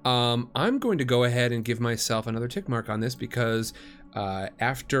 I'm going to go ahead and give myself another tick mark on this, because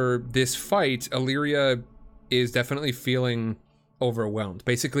after this fight, Illyria is definitely feeling overwhelmed.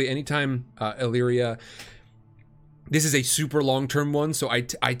 Basically, anytime Illyria, this is a super long-term one, so I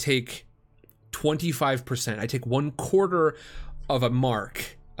take 25%. I take 1/4 of a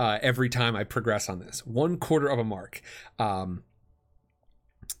mark every time I progress on this. 1/4 of a mark.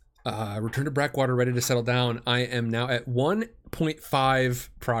 Return to Brackwater, ready to settle down. I am now at 1.5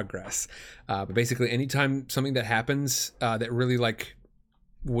 progress. But basically, anytime something that happens that really like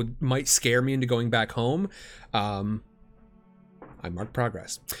might scare me into going back home, I mark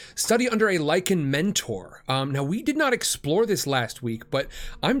progress. Study under a Lycan mentor. Now, we did not explore this last week, but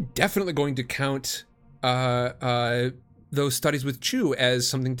I'm definitely going to count those studies with Chu as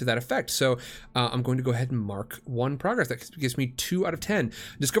something to that effect. So I'm going to go ahead and mark 1 progress. That gives me 2 out of 10.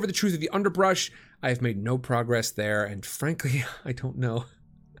 Discover the truth of the underbrush. I have made no progress there, and frankly, I don't know.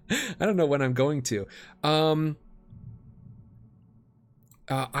 I don't know when I'm going to. I'm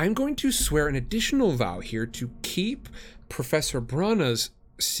going to swear an additional vow here to keep Professor Brana's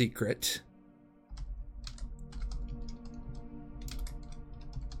secret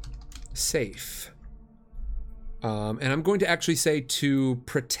safe. And I'm going to actually say to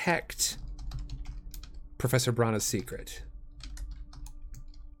protect Professor Brana's secret.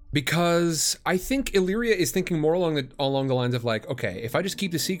 Because I think Illyria is thinking more along the lines of like, okay, if I just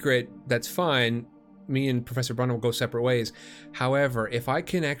keep the secret, that's fine. Me and Professor Brana will go separate ways. However, if I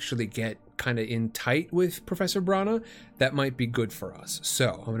can actually get kind of in tight with Professor Brana, that might be good for us.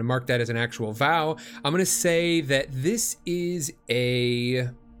 So I'm going to mark that as an actual vow. I'm going to say that this is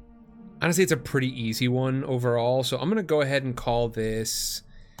honestly, it's a pretty easy one overall. So I'm going to go ahead and call this...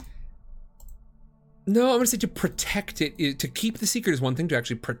 No, I'm going to say to protect it. To keep the secret is one thing. To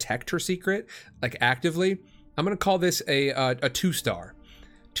actually protect her secret, like actively, I'm going to call this a 2-star.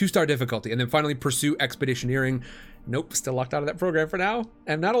 2-star difficulty. And then finally, pursue expeditioneering. Nope, still locked out of that program for now.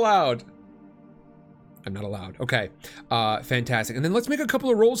 I'm not allowed. Okay, fantastic. And then let's make a couple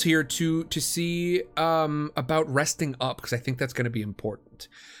of rolls here to see about resting up, because I think that's going to be important.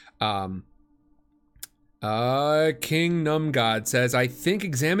 King Numgod says, I think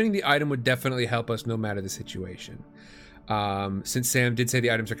examining the item would definitely help us no matter the situation. Since Sam did say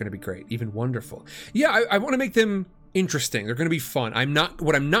the items are going to be great, even wonderful. Yeah, I want to make them interesting. They're going to be fun.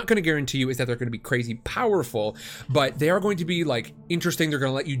 What I'm not going to guarantee you is that they're going to be crazy powerful, but they are going to be like interesting. They're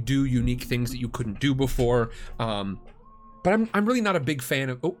going to let you do unique things that you couldn't do before. But I'm really not a big fan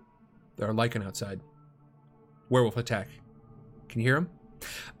of... Oh, there are Lycan outside. Werewolf attack. Can you hear him?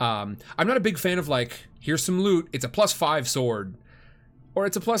 I'm not a big fan of like, here's some loot. It's a +5 sword. Or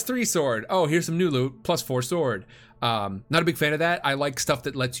it's a +3 sword. Oh, here's some new loot. +4 sword. Not a big fan of that. I like stuff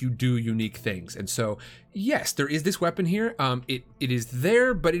that lets you do unique things. And so, yes, there is this weapon here. It is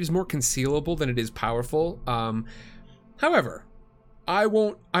there, but it is more concealable than it is powerful. However, I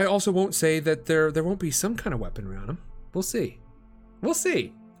also won't say that there won't be some kind of weapon around him. We'll see. Let's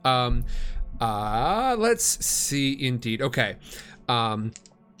see indeed. Okay.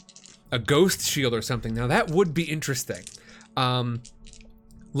 A ghost shield or something. Now that would be interesting.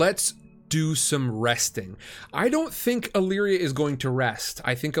 Let's do some resting. I don't think Illyria is going to rest.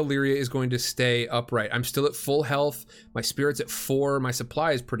 I think Illyria is going to stay upright. I'm still at full health. My spirit's at 4. My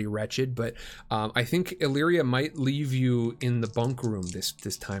supply is pretty wretched, but I think Illyria might leave you in the bunk room this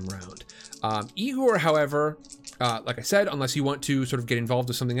time round. Igor, however, like I said, unless you want to sort of get involved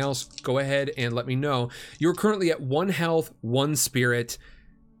with something else, go ahead and let me know. You're currently at 1 health, 1 spirit,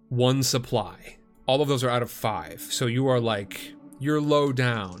 1 supply. All of those are out of 5. So you are like... You're low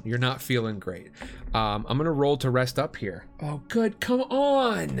down. You're not feeling great. I'm going to roll to rest up here. Oh, good. Come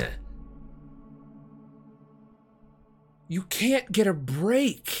on. You can't get a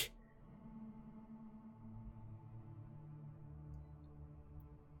break.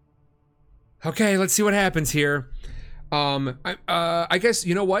 Okay, let's see what happens here. I guess,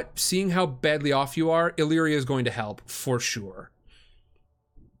 you know what? Seeing how badly off you are, Illyria is going to help for sure.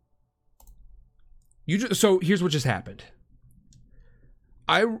 So here's what just happened.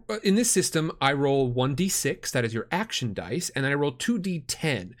 In this system, I roll 1d6, that is your action dice, and then I roll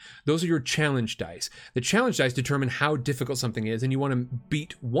 2d10. Those are your challenge dice. The challenge dice determine how difficult something is, and you want to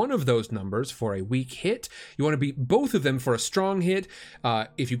beat one of those numbers for a weak hit. You want to beat both of them for a strong hit.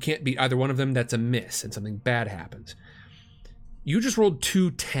 If you can't beat either one of them, that's a miss, and something bad happens. You just rolled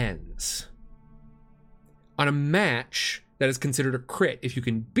 2 10s. On a match, that is considered a crit. If you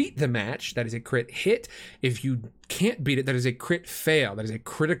can beat the match, that is a crit hit. If you can't beat it, that is a crit fail. That is a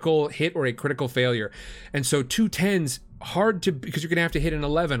critical hit or a critical failure. And so 2 10s, hard to, because you're going to have to hit an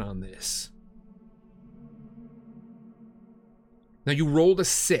 11 on this. Now you rolled a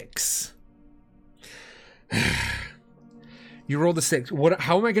 6. You rolled a 6.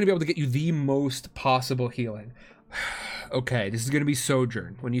 How am I going to be able to get you the most possible healing? Okay, this is going to be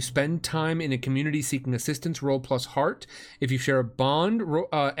Sojourn. When you spend time in a community seeking assistance, roll plus heart. If you share a bond,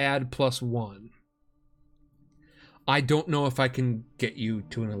 add +1. I don't know if I can get you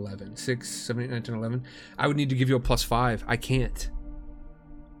to an 11. 6, 7, 8, 9, 10, 11. I would need to give you a +5. I can't.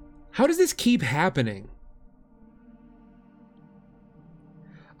 How does this keep happening?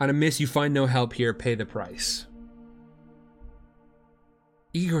 On a miss, you find no help here. Pay the price.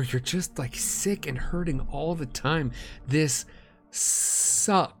 Igor, you're just like sick and hurting all the time. This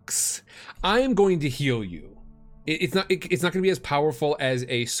sucks. I am going to heal you. It's not going to be as powerful as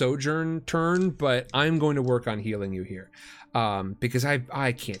a Sojourn turn, but I'm going to work on healing you here, because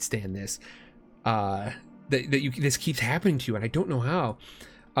I can't stand this. This keeps happening to you, and I don't know how.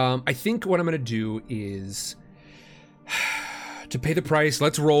 I think what I'm going to do is to pay the price.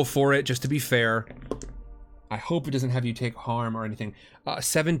 Let's roll for it, just to be fair. I hope it doesn't have you take harm or anything.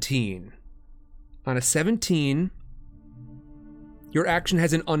 17. On a 17, your action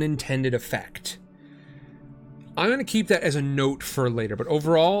has an unintended effect. I'm going to keep that as a note for later, but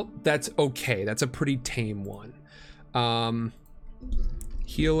overall, that's okay. That's a pretty tame one.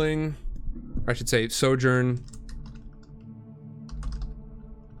 Healing, or I should say Sojourn,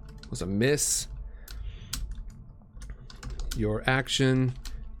 was a miss. Your action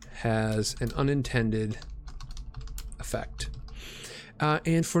has an unintended effect.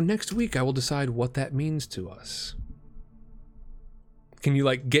 And for next week, I will decide what that means to us. Can you,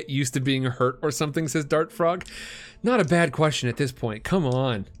 like, get used to being hurt or something, says Dart Frog? Not a bad question at this point. Come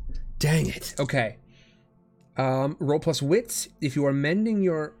on. Dang it. Okay. Roll plus wits. If you are mending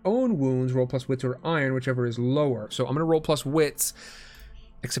your own wounds, roll plus wits or iron, whichever is lower. So I'm going to roll plus wits,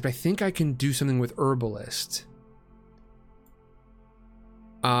 except I think I can do something with herbalist.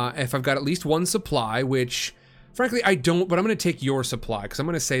 If I've got at least one supply, which frankly I don't, but I'm going to take your supply because I'm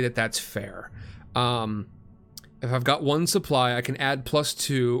going to say that that's fair. If I've got one supply, I can add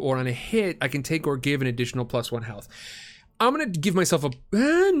 +2, or on a hit, I can take or give an additional +1 health. I'm going to give myself a...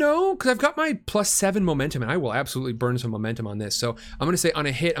 no, because I've got my +7 momentum, and I will absolutely burn some momentum on this. So I'm going to say on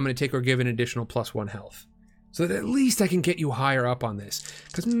a hit, I'm going to take or give an additional +1 health. So that at least I can get you higher up on this.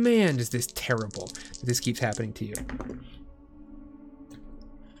 Because man, is this terrible that this keeps happening to you.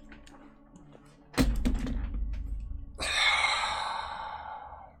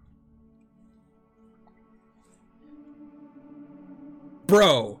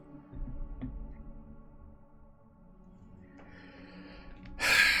 Bro.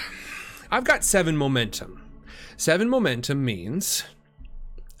 I've got 7 momentum. 7 momentum means,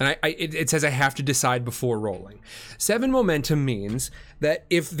 and it says I have to decide before rolling. 7 momentum means that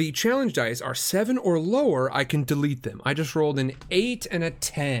if the challenge dice are 7 or lower, I can delete them. I just rolled an 8 and a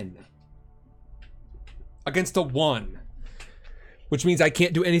 10 against a 1, which means I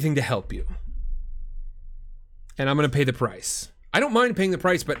can't do anything to help you. And I'm going to pay the price. I don't mind paying the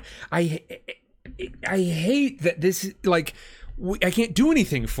price, but I hate that this, like, I can't do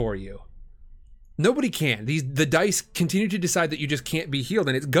anything for you. Nobody can. The dice continue to decide that you just can't be healed,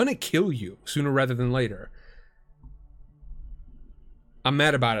 and it's gonna kill you sooner rather than later. I'm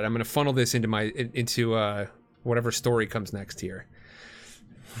mad about it. I'm gonna funnel this into whatever story comes next here.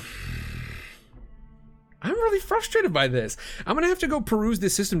 I'm really frustrated by this. I'm gonna have to go peruse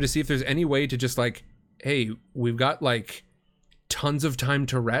this system to see if there's any way to just, like, hey, we've got, like, tons of time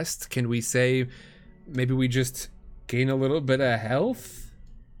to rest. Can we say maybe we just gain a little bit of health?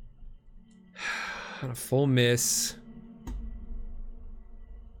 On a full miss.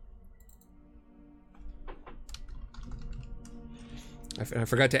 I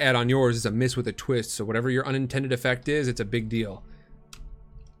forgot to add on yours. It's a miss with a twist, so whatever your unintended effect is, it's a big deal.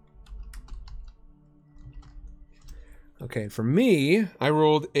 Okay, for me, I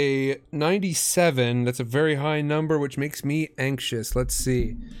rolled a 97. That's a very high number, which makes me anxious. Let's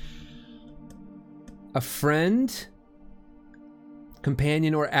see. A friend,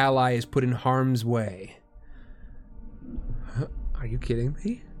 companion, or ally is put in harm's way. Are you kidding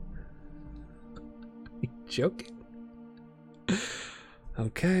me? Are you joking?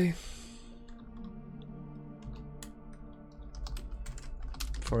 Okay.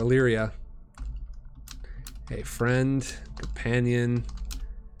 For Illyria. A friend, companion,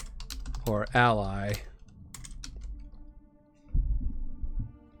 or ally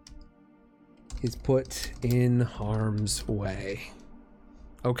is put in harm's way.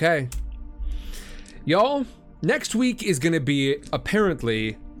 Okay. Y'all, next week is going to be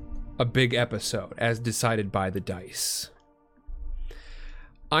apparently a big episode, as decided by the dice.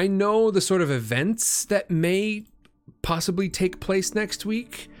 I know the sort of events that may possibly take place next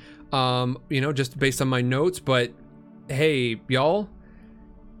week. Just based on my notes, but hey, y'all,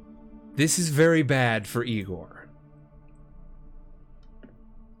 this is very bad for Igor.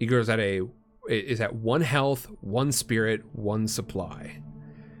 Igor is at 1 health, 1 spirit, 1 supply.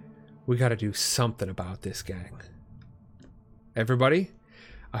 We got to do something about this, gang. Everybody,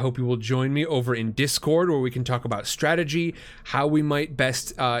 I hope you will join me over in Discord where we can talk about strategy, how we might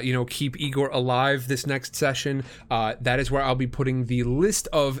best, keep Igor alive this next session. That is where I'll be putting the list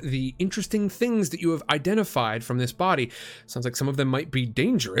of the interesting things that you have identified from this body. Sounds like some of them might be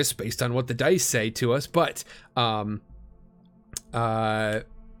dangerous based on what the dice say to us,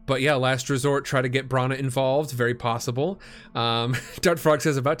 but yeah, last resort, try to get Brana involved. Very possible. Dart Frog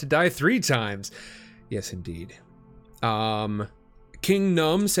says, about to die 3 times. Yes, indeed. King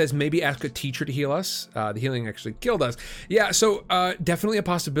Num says, maybe ask a teacher to heal us. The healing actually killed us. Yeah, so definitely a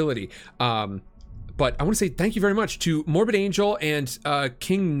possibility. But I want to say thank you very much to Morbid Angel and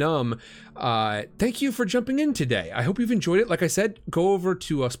King Num. Thank you for jumping in today. I hope you've enjoyed it. Like I said, go over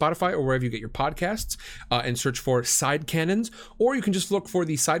to Spotify or wherever you get your podcasts and search for Side Cannons, or you can just look for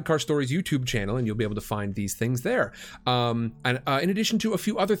the Sidecar Stories YouTube channel and you'll be able to find these things there. And in addition to a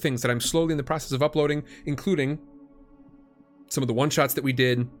few other things that I'm slowly in the process of uploading, including some of the one-shots that we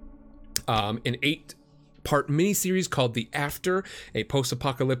did, an 8-part mini-series called The After, a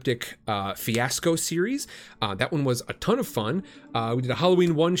post-apocalyptic fiasco series. That one was a ton of fun. We did a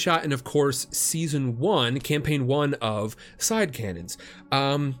Halloween one-shot, and of course, Season 1, Campaign 1 of Side Cannons.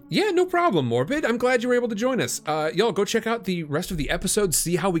 Yeah, no problem, Morbid. I'm glad you were able to join us. Y'all, go check out the rest of the episodes,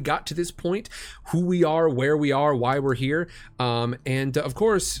 see how we got to this point, who we are, where we are, why we're here. And of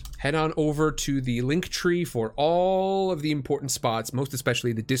course, head on over to the link tree for all of the important spots, most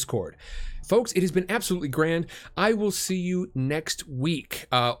especially the Discord. Folks, it has been absolutely grand. I will see you next week.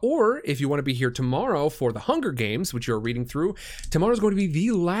 Or if you want to be here tomorrow for the Hunger Games, which you're reading through, tomorrow's going to be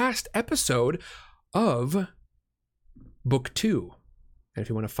the last episode of Book 2. And if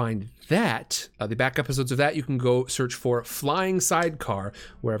you want to find that, the back episodes of that, you can go search for Flying Sidecar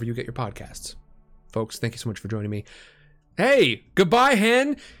wherever you get your podcasts. Folks, thank you so much for joining me. Hey, goodbye,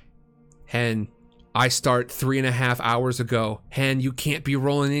 Hen. Hen, I start 3.5 hours ago. Hen, you can't be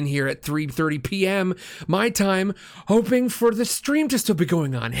rolling in here at 3:30 p.m. my time, hoping for the stream to still be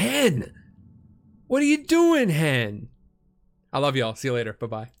going on. Hen, what are you doing, Hen? I love y'all. See you later.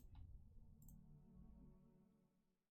 Bye-bye.